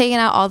would have taken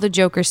out all the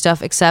Joker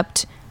stuff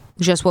except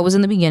just what was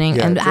in the beginning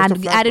Yeah, and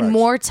just the added flashbacks.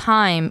 more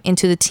time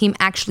into the team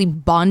actually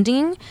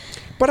bonding,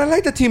 But I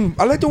like the team.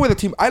 I like the way the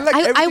team. I like.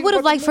 I would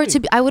have liked for it to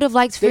be. I would have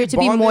liked for They it to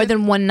be more bonded.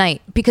 than one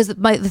night because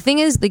the thing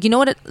is, like, you know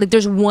what? Like,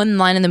 there's one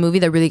line in the movie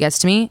that really gets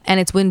to me, and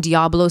it's when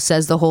Diablo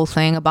says the whole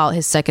thing about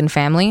his second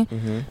family.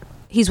 Mm-hmm.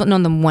 He's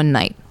known them one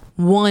night.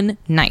 One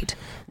night.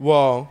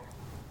 Well,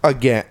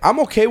 again, I'm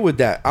okay with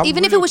that. I'm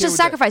Even if really it was okay just with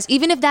that. sacrifice,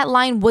 even if that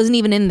line wasn't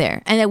even in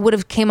there, and it would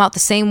have came out the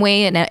same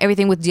way, and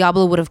everything with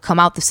Diablo would have come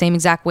out the same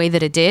exact way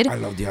that it did. I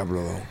love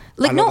Diablo though.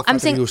 Like, I love no, the fact I'm that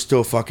saying-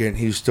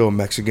 he was still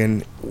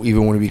Mexican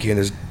even when he became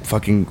this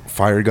fucking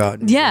fire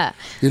god. Yeah.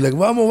 He's like,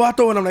 "Vamos,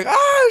 vato," and I'm like,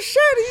 "Ah,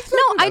 shit." He's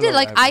No, I did. love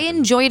Like, that. I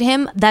enjoyed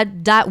him.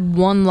 That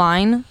one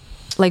line,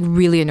 like,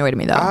 really annoyed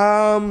me though.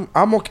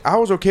 I'm okay. I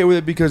was okay with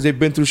it because they've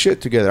been through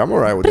shit together. I'm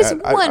alright with But it's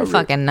that. one I really-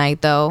 fucking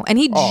night though, and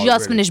he Oh,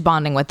 just really? finished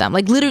bonding with them.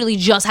 Like, literally,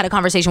 just had a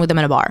conversation with them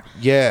in a bar.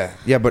 Yeah,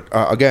 but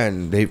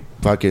again, they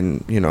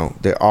fucking,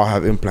 they all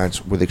have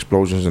implants with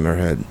explosions in their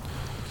head.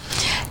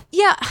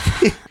 Yeah,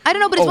 I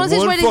don't know, but it's one of those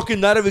one things where fucking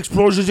night of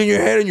explosions in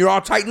your head and you're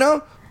all tight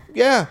now.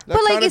 Yeah, that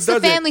but like kinda it's the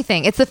does it. family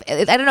thing. It's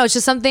the I don't know. It's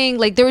just something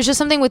like there was just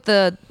something with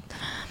the.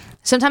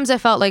 Sometimes I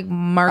felt like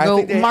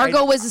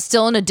Margot was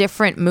still in a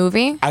different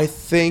movie. I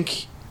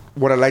think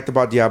what I liked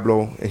about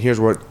Diablo, and here's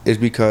what, is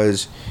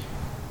because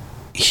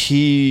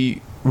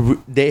he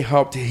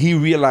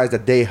realized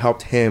that they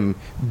helped him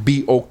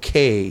be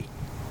okay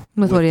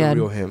With what he the had.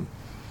 real him.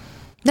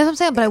 That's what I'm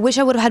saying. But I wish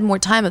I would have had more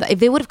time of that. If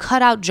they would have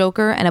cut out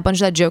Joker and a bunch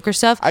of that Joker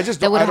stuff, I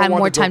just they don't, would I have don't had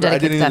want more the Joker. time I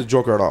dedicated didn't to need the that.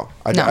 Joker at all.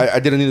 No. I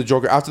didn't need the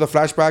Joker after the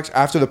flashbacks,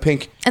 after the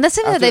pink. And that's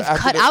the thing that they've after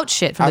cut out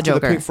shit from the after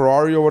Joker. pink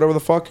Ferrari or whatever the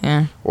fuck,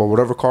 Yeah. or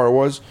whatever car it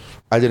was.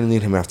 I didn't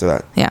need him after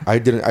that. Yeah. I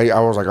didn't. I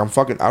was like,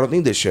 I don't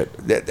need this shit.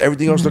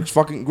 Everything else looks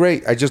fucking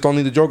great. I just don't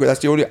need the Joker.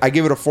 That's the only. I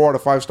give it a 4 out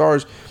of 5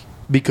 stars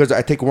because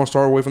I take 1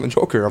 star away from the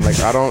Joker. I'm like,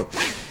 I don't.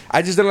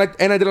 I just didn't like,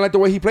 and I didn't like the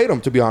way he played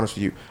him. To be honest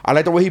with you, I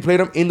like the way he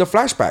played him in the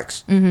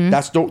flashbacks. Mm-hmm.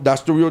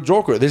 That's the real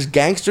Joker. This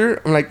gangster.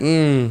 I'm like,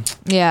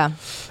 Yeah.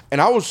 And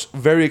I was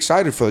very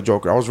excited for the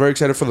Joker. I was very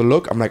excited for the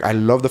look. I'm like, I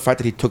love the fact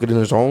that he took it in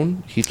his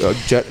own.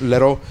 Jet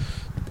Leto.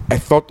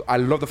 I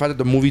love the fact that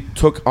the movie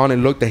took on a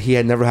look that he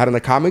had never had in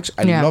the comics.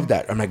 I Yeah. love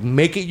that. I'm like,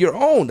 make it your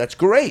own. That's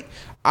great.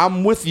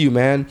 I'm with you,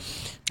 man.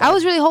 I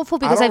was really hopeful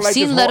because I've like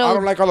seen this Leto. I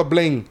don't like all the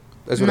bling.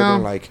 That's what I No.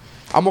 don't like.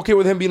 I'm okay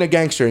with him being a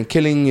gangster and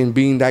killing and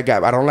being that guy.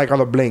 I don't like all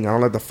the bling. I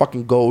don't like the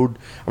fucking gold.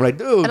 I'm like,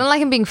 dude. I don't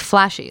like him being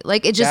flashy.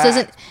 Like it just that-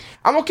 doesn't.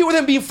 I'm okay with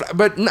him being,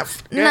 but not.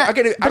 Nah, I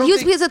get it. I but don't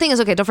here's think, the thing is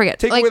okay. Don't forget.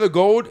 take like, away the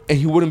gold and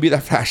he wouldn't be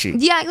that flashy.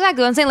 yeah,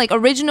 exactly. I'm saying like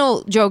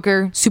original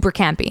Joker, super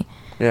campy.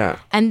 Yeah.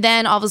 And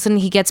then all of a sudden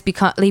he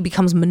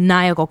becomes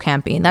maniacal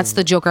campy, and that's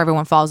the Joker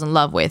everyone falls in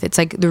love with. It's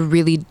like the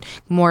really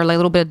more like a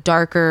little bit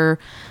darker.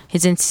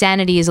 His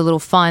insanity is a little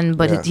fun,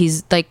 but Yeah.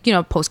 he's like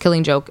post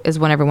killing joke is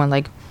when everyone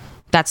like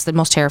that's the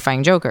most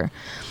terrifying Joker.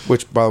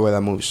 Which, by the way,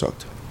 that movie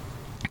sucked.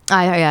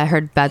 I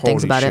heard bad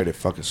things Holy about shit, it. it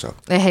fucking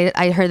sucked.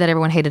 I heard that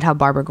everyone hated how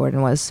Barbara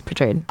Gordon was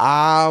portrayed.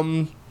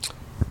 I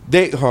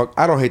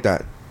don't hate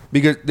that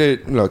because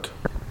look,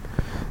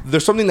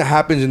 there's something that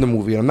happens in the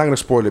movie, and I'm not gonna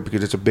spoil it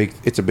because it's a big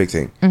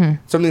thing. Mm-hmm.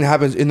 Something that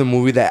happens in the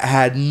movie that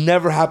had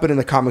never happened in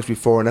the comics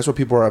before, and that's what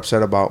people are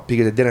upset about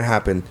because it didn't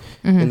happen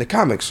Mm-hmm. in the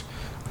comics.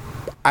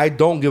 I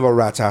don't give a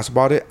rat's ass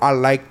about it. I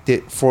liked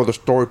it for the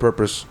story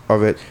purpose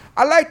of it.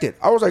 I liked it.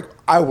 I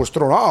was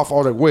thrown off. I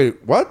was like,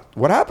 wait, what?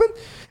 What happened?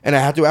 And I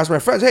had to ask my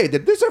friends, hey,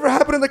 did this ever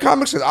happen in the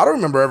comics? 'Cause I don't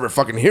remember ever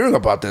fucking hearing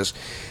about this.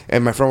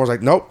 And my friend was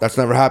like, nope, that's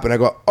never happened. I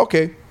go,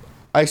 okay.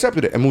 I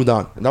accepted it and moved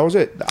on. And that was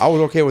it. I was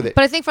okay with it.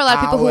 But I think for a lot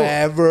of people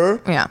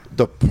However, Yeah.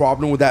 the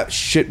problem with that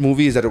shit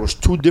movie is that it was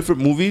 2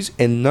 different movies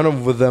and none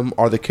of them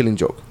are the Killing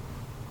Joke.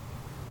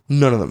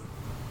 None of them.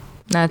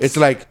 That's It's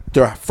like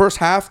the first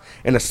half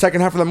and the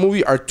second half of the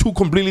movie are 2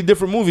 completely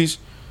different movies.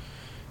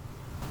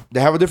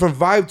 They have a different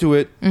vibe to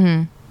it,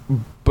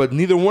 but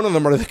neither one of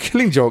them are the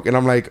Killing Joke. And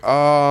I'm like,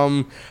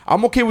 I'm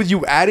okay with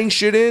you adding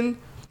shit in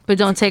but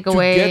don't take to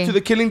away. get to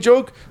the Killing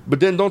Joke, but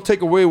then don't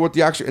take away what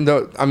the actual.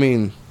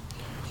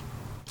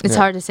 It's yeah.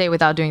 hard to say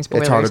without doing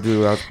spoilers. It's hard to do.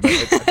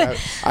 Without,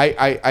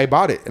 I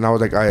bought it and I was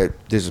like,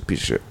 this is a piece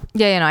of shit.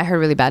 Yeah, I heard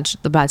really bad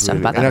stuff Really.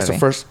 about that And that's movie. the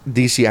first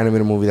DC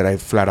animated movie that I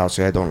flat out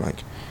say I don't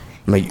like.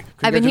 I'm like,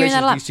 I've been hearing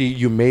that a lot. DC,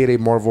 you made a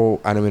Marvel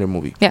animated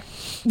movie. Yeah.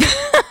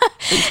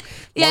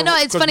 Yeah, no,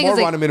 it's funny because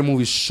Marvel like, animated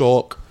movies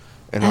suck.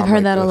 And I've I'm heard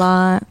like, that a ugh.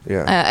 lot.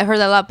 Yeah. I've heard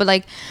that a lot, but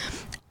like,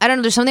 I don't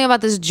know. There's something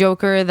about this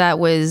Joker that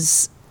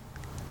was.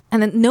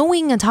 And then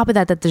knowing on top of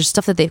that there's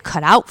stuff that they've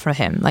cut out for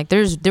him. Like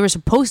there was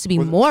supposed to be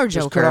more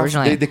Just Joker cut off-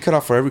 originally. They cut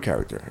off for every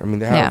character. I mean,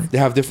 Yeah. they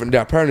have different.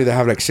 Apparently, they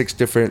have like 6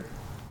 different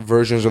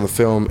versions of the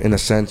film in a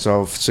sense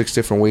of 6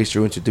 different ways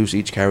to introduce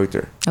each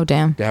character. Oh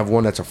damn. They have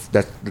one that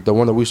the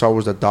one that we saw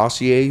was the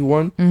dossier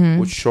one, Mm-hmm.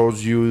 which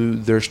shows you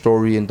their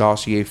story in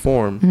dossier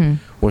form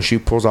when she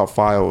pulls out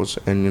files,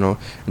 and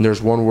and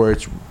there's one where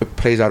it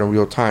plays out in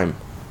real time.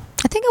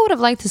 I think I would have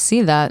liked to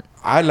see that.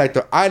 I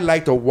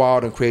like the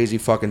wild and crazy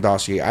fucking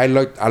dossier. I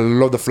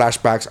love the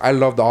flashbacks. I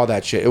loved all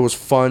that shit. It was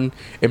fun.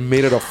 It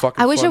made it a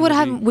fucking. I wish fun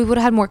movie. we would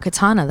have had more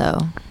Katana though.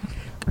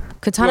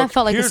 Katana Look,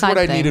 felt like a here's side what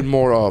I thing. needed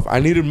more of. I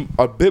needed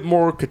a bit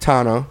more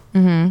Katana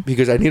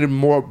because I needed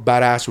more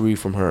badassery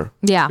from her.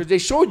 Yeah. Because they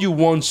showed you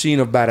one scene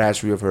of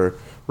badassery of her,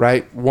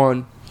 right?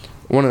 One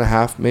and a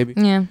half maybe.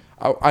 Yeah.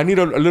 I need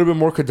a little bit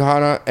more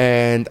Katana,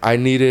 and I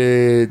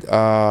needed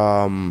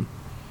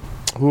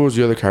who was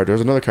the other character?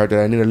 There's another character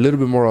that I need a little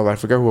bit more of. I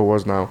forgot who it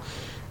was now.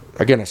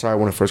 Again, I saw it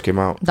when it first came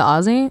out. The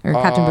Aussie or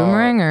Captain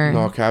Boomerang or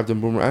No, Captain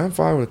Boomerang. I'm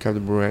fine with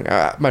Captain Boomerang.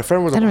 My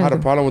friend I don't had a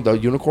really- problem with the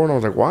unicorn. I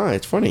was like, why?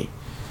 It's funny.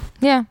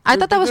 yeah. I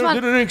thought that was They fun.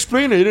 didn't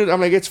explain it. I'm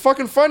like, it's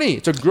fucking funny.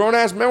 It's a grown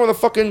ass man with a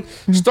fucking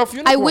stuffed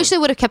unicorn. I wish they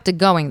would have kept it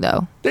going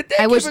though. They did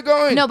I keep wish it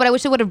going. No, but I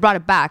wish they would have brought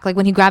it back. Like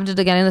when he grabbed it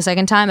again in the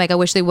second time. Like I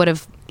wish they would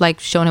have like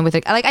shown him with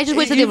it. Like I just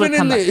wish that they would Even have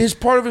come in back. his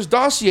part of his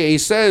dossier, he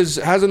says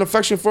has an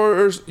affection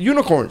for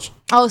unicorns.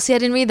 Oh, see, I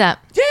didn't read that.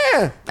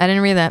 Yeah. I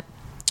didn't read that.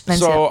 I didn't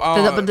see So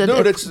that. But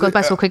dude, it goes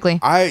by so quickly.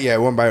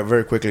 It went by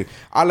very quickly.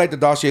 I like the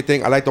dossier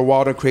thing. I like the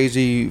wild and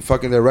crazy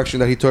fucking direction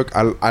that he took.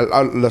 I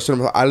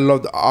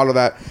loved all of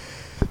that.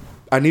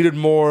 I needed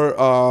more.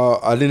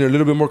 I needed a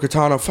little bit more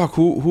Katana. Fuck,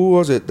 who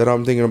was it that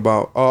I'm thinking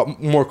about?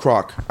 More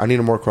Croc. I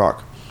needed more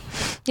Croc.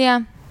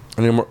 Yeah.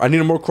 I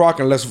needed more Croc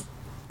and less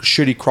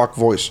shitty Croc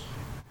voice,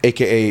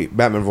 aka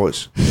Batman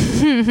voice.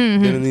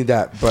 Didn't need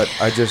that, but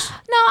I just.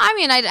 No, I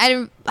mean,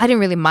 I didn't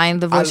really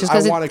mind the voice just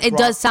because it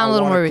does sound a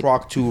little more.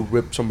 Croc to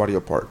rip somebody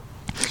apart.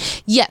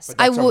 Yes,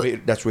 But I that's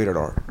would. That's rated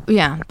R.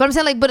 Yeah, but I'm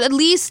saying like, but at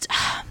least.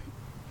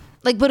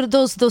 Like, but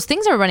those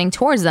things are running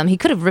towards them. He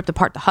could have ripped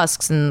apart the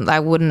husks, and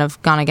I wouldn't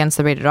have gone against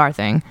the rated R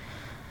thing.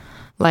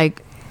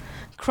 Like,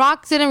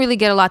 Croc didn't really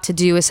get a lot to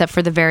do except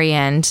for the very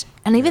end,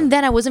 and even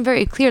then, I wasn't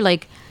very clear.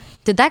 Like,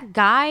 did that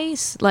guy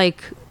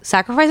like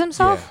sacrifice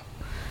himself?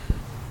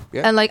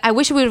 Yeah. And like, I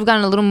wish we would have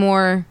gotten a little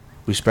more.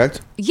 Respect.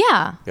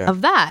 Yeah, Yeah.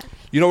 of that.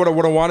 You know what I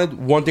would have wanted?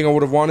 One thing I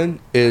would have wanted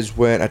is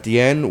when at the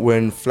end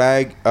when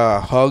Flag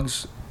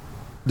hugs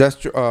this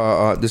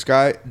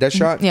guy,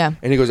 Deathshot, Yeah.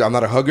 and he goes, "I'm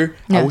not a hugger."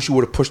 I Yeah. wish you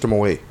would have pushed him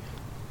away.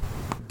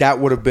 That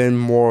would have been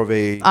more of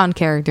a On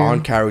character.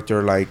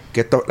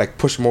 like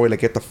push him away, like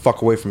get the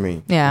fuck away from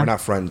me. Yeah. We're not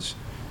friends.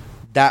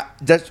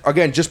 That's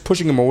again just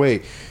pushing him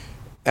away.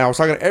 And I was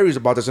talking to Aries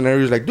about this, and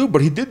Aries was like, dude,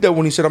 but he did that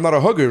when he said I'm not a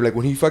hugger. Like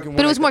when he fucking.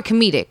 But it was more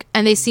comedic,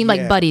 and they seem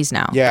like buddies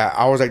now. Yeah,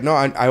 I was like, no,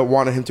 I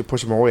wanted him to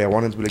push him away. I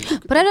wanted him to be like.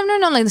 Dude, But I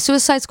don't know, like the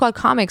Suicide Squad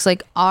comics,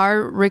 like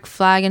are Rick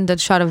Flag and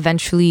Deadshot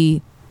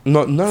eventually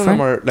no, none of Friend?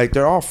 them are like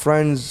they're all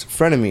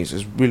frenemies.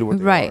 Is really what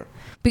they right? are.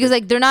 Because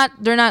like they're not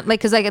like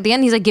because like at the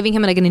end he's like giving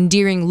him like an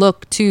endearing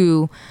look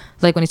too,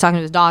 like when he's talking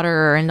to his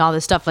daughter and all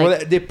this stuff. Like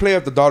Well, they play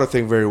up the daughter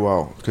thing very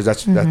well because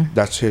that's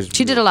that's his.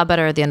 she did a lot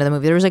better at the end of the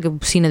movie. There was like a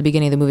scene at the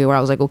beginning of the movie where I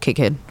was like, okay,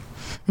 kid,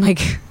 like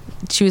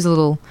she was a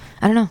little,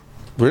 I don't know,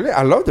 Really,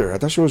 I loved her. I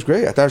thought she was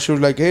great. I thought she was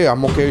like, hey,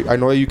 I'm okay. I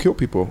know that you kill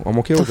people. I'm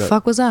okay the with that.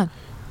 fuck was that?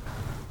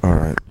 All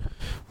right.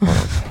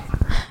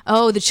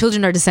 Oh, the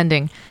children are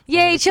descending!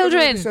 Yay,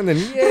 children! Descending.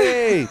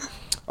 Yay!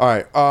 All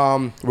right.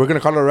 We're gonna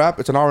call it a wrap.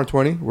 It's an hour and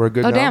 20. We're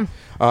good Oh, now.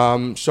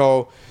 damn.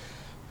 So,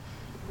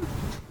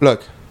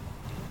 look,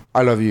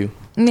 I love you,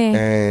 Yeah.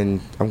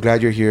 and I'm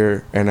glad you're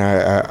here, and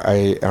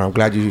I'm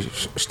glad you're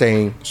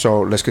staying.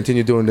 So let's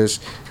continue doing this.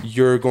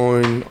 You're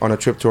going on a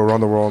trip to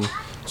around the world.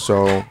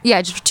 So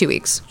Yeah, just for 2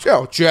 weeks.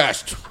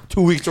 just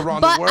 2 weeks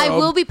around But the world. I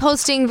will be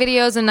posting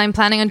videos, and I'm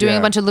planning on doing Yeah.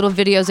 a bunch of little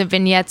videos and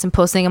vignettes and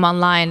posting them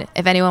online.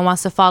 If anyone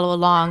wants to follow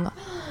along.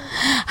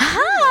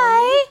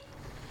 Hi.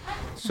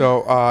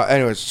 So,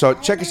 anyways, so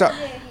check us out.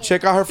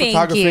 Check out her Thank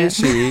photography. you.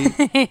 See,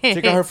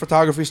 check out her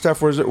photography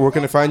stuff. Where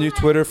can I find you?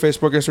 Twitter,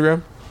 Facebook,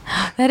 Instagram.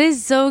 That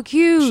is so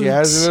cute. She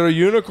has a little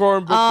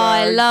unicorn. Oh,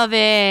 I love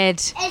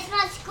it. It's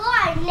my school.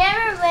 I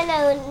never went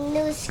to a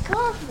new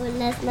school for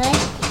last night.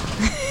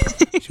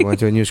 She went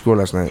to a new school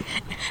last night.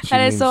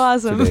 That is so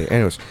awesome. Today.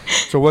 Anyways,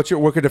 so where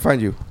can they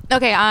find you?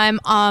 Okay, I'm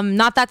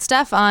not that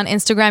Steph on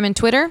Instagram and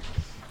Twitter,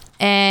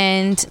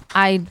 and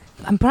I'm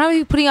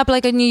probably putting up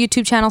like a new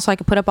YouTube channel so I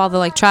can put up all the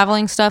like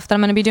traveling stuff that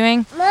I'm gonna be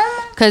doing,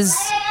 because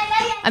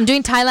I'm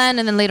doing Thailand,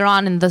 and then later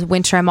on in the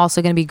winter I'm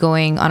also gonna be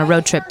going on a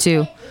road trip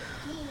too.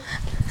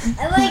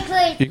 I went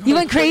crazy. You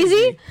went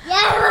crazy? Yeah,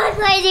 I went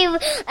crazy.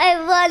 I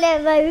went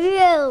in my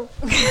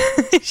room.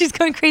 She's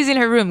going crazy in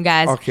her room,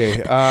 guys.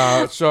 Okay,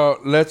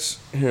 so let's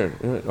here.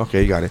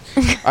 Okay, you got it.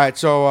 All right,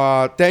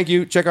 so thank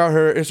you. Check out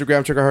her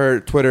Instagram. Check out her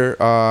Twitter.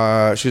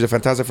 She's a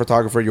fantastic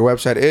photographer. Your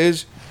website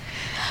is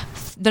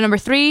The number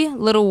 3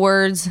 little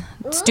words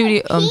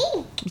studio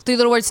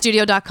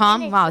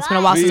 3littlewordsstudio.com. Wow, it's been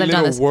a while since I've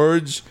done this.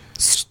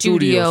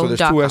 Studio. So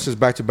there's two S's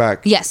back to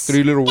back. Yes.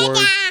 3 little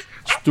words.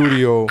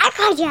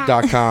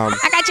 Studio.com.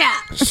 I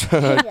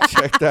gotcha.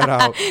 Check that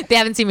out. They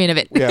haven't seen me in a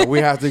bit. Yeah, we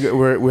have to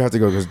go. We have to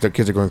go because the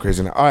kids are going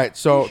crazy now. All right,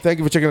 so thank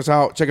you for checking us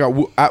out. Check out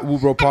at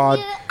Woobro Pod,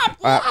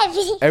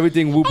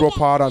 everything Woobro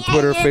Pod on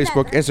Twitter,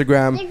 Facebook,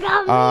 Instagram,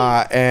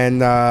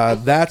 and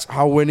that's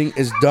how winning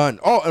is done.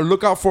 Oh, and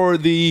look out for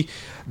the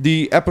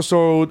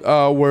episode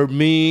where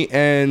me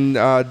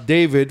and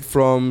David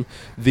from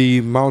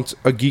the Mount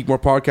a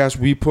Geekmore podcast,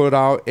 we put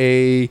out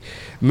a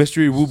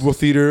mystery Woobro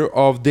theater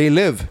of They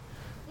Live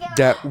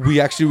that we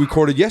actually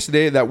recorded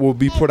yesterday that will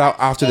be put out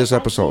after this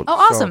episode. Oh,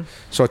 awesome.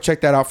 So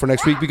check that out for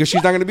next week because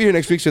she's not going to be here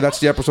next week. So that's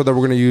the episode that we're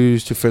going to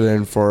use to fill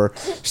in for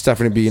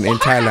Stephanie being in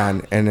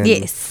Thailand and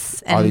in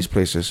all these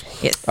places.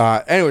 Yes.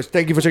 Anyways,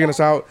 thank you for checking us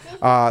out.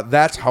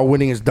 That's how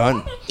winning is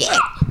done. Yeah.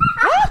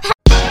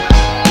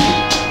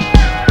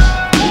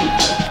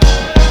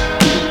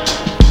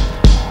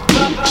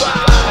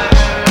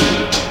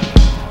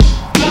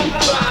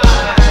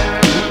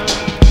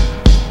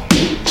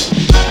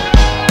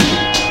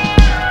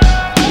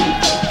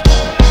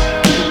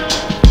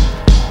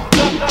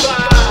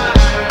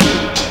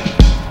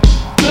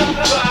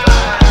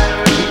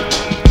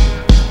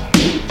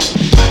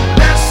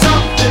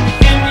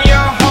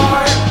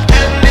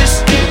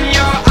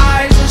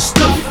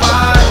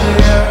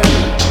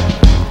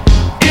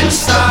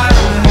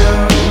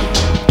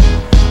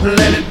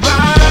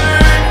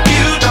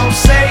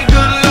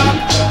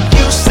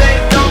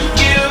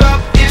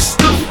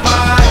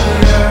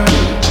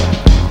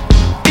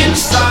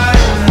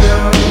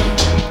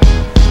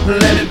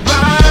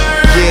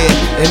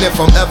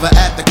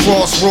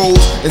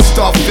 Crossroads and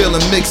start feeling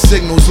mixed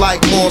signals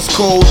like Morse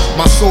code.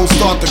 My soul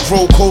start to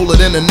grow colder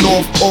than the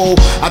North Pole.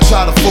 I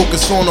try to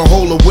focus on the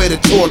whole of where the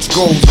torch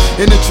goes.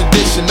 In the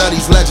tradition of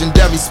these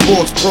legendary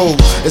sports pros,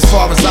 as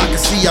far as I can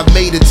see, I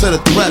made it to the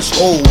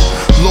threshold.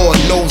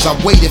 Lord knows I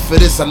waited for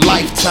this a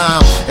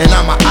lifetime, and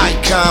I'm an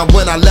icon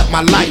when I let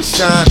my light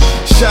shine.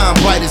 Shine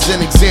bright as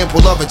an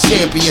example of a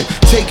champion,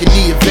 taking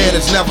the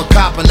advantage, never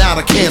copping out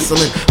or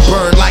canceling.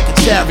 Burn like a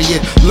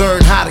chariot,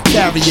 learn how to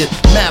carry it.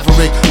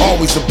 Maverick,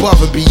 always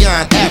above and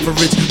beyond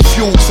average.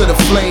 Fuel to the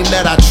flame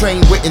that I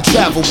train with and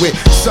travel with.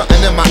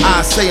 Something in my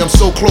eyes say I'm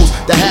so close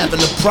to having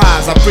the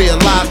prize. I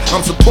realize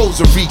I'm supposed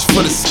to reach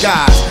for the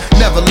skies.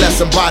 Never let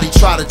somebody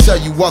try to tell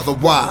you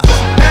otherwise.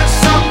 There's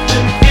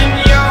something in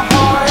your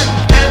heart,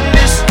 and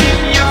this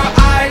in your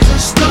eyes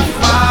is the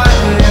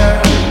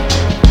fire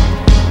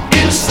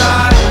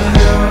inside of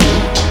you.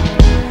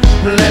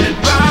 Let it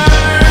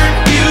burn.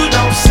 You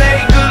don't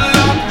say good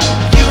luck,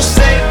 you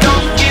say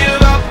don't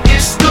give up.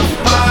 It's the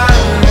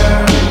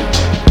fire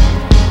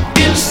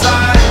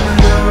inside of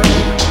you.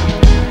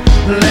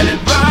 Let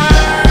it burn.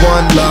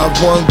 One love,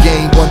 one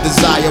game, one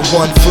desire,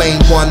 one flame,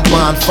 one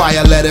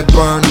bonfire, let it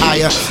burn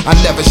higher. I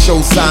never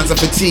show signs of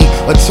fatigue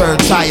or turn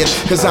tired,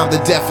 cause I'm the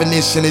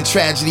definition of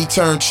tragedy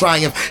turned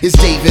triumph. It's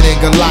David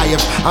and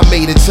Goliath, I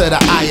made it to the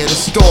eye of the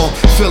storm,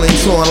 feeling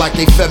torn like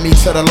they fed me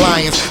to the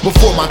lions.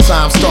 Before my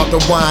time start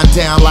to wind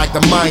down like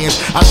the Mayans,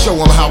 I show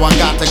them how I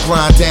got to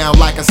grind down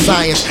like a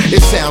science.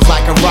 It sounds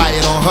like a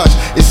riot on hush,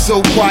 it's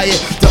so quiet,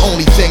 the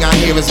only thing I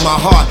hear is my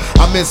heart.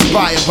 I'm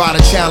inspired by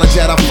the challenge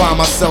that I find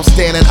myself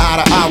standing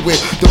eye to eye with.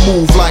 The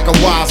move like a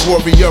wise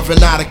warrior and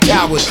not a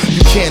coward.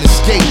 You can't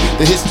escape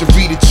the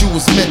history that you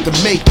was meant to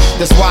make.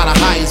 That's why the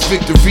highest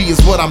victory is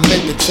what I'm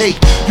meant to take.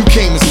 You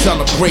came to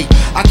celebrate,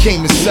 I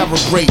came to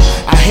celebrate.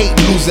 I hate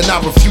losing,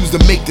 I refuse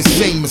to make the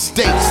same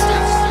mistakes.